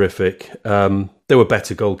was terrific. There were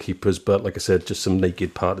better goalkeepers, but like I said, just some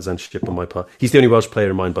naked partisanship on my part. He's the only Welsh player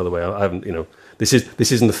in mind, by the way. I haven't, you know, this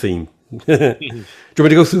isn't the theme. Do you want me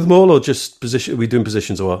to go through them all, or just position? Are we doing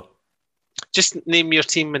positions or what? Just name your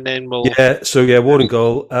team and then we'll... Yeah, so Ward and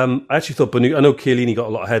goal. I actually thought Bonucci... I know Chiellini got a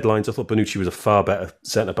lot of headlines. I thought Bonucci was a far better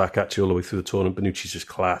centre-back actually all the way through the tournament. Bonucci's just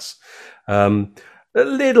class. A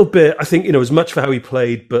little bit, I think, you know, as much for how he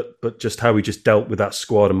played, but just how he just dealt with that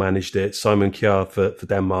squad and managed it. Simon Kjær for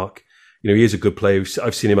Denmark. You know, he is a good player.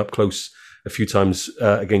 I've seen him up close a few times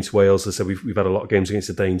against Wales. As I said, we've had a lot of games against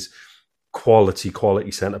the Danes. Quality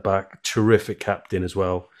centre-back. Terrific captain as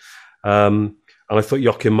well. And I thought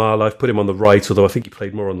Joachim Marl, I've put him on the right, although I think he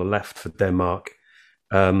played more on the left for Denmark.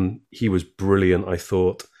 He was brilliant, I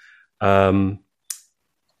thought. But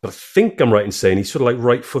I think I'm right in saying he's sort of like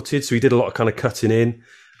right-footed, so he did a lot of kind of cutting in.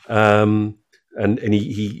 And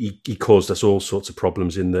he caused us all sorts of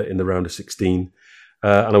problems in the round of 16.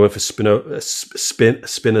 And I went for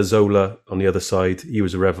Spinazzola on the other side. He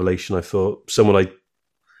was a revelation, I thought. Someone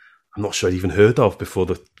I'm not sure I'd even heard of before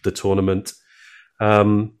the tournament.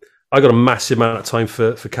 I got a massive amount of time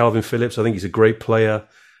for Calvin Phillips. I think he's a great player.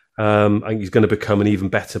 I think he's going to become an even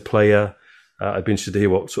better player. I'd be interested to hear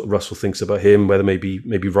what sort of Russell thinks about him, whether maybe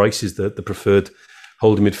Rice is the preferred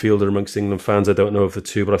holding midfielder amongst England fans. I don't know of the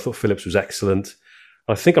two, but I thought Phillips was excellent.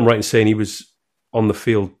 I think I'm right in saying he was on the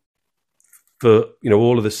field for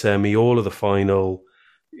all of the semi, all of the final.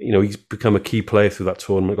 He's become a key player through that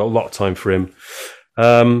tournament. Got a lot of time for him.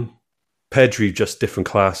 Pedri, just different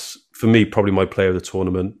class. For me, probably my player of the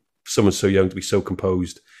tournament. Someone so young to be so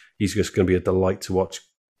composed. He's just going to be a delight to watch,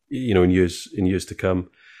 in years to come.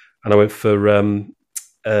 And I went for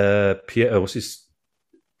Pierre.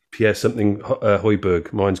 Pierre something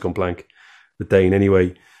Højbjerg. Mine's gone blank. The Dane,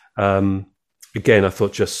 anyway. Again, I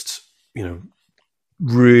thought just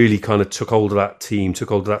really kind of took hold of that team, took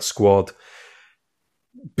hold of that squad.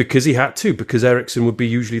 Because he had to, because Eriksen would be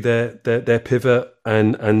usually their pivot,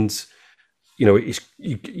 and I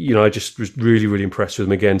just was really, really impressed with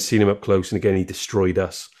him again, seeing him up close, and again he destroyed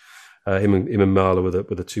us. Him and Marla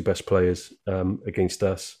were the two best players against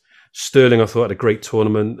us. Sterling, I thought, had a great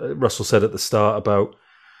tournament. Russell said at the start about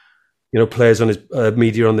players on his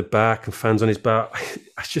media on the back and fans on his back.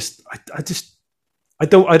 I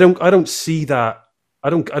don't see that. I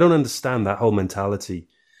don't understand that whole mentality.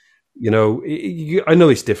 I know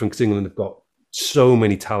it's different because England have got so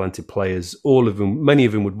many talented players. Many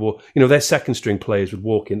of them would walk. Their second string players would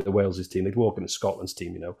walk into Wales's team. They'd walk into Scotland's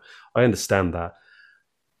team. I understand that.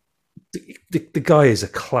 The guy is a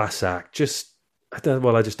class act.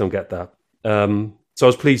 I just don't get that. So I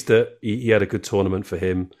was pleased that he had a good tournament for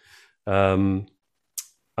him. And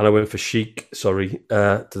I went for Sheik. Sorry,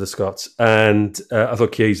 to the Scots, and I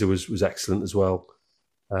thought Chiesa was excellent as well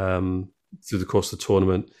through the course of the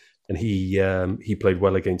tournament. And he played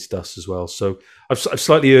well against us as well. So I've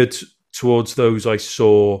slightly erred towards those I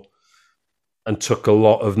saw and took a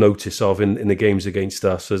lot of notice of in the games against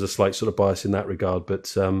us. There's a slight sort of bias in that regard,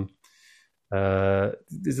 but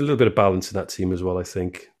there's a little bit of balance in that team as well, I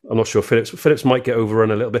think. I'm not sure. Phillips might get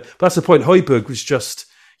overrun a little bit. But that's the point. Højbjerg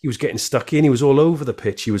he was getting stuck in. He was all over the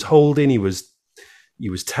pitch. He was holding. He was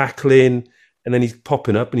tackling. And then he's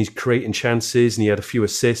popping up and he's creating chances, and he had a few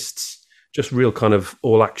assists. Just real kind of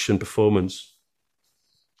all-action performance.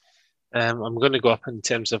 I'm going to go up in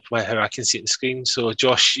terms of how I can see it on the screen. So,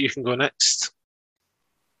 Josh, you can go next.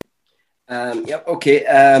 Yep. Okay.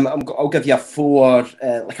 I'll give you a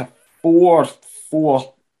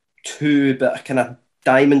 4-4-2, but a kind of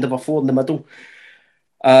diamond of a 4 in the middle.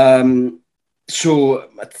 So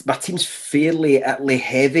my team's fairly Italy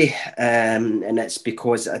heavy, and it's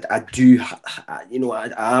because I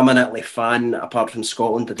am an Italy fan. Apart from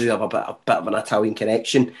Scotland, I do have a bit of an Italian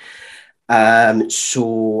connection.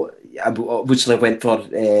 So I obviously went for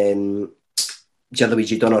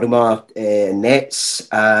Gianluigi Donnarumma nets.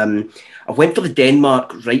 I went for the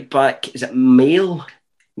Denmark right back. Is it Mail?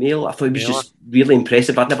 I thought he was just really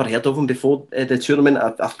impressive. I'd never heard of him before the tournament.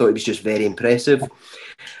 I thought he was just very impressive.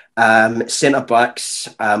 Centre backs,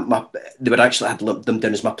 they would actually have lumped them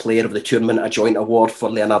down as my player of the tournament, a joint award for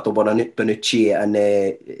Leonardo Bonucci and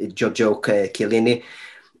Giorgio Chiellini.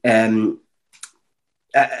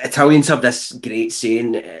 Italians have this great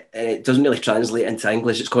saying, and it doesn't really translate into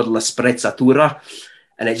English. It's called la sprezzatura,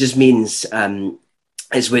 and it just means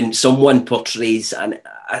it's when someone portrays an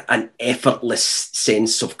effortless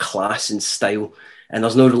sense of class and style. And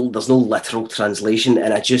there's no literal translation,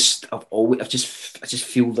 and I just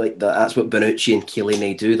feel like that's what Bonucci and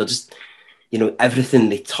Chiellini do. They're just, everything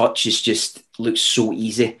they touch looks so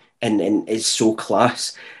easy and is so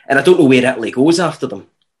class. And I don't know where Italy goes after them,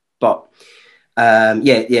 but so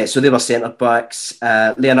they were centre backs.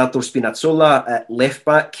 Leonardo Spinazzola at left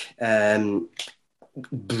back,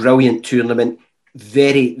 brilliant tournament.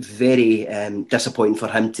 Very, very disappointing for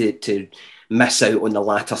him to miss out on the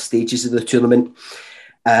latter stages of the tournament.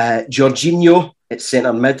 Jorginho at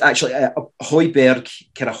centre mid. Actually, Højbjerg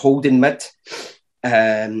kind of holding mid.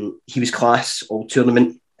 He was class all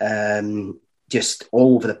tournament. Just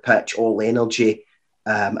all over the pitch, all energy.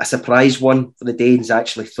 A surprise one for the Danes. I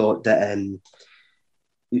actually thought that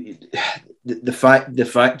the fact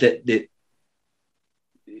that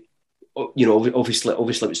obviously it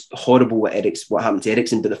was horrible what happened to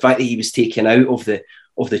Eriksen, but the fact that he was taken out of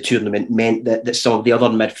the tournament meant that some of the other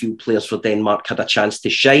midfield players for Denmark had a chance to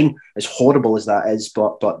shine, as horrible as that is,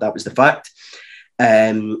 but that was the fact.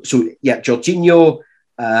 Jorginho,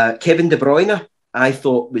 Kevin De Bruyne, I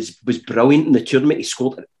thought was brilliant in the tournament. He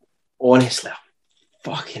scored, honestly, a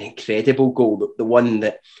fucking incredible goal. The one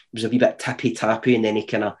that was a wee bit tippy-tappy, and then he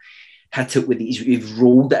kind of hit it he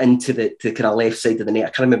rolled it into the kind of left side of the net. I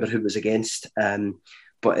can't remember who it was against, I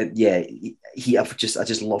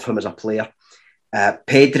just love him as a player.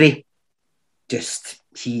 Pedri,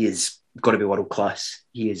 he is going to be world class.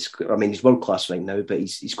 He's world class right now, but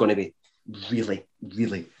he's going to be really,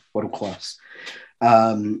 really world class.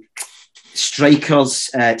 Strikers,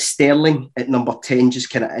 Sterling at number 10, just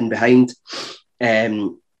kind of in behind.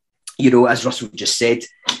 As Russell just said,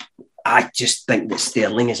 I just think that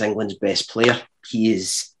Sterling is England's best player. He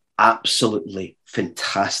is absolutely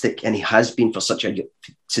fantastic, and he has been for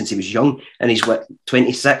since he was young. And he's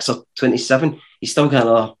 26 or 27. He's still got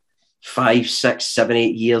another 5, 6, 7,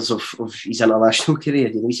 8 years of his international career.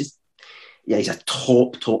 He's a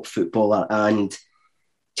top footballer, and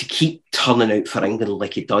to keep turning out for England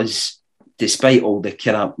like he does, despite all the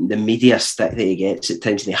kind of the media stick that he gets at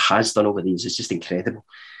times, and he has done over the years, it's just incredible.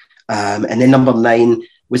 And then number 9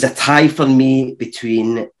 was a tie for me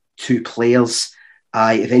between two players.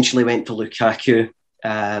 I eventually went for Lukaku.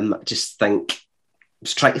 I just think, I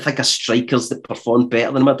was trying to think of strikers that performed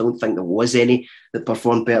better than him. I don't think there was any that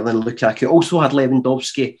performed better than Lukaku. Also had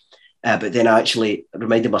Lewandowski, but then I actually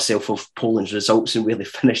reminded myself of Poland's results and where they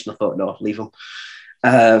finished, and I thought, no, leave him.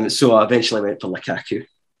 So I eventually went for Lukaku.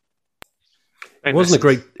 It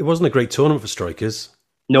wasn't a great tournament for strikers.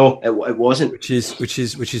 No, it wasn't. Which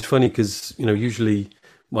is funny because usually,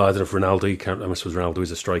 well, I don't know if Ronaldo. I suppose Ronaldo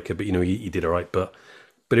is a striker, but he did all right. But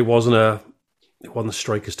it wasn't a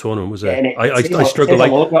strikers tournament, was it? Yeah, I struggle.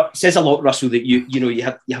 It says a lot, Russell, that you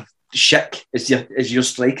have Schick as your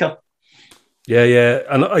striker. Yeah,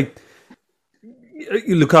 and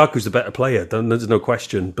Lukaku's the better player. There's no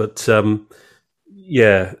question. But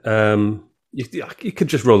you could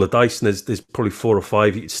just roll the dice, and there's probably 4 or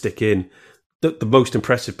 5 you could stick in. The most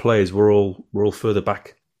impressive players were all further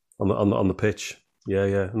back on the pitch.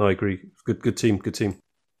 Yeah. No, I agree. Good team.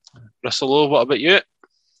 Russell, what about you?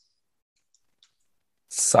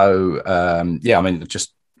 So,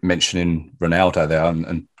 just mentioning Ronaldo there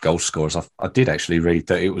and goal scorers, I did actually read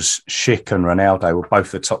that it was Schick and Ronaldo were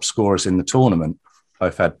both the top scorers in the tournament.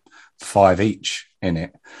 Both had 5 each in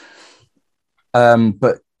it.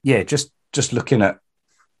 But yeah, just looking at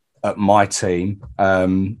my team,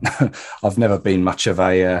 I've never been much of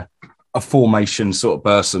a formation sort of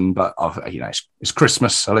person, but it's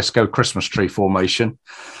Christmas, so let's go Christmas tree formation.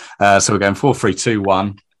 So we're going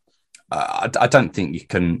 4-3-2-1. I don't think you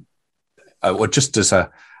can. I've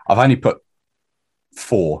only put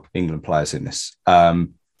 4 England players in this, but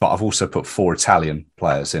I've also put 4 Italian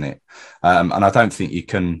players in it, and I don't think you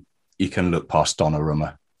can look past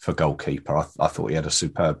Donnarumma for goalkeeper. I thought he had a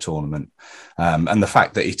superb tournament, and the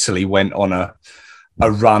fact that Italy went on a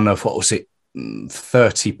run of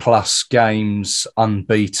 30 plus games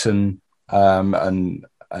unbeaten, and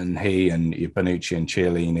he and Bonucci and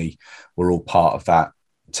Chiellini were all part of that,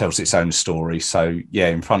 tells its own story. So yeah,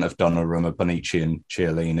 in front of Donnarumma, Bonucci and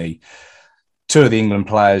Chiellini, 2 of the England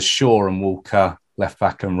players, Shaw and Walker, left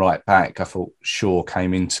back and right back. I thought Shaw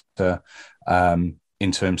came into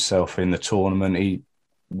himself in the tournament.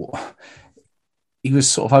 He was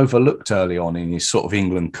sort of overlooked early on in his sort of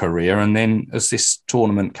England career, and then as this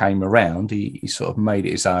tournament came around, he sort of made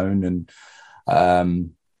it his own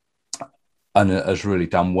and has really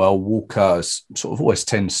done well. Walker sort of always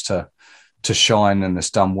tends to shine and has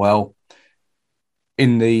done well.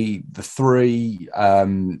 In the 3,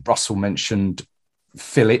 Russell mentioned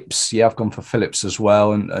Phillips. Yeah, I've gone for Phillips as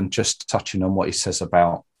well, and just touching on what he says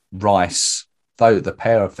about Rice, though the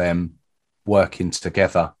pair of them working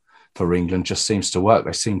together for England just seems to work.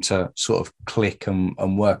 They seem to sort of click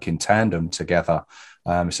and work in tandem together.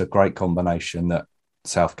 It's a great combination that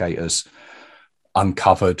Southgate has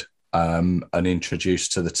uncovered and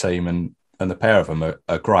introduced to the team, and the pair of them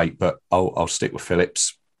are great, but I'll stick with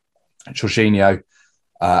Phillips. Jorginho,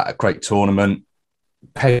 a great tournament.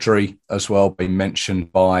 Pedri as well, been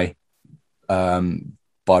mentioned by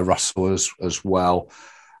Russell as well.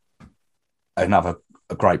 Another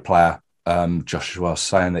a great player. Josh as well,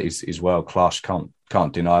 saying that he's world class.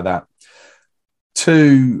 Can't deny that.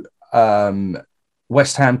 2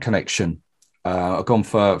 West Ham connection. I've gone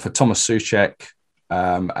for Thomas Souček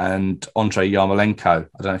and Andrei Yarmolenko.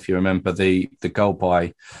 I don't know if you remember the goal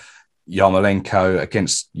by Yarmolenko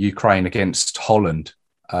against Ukraine against Holland.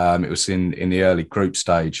 It was in the early group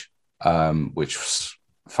stage, which was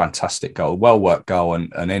a fantastic goal, well worked goal,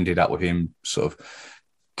 and ended up with him sort of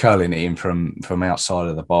curling it in from outside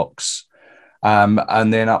of the box.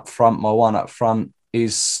 And then up front, my one up front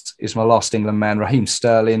is my last England man, Raheem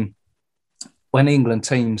Sterling. When England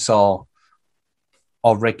teams are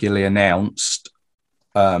regularly announced,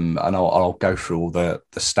 and I'll go through all the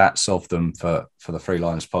stats of them for the Three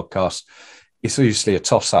Lions podcast, it's usually a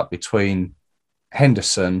toss-up between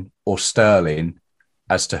Henderson or Sterling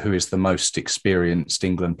as to who is the most experienced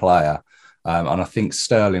England player. And I think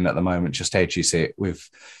Sterling at the moment just edges it with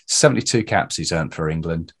 72 caps he's earned for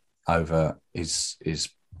England over his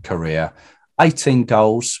career. 18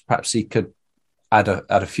 goals, perhaps he could add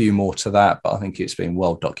a few more to that, but I think it's been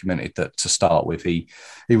well documented that to start with, he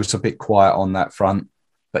was a bit quiet on that front.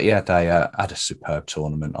 but yeah, they had a superb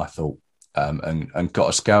tournament, I thought, and got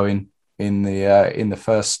us going in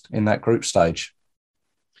that group stage.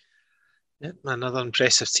 Yeah, another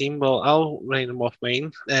impressive team. Well, I'll line them off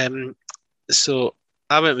mine. So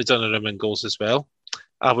I went with Donnarumma in goals as well.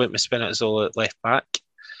 I went with Spinazzola at left back.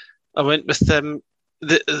 I went with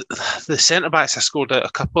the centre backs. I scored out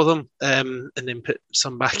a couple of them and then put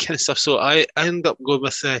some back in and stuff. So I ended up going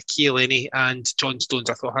with Chiellini and John Stones.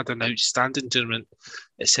 I thought had an outstanding tournament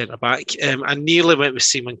at centre back. I nearly went with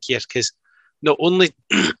Simon Kjær because not only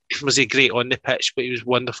was he great on the pitch, but he was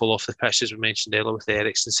wonderful off the pitch, as we mentioned earlier with the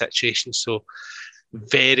Eriksen situation. So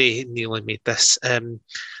very nearly made this.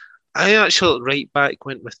 I actually at right back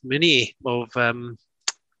went with Meunier of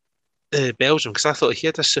Belgium because I thought he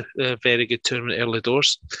had a very good tournament early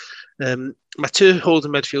doors. My two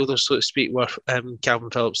holding midfielders, so to speak, were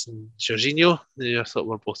Calvin Phillips and Jorginho, who I thought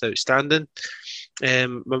were both outstanding.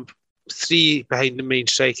 My three behind the main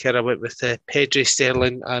striker, I went with Pedri,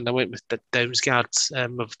 Sterling, and I went with the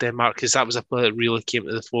Damsgaard of Denmark because that was a player that really came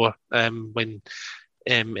to the fore when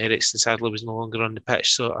Eriksen sadly was no longer on the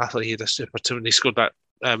pitch. So I thought he had a super tournament. He scored that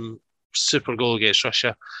super goal against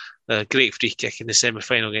Russia. Great free kick in the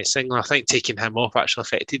semi-final against England. I think taking him off actually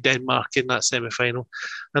affected Denmark in that semi-final.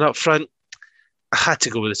 And up front, I had to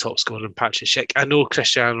go with the top scorer, Patrick Schick. I know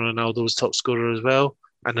Cristiano Ronaldo was top scorer as well,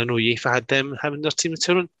 and I know UEFA had him in their team of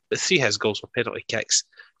tournament, but three of his goals were penalty kicks.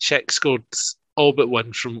 Schick scored all but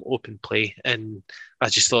one from open play, and I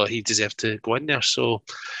just thought he deserved to go in there. So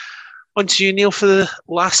on to you, Neil, for the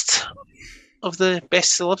last of the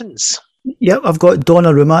best 11s. Yep, I've got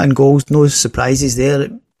Donnarumma and goals. No surprises there.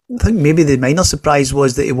 I think maybe the minor surprise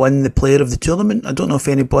was that he won the player of the tournament. I don't know if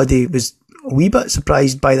anybody was a wee bit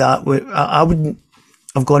surprised by that. I wouldn't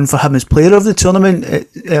have gone for him as player of the tournament.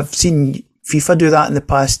 I've seen FIFA do that in the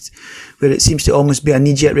past, where it seems to almost be a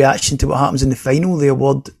knee-jerk reaction to what happens in the final. They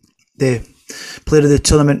award the player of the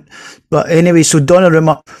tournament. But anyway, so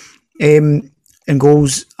Donnarumma in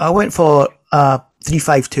goals. I went for a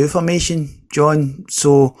 3-5-2 formation, John.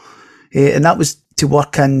 So, and that was to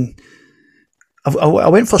work in. I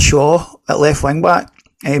went for Shaw at left wing back.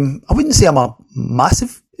 I wouldn't say I'm a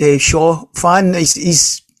massive Shaw fan.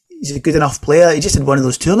 He's a good enough player. He just had one of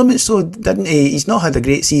those tournaments, so didn't he? He's not had a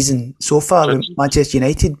great season so far with Manchester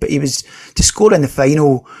United, but he was to score in the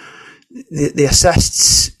final. The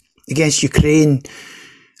assists against Ukraine.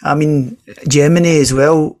 I mean, Germany as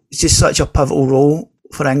well. It's just such a pivotal role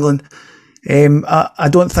for England. I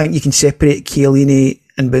don't think you can separate Chiellini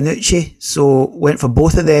and Bonucci, so went for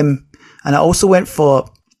both of them. And I also went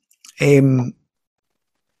for Kyle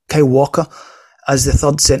Walker as the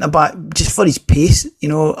third centre back, just for his pace. You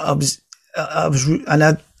know, I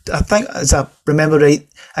think, as I remember right,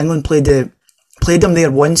 England played him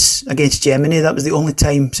there once against Germany. That was the only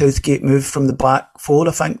time Southgate moved from the back four,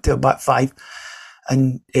 I think, to a back five,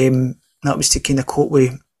 and that was to kind of cope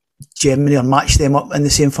with Germany or match them up in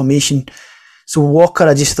the same formation. So Walker,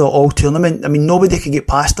 I just thought all tournament. I mean, nobody could get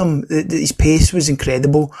past him. His pace was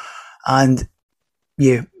incredible. And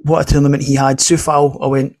yeah, what a tournament he had. Soufal, I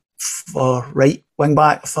went for right wing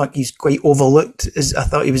back. I think he's quite overlooked. I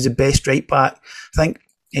thought he was the best right back. I think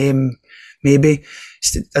maybe.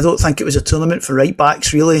 I don't think it was a tournament for right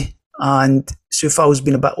backs really. And Soufal's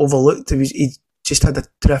been a bit overlooked. He just had a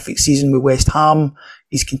terrific season with West Ham.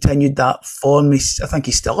 He's continued that form. I think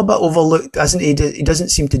he's still a bit overlooked, isn't he? He doesn't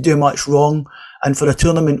seem to do much wrong. And for a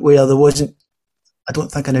tournament where there wasn't, I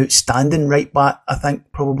don't think, an outstanding right back, I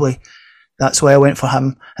think probably that's why I went for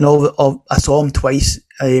him. And I saw him twice.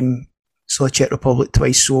 Saw Czech Republic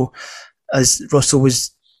twice. So as Russell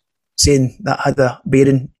was saying, that had a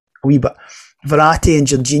bearing a wee bit. Verratti and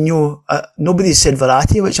Jorginho. Nobody said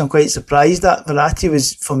Verratti, which I'm quite surprised at. Verratti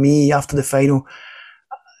was, for me, after the final,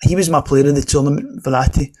 he was my player of the tournament,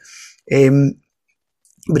 Verratti.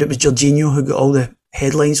 But it was Jorginho who got all the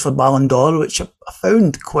headlines for Ballon d'Or, which I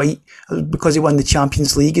found quite, because he won the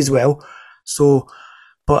Champions League as well. So,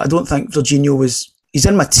 but I don't think Jorginho he's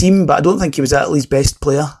in my team, but I don't think he was Italy's best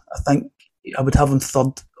player. I think I would have him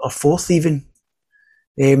third or fourth even.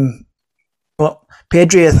 But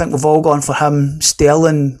Pedri, I think we've all gone for him.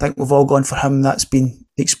 Sterling, I think we've all gone for him. That's been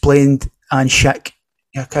explained. And Schick,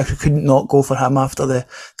 I couldn't not go for him after the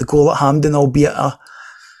goal at Hampden, albeit a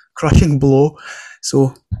crushing blow.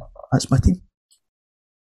 So that's my team.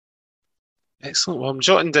 Excellent. Well, I'm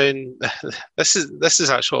jotting down. This is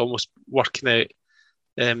actually almost working out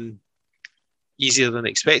easier than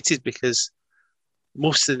expected because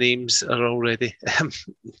most of the names are already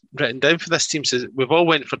written down for this team. So we've all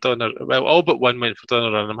went for Donnarumma. Well, all but one went for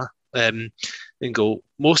Donnarumma in goal.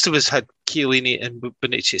 Most of us had Chiellini and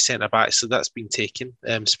Bonucci at centre back, so that's been taken.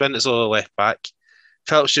 Spinazzola left back.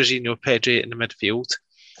 Phillips, Jorginho, Pedri in the midfield.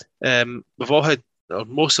 We've all had, or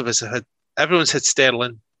most of us have had, everyone's had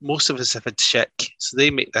Sterling. Most of us have had Schick, so they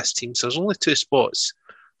make this team. So there's only 2 spots.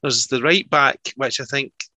 There's the right back, which I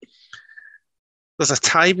think there's a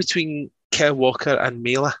tie between Kyle Walker and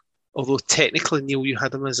Mela. Although technically, Neil, you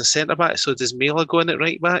had him as a centre back, so does Mela go in at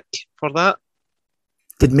right back for that?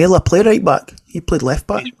 Did Mela play right back? He played left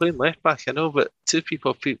back. He played left back, I know, but 2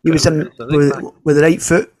 people. He was in with the right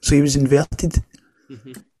foot, so he was inverted.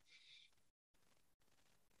 Mm-hmm.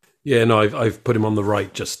 Yeah, no, I've put him on the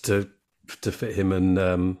right just to fit him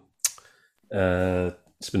and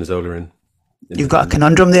Spinazzola in. You've got a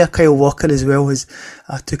conundrum there, Kyle Walker as well. As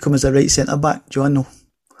I took him as a right centre back, John. No,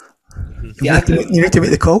 you need to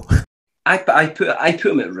make the call. I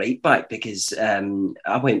put him at right back because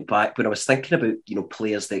I went back when I was thinking about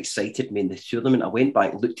players that excited me in the tournament. I went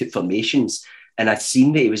back and looked at formations, and I'd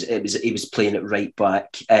seen that he was playing at right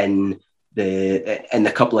back in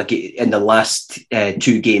the last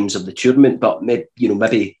 2 games of the tournament. But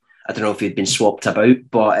maybe I don't know if he'd been swapped about,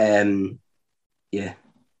 but yeah.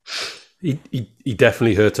 He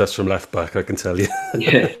definitely hurt us from left back, I can tell you.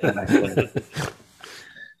 Yeah.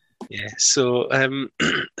 Yeah, so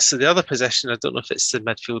so the other position, I don't know if it's the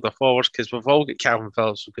midfield or forward, because we've all got Calvin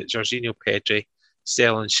Phillips, we've got Jorginho, Pedri,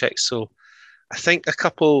 Sterling, Schick. So I think a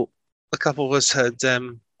couple of us had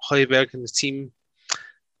Højbjerg in the team,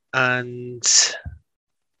 and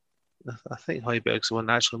I think Højbjerg's the one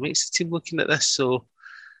that actually makes the team looking at this. So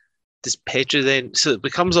does Pedri then? So it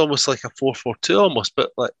becomes almost like a 4-4-2 almost,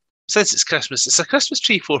 but like since it's Christmas, it's a Christmas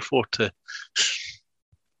tree 4-4-2.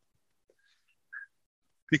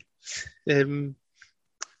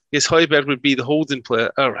 Yes, Højbjerg would be the holding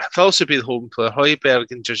player, or Phillips would be the holding player.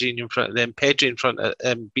 Højbjerg and Jorginho in front of them, Pedri in front of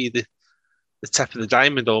be the tip of the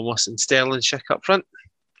diamond almost, and Sterling, Schick up front.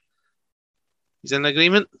 He's in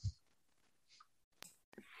agreement.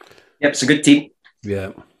 Yep, it's a good team.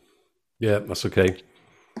 Yeah, that's okay.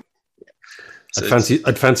 So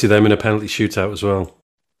I'd fancy them in a penalty shootout as well.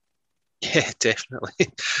 Yeah,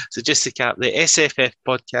 definitely. So just to cap, the SFF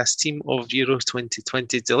podcast team of Euro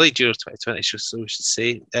 2020, delayed Euro 2020, so we should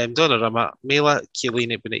say, Donnarumma, Mela,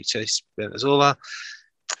 Chiellini, Bonucci, Spinazzola,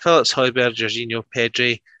 Phillips, Højbjerg, Jorginho,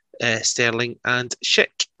 Pedri, Sterling and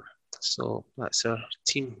Schick. So that's our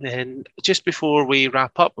team. And just before we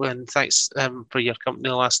wrap up, and thanks for your company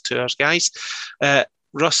the last 2 hours, guys.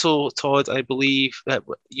 Russell, Todd, I believe that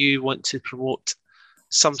you want to promote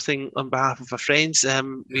something on behalf of our friends.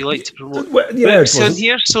 We like to promote on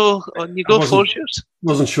here, so on you go, floor's yours.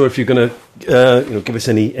 Wasn't sure if you're going to give us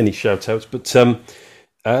any shout outs, but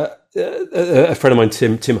a friend of mine,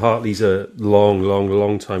 Tim Hartley's a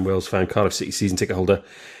long time Wales fan, Cardiff City season ticket holder.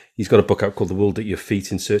 He's got a book out called The World at Your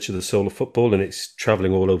Feet, In Search of the Soul of Football, and it's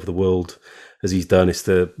travelling all over the world as he's done. It's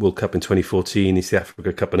the World Cup in 2014, it's the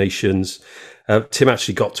Africa Cup of Nations. Tim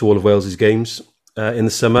actually got to all of Wales's games in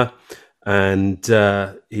the summer, and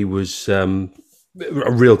he was a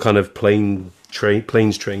real kind of planes,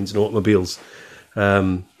 trains and automobiles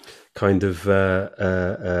kind of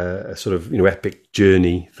a sort of epic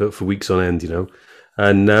journey for weeks on end,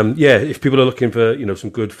 and if people are looking for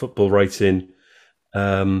some good football writing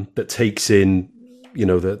that takes in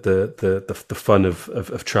the fun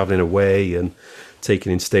of travelling away and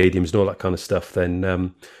taking in stadiums and all that kind of stuff,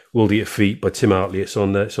 then World at Your Feet by Tim Hartley. It's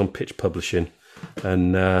on Pitch Publishing,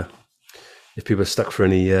 and if people are stuck for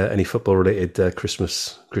any football related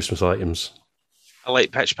Christmas items, I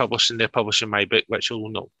like Pitch Publishing. They're publishing my book, which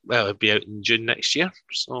will be out in June next year.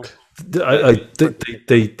 So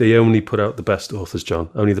they only put out the best authors, John.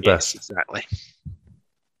 Only the best. Exactly.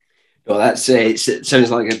 Well, that's it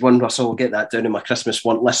sounds like a good one, Russell. We'll get that down in my Christmas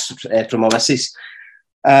want list from my missus.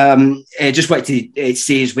 Just wanted to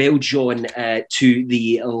say as well, John, to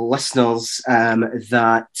the listeners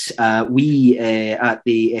that we at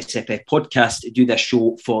the SFF podcast do this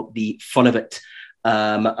show for the fun of it,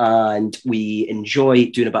 and we enjoy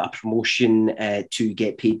doing a bit of promotion to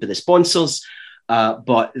get paid by the sponsors.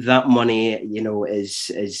 But that money,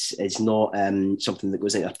 is not something that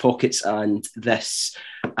goes into our pockets. And this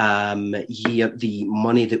year, the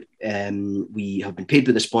money that we have been paid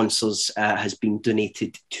by the sponsors has been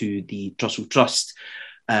donated to the Trussell Trust.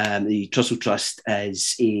 The Trussell Trust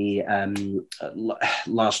is a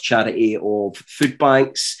large charity of food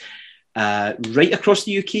banks right across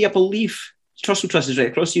the UK, I believe. Trussell Trust is right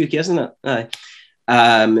across the UK, isn't it? Aye.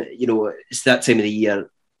 It's that time of the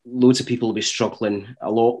year. Loads of people will be struggling, a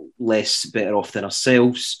lot less better off than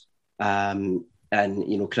ourselves. And,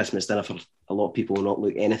 Christmas dinner for a lot of people will not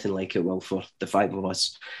look anything like it will for the 5 of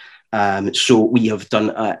us. So we have done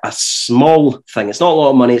a small thing. It's not a lot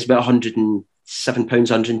of money. It's about £107,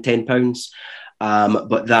 £110.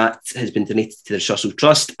 but that has been donated to the Russell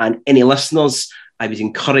Trust. And any listeners, I would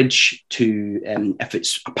encourage to, if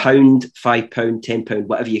it's £1, £5, £10,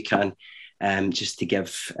 whatever you can, just to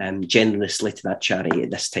give generously to that charity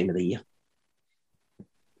at this time of the year.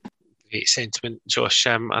 Great sentiment, Josh.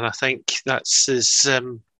 And I think that's as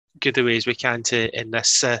good a way as we can to end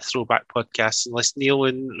this throwback podcast. Unless Neil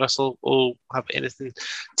and Russell all have anything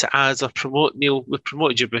to add or promote. Neil, we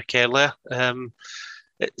promoted your book earlier.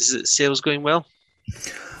 Is sales going well?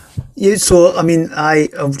 Yeah, so I mean,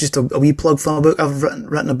 I've just a wee plug for my book. I've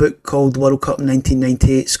written a book called World Cup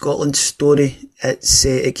 1998 Scotland Story.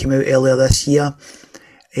 It came out earlier this year,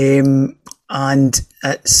 and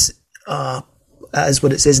it's as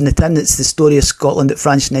what it says in the tin. It's the story of Scotland at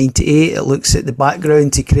France '98. It looks at the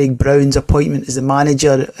background to Craig Brown's appointment as the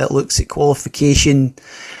manager. It looks at qualification,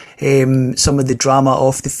 some of the drama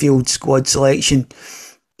off the field, squad selection,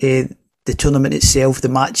 the tournament itself, the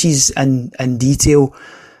matches in detail.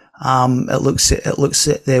 It looks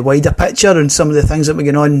at the wider picture and some of the things that were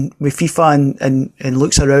going on with FIFA and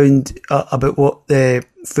looks around about what the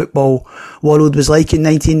football world was like in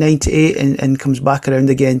 1998 and comes back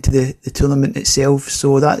around again to the tournament itself.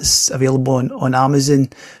 So that's available on Amazon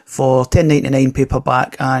for $10.99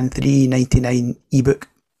 paperback and $3.99 ebook.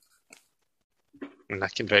 And I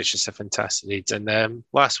can vouch it's a fantastic read. And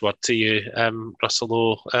last word to you,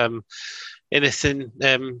 Russell O. Anything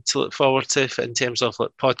to look forward to in terms of like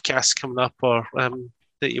podcasts coming up or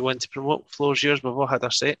that you want to promote? Floor's yours. We've all had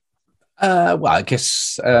our say. Well, I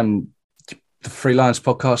guess the Freelance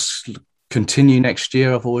podcasts continue next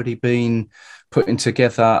year. I've already been putting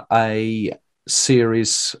together a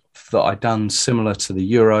series that I've done similar to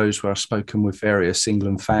the Euros, where I've spoken with various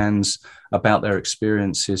England fans about their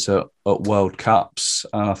experiences at World Cups.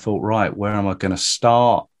 And I thought, right, where am I going to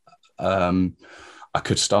start? I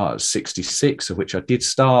could start at 66, of which I did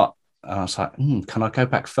start. And I was like, can I go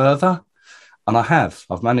back further? And I have.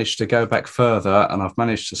 I've managed to go back further, and I've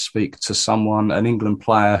managed to speak to an England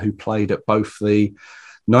player who played at both the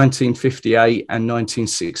 1958 and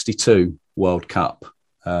 1962 World Cup.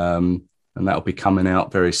 And that'll be coming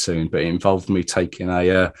out very soon. But it involved me taking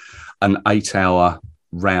an 8-hour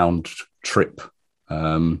round trip,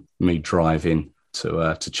 me driving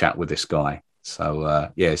to chat with this guy.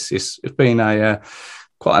 So, yes, it's been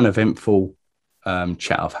quite an eventful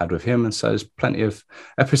chat I've had with him. And so there's plenty of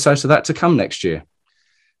episodes of that to come next year.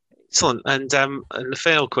 Excellent. And the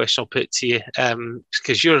final question I'll put to you,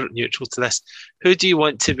 because you're neutral to this, who do you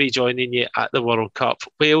want to be joining you at the World Cup?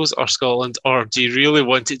 Wales or Scotland? Or do you really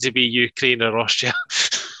want it to be Ukraine or Austria?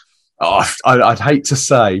 I'd hate to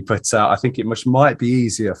say, but I think it might be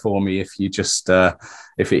easier for me if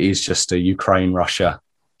it is just a Ukraine-Russia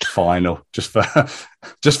final, just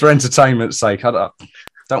for entertainment's sake. I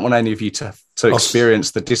don't want any of you to experience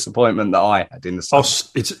the disappointment that I had in the summer.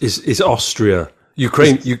 It's Austria,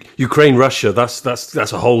 Ukraine, Russia. That's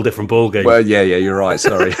a whole different ballgame. Well, yeah, you're right.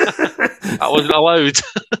 Sorry, that wasn't allowed.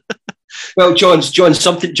 Well, John,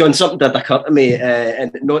 something did occur to me,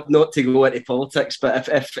 and not to go into politics, but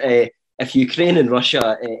if Ukraine and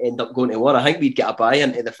Russia end up going to war, I think we'd get a bye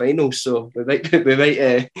into the final. So we might get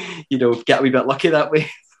a wee bit lucky that way.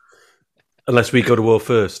 Unless we go to war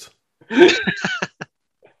first.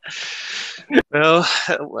 Well,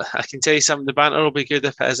 I can tell you something. The banter will be good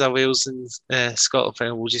if it is a Wales and Scotland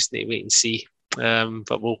final. We'll just need to wait and see.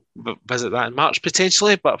 But we'll visit that in March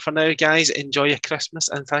potentially. But for now, guys, enjoy your Christmas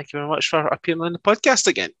and thank you very much for appearing on the podcast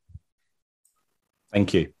again.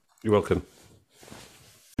 Thank you. You're welcome.